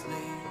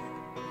justly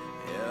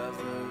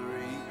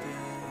every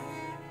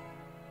day,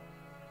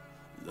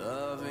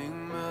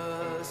 loving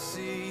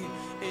mercy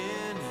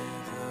in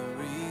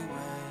every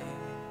way,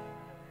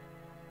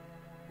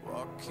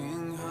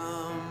 walking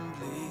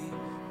humbly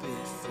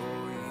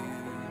before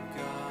you,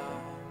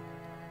 God.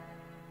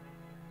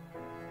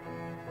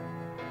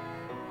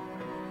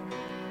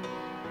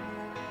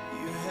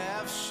 You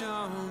have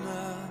shown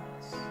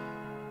us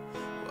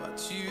what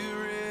you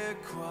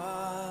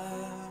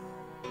require.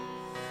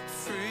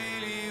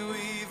 Freely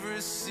we've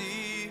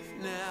received,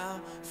 now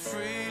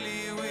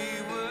freely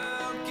we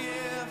will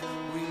give.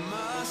 We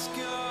must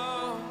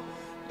go,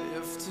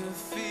 live to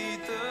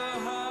feed the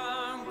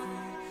hungry,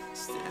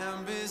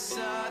 stand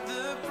beside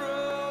the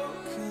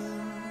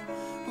broken.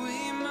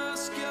 We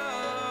must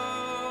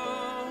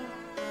go,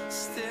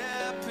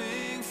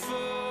 stepping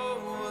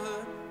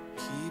forward,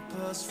 keep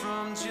us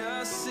from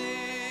just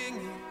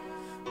singing,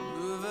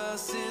 move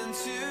us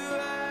into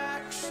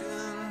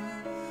action.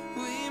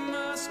 We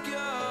must go.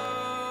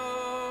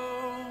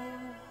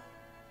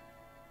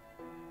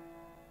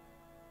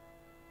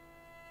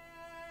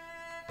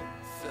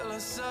 Fill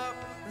us up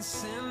and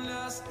send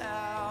us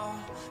out.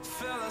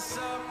 Fill us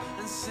up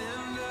and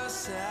send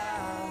us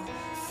out.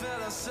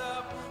 Fill us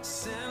up,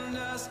 send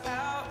us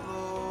out,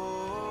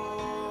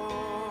 Lord.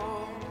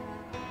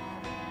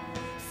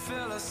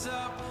 Fill us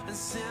up and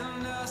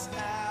send us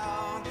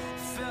out.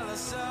 Fill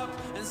us up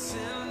and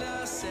send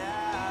us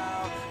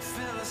out.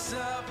 Fill us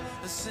up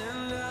and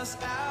send us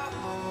out,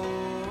 Lord.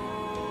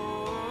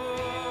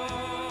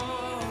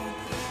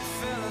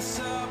 Fill us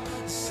up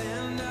and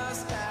send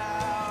us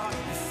out.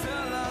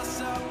 Fill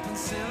us up and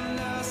send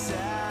us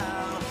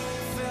out.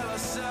 Fill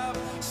us up,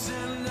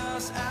 send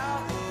us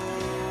out, Lord.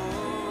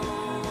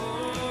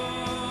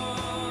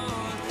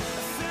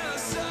 Fill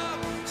us up,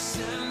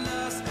 send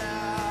us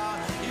out.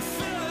 You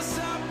fill us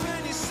up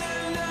and you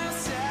send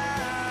us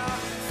out.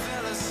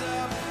 Fill us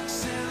up,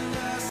 send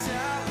us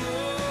out,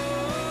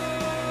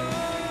 Lord.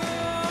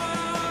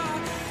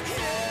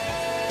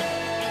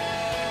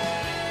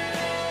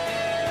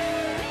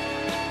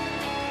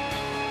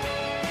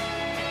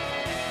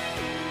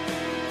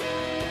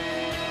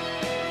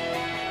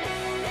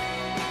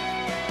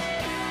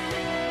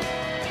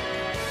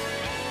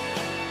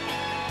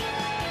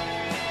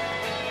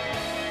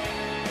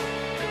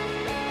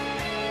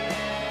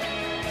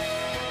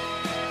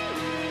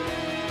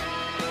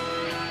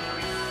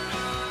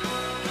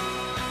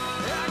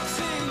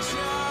 Acting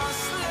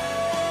justly,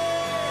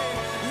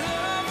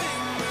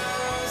 loving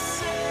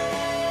mercy,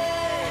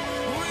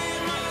 we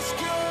must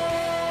go,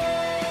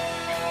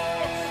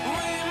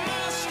 we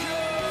must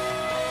go.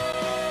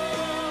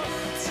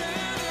 To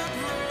the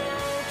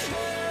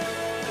broken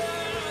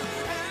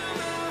and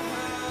the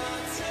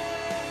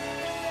hurting,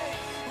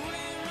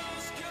 we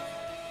must go,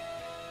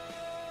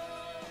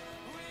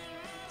 we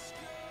must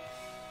go.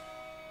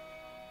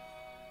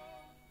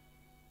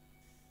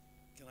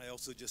 Can I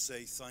also just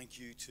say thank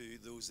you to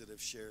those that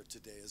have shared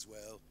today as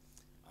well.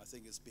 I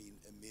think it's been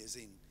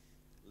amazing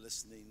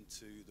listening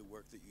to the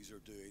work that you are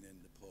doing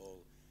in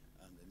Nepal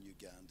and in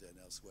Uganda and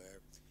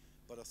elsewhere.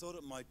 But I thought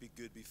it might be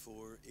good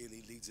before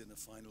Ailey leads in a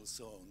final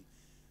song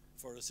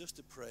for us just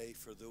to pray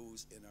for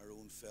those in our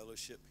own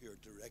fellowship who are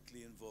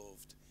directly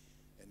involved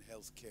in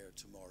healthcare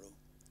tomorrow.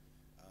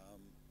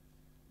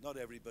 Not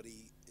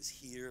everybody is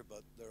here,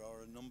 but there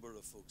are a number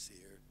of folks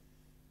here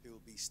who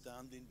will be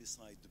standing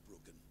beside the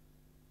broken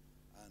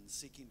and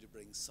seeking to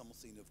bring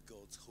something of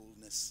God's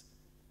wholeness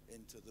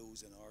into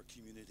those in our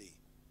community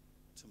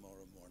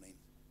tomorrow morning.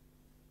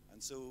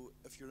 And so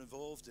if you're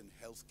involved in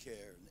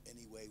healthcare in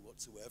any way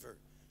whatsoever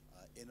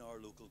in our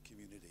local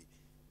community,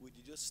 would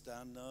you just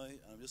stand now? And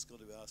I'm just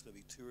going to ask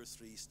maybe 2 or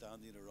 3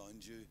 standing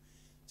around you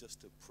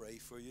just to pray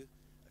for you.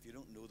 If you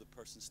don't know the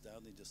person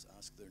standing, just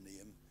ask their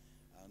name.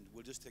 And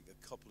we'll just take a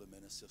couple of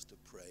minutes just to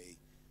pray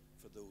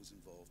for those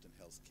involved in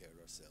healthcare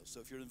ourselves.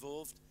 So if you're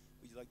involved,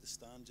 would you like to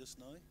stand just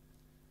now?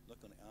 I'm not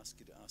going to ask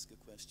you to ask a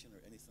question or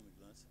anything like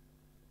that.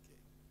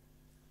 Okay.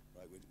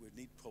 Right, we'd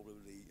need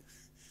probably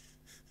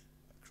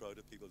a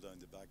crowd of people down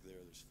the back there.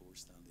 There's 4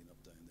 standing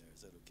up down there.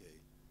 Is that okay?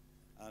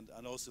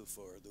 And also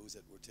for those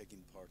that were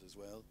taking part as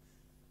well.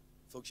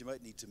 Folks, you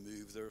might need to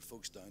move. There are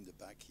folks down the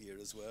back here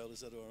as well.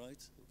 Is that all right?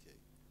 Okay.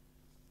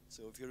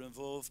 So if you're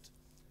involved,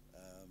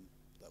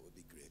 that would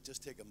be great.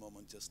 Just take a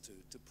moment just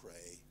to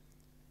pray.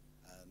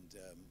 And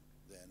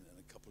then in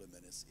a couple of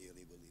minutes,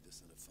 Ailey will lead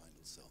us in a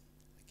final song.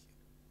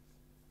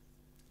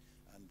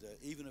 Thank you. And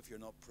even if you're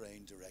not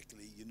praying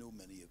directly, you know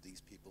many of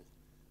these people.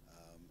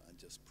 And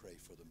just pray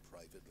for them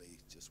privately,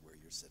 just where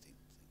you're sitting.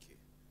 Thank you.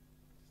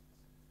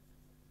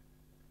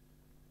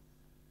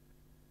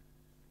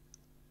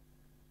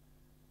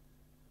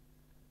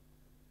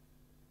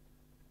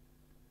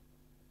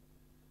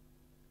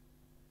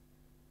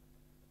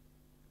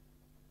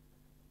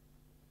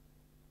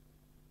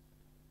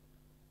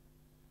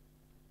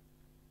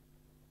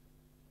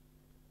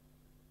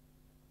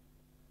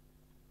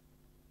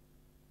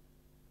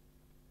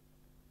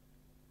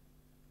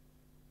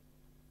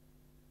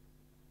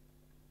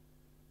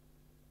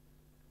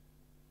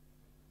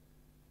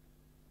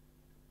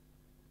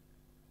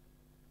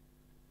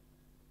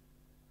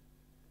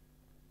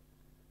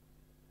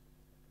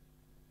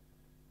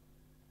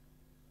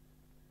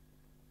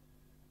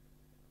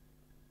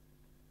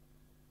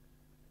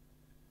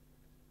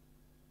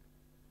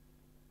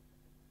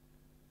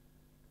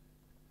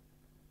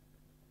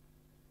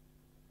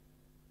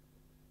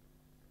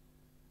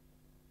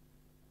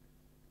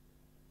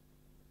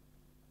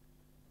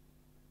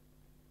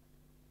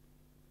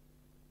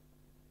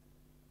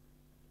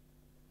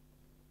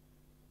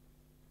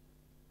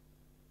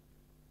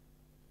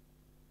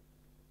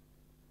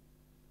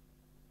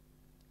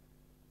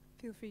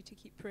 feel free to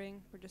keep praying.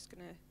 We're just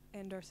going to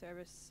end our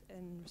service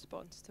in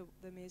response to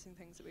the amazing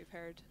things that we've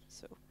heard.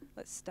 So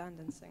let's stand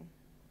and sing.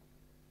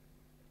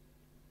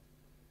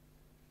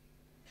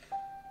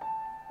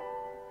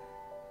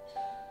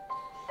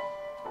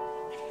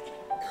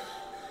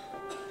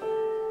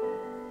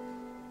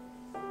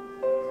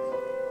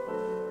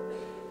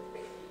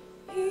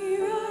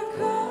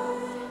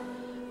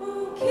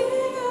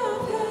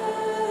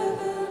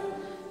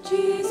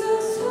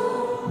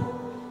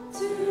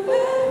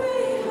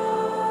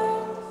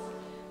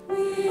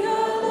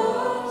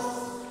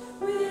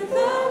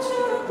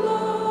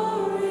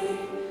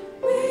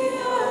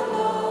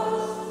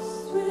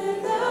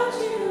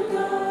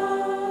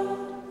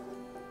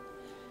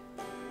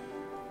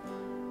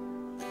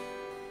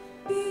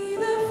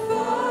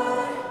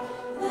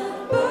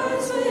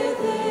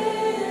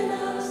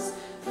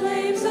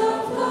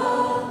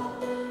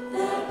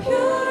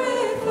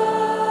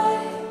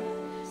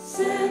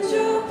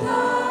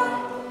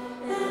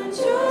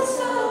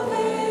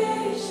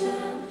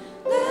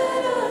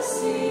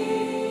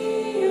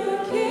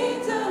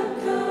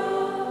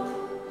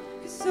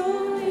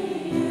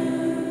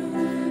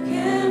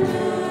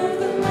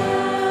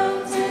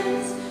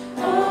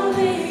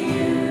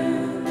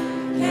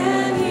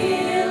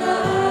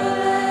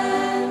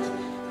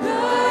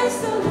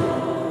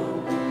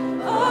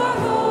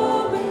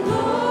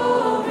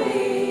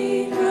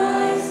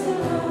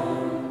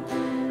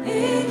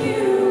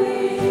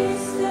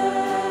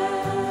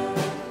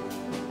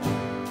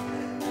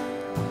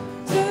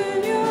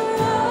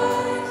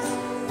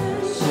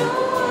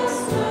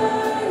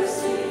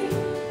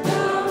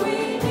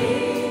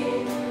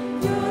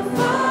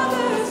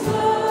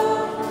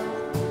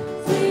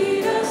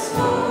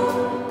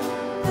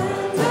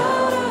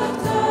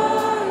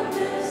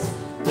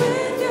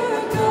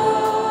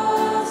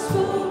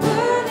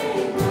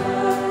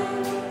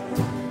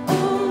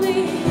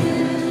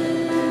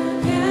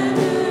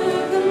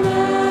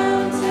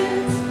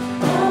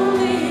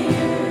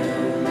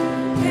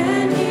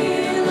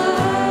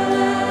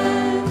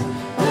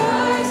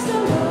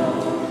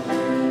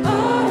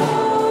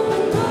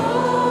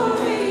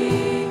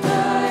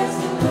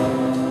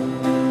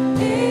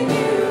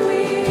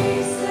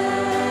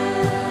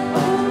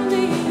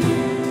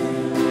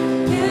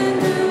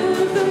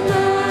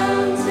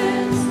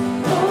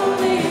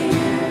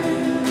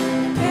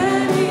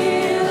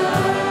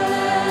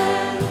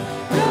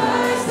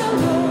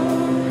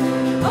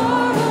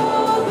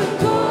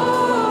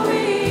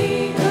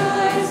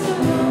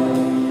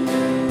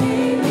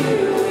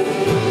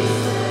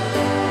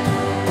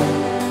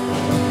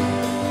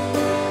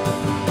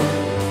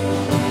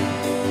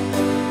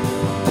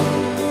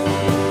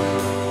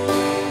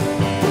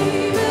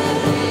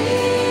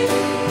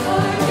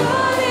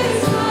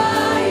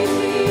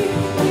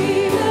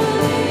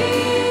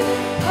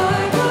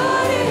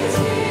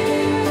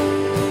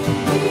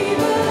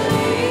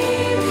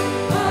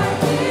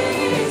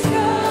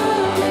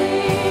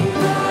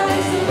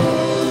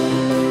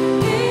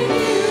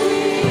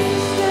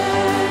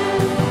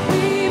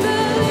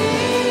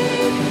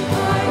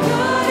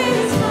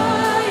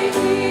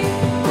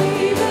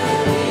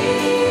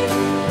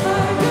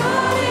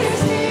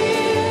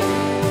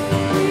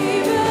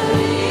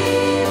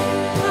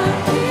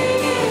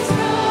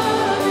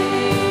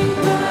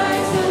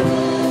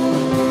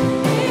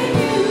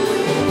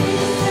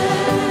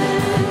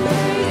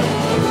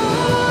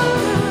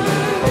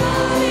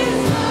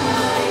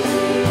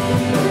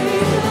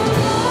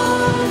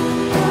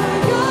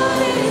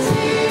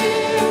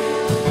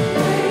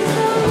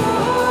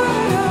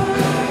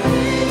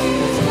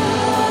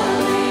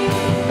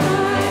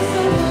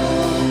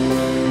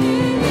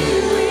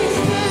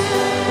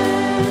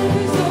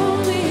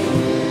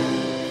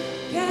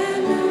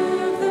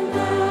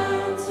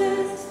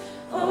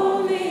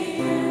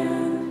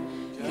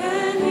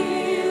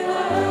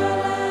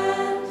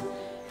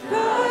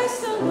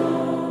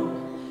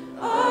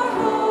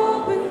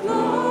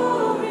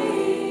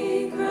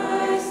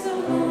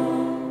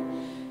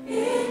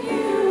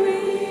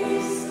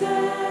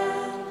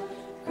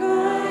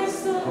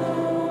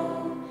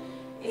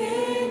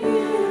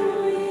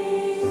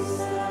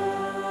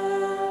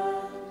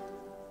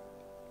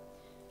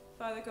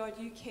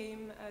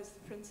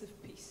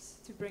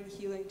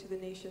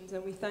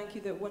 And we thank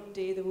you that one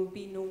day there will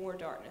be no more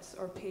darkness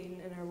or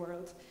pain in our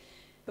world.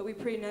 But we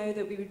pray now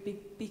that we would be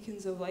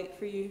beacons of light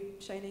for you,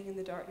 shining in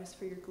the darkness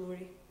for your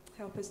glory.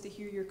 Help us to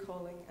hear your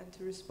calling and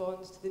to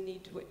respond to the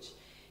need which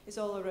is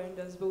all around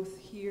us, both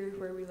here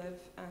where we live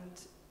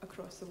and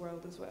across the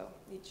world as well,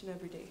 each and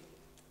every day.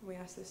 And we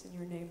ask this in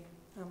your name.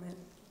 Amen.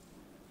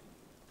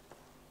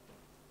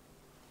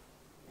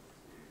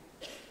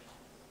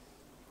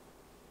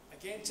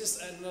 Again,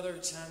 just another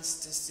chance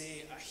to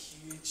say a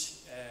huge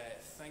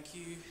thank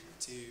you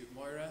to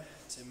Mhoira,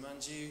 to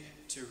Manju,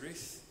 to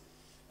Ruth.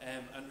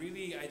 And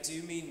really, I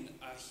do mean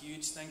a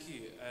huge thank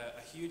you,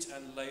 a huge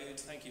and loud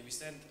thank you. We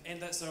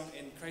end that song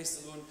in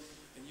Christ alone,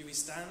 and you we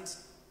stand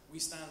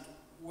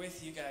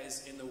with you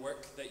guys in the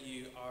work that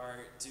you are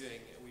doing.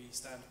 We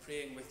stand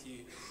praying with you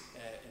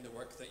in the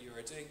work that you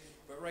are doing.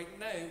 But right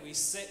now, we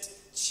sit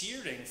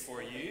cheering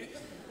for you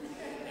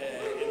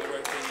in the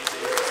work that you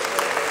do.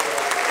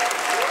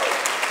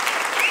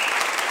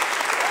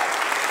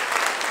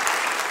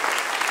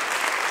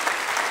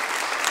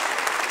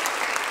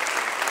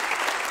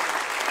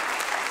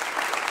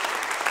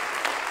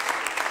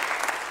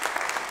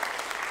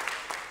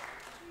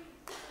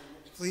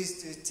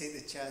 Please do take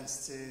the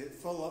chance to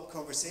follow up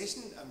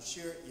conversation. I'm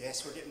sure,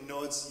 yes, we're getting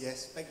nods,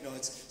 yes, big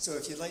nods. So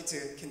if you'd like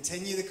to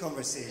continue the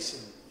conversation,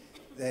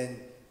 then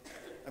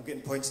I'm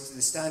getting points to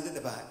the stand at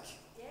the back.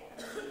 Yeah,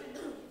 and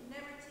you've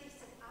never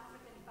tasted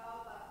African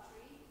baobab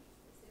tree.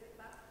 Is there at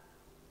the back?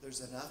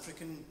 There's an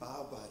African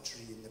baobab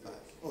tree in the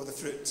back. Oh, the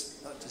fruit,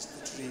 not just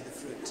the tree, the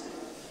fruit.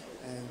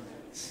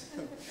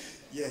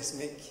 Yes,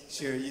 make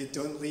sure you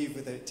don't leave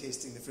without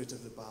tasting the fruit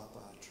of the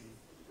baobab tree.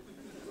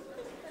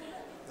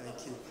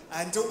 Thank you.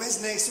 And don't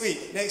miss next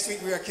week. Next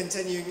week we are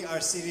continuing our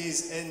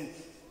series in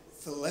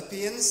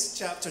Philippians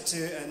chapter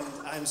 2, and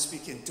I'm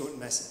speaking. Don't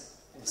miss it.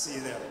 We'll see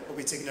you there. We'll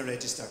be taking a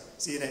register.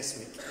 See you next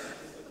week.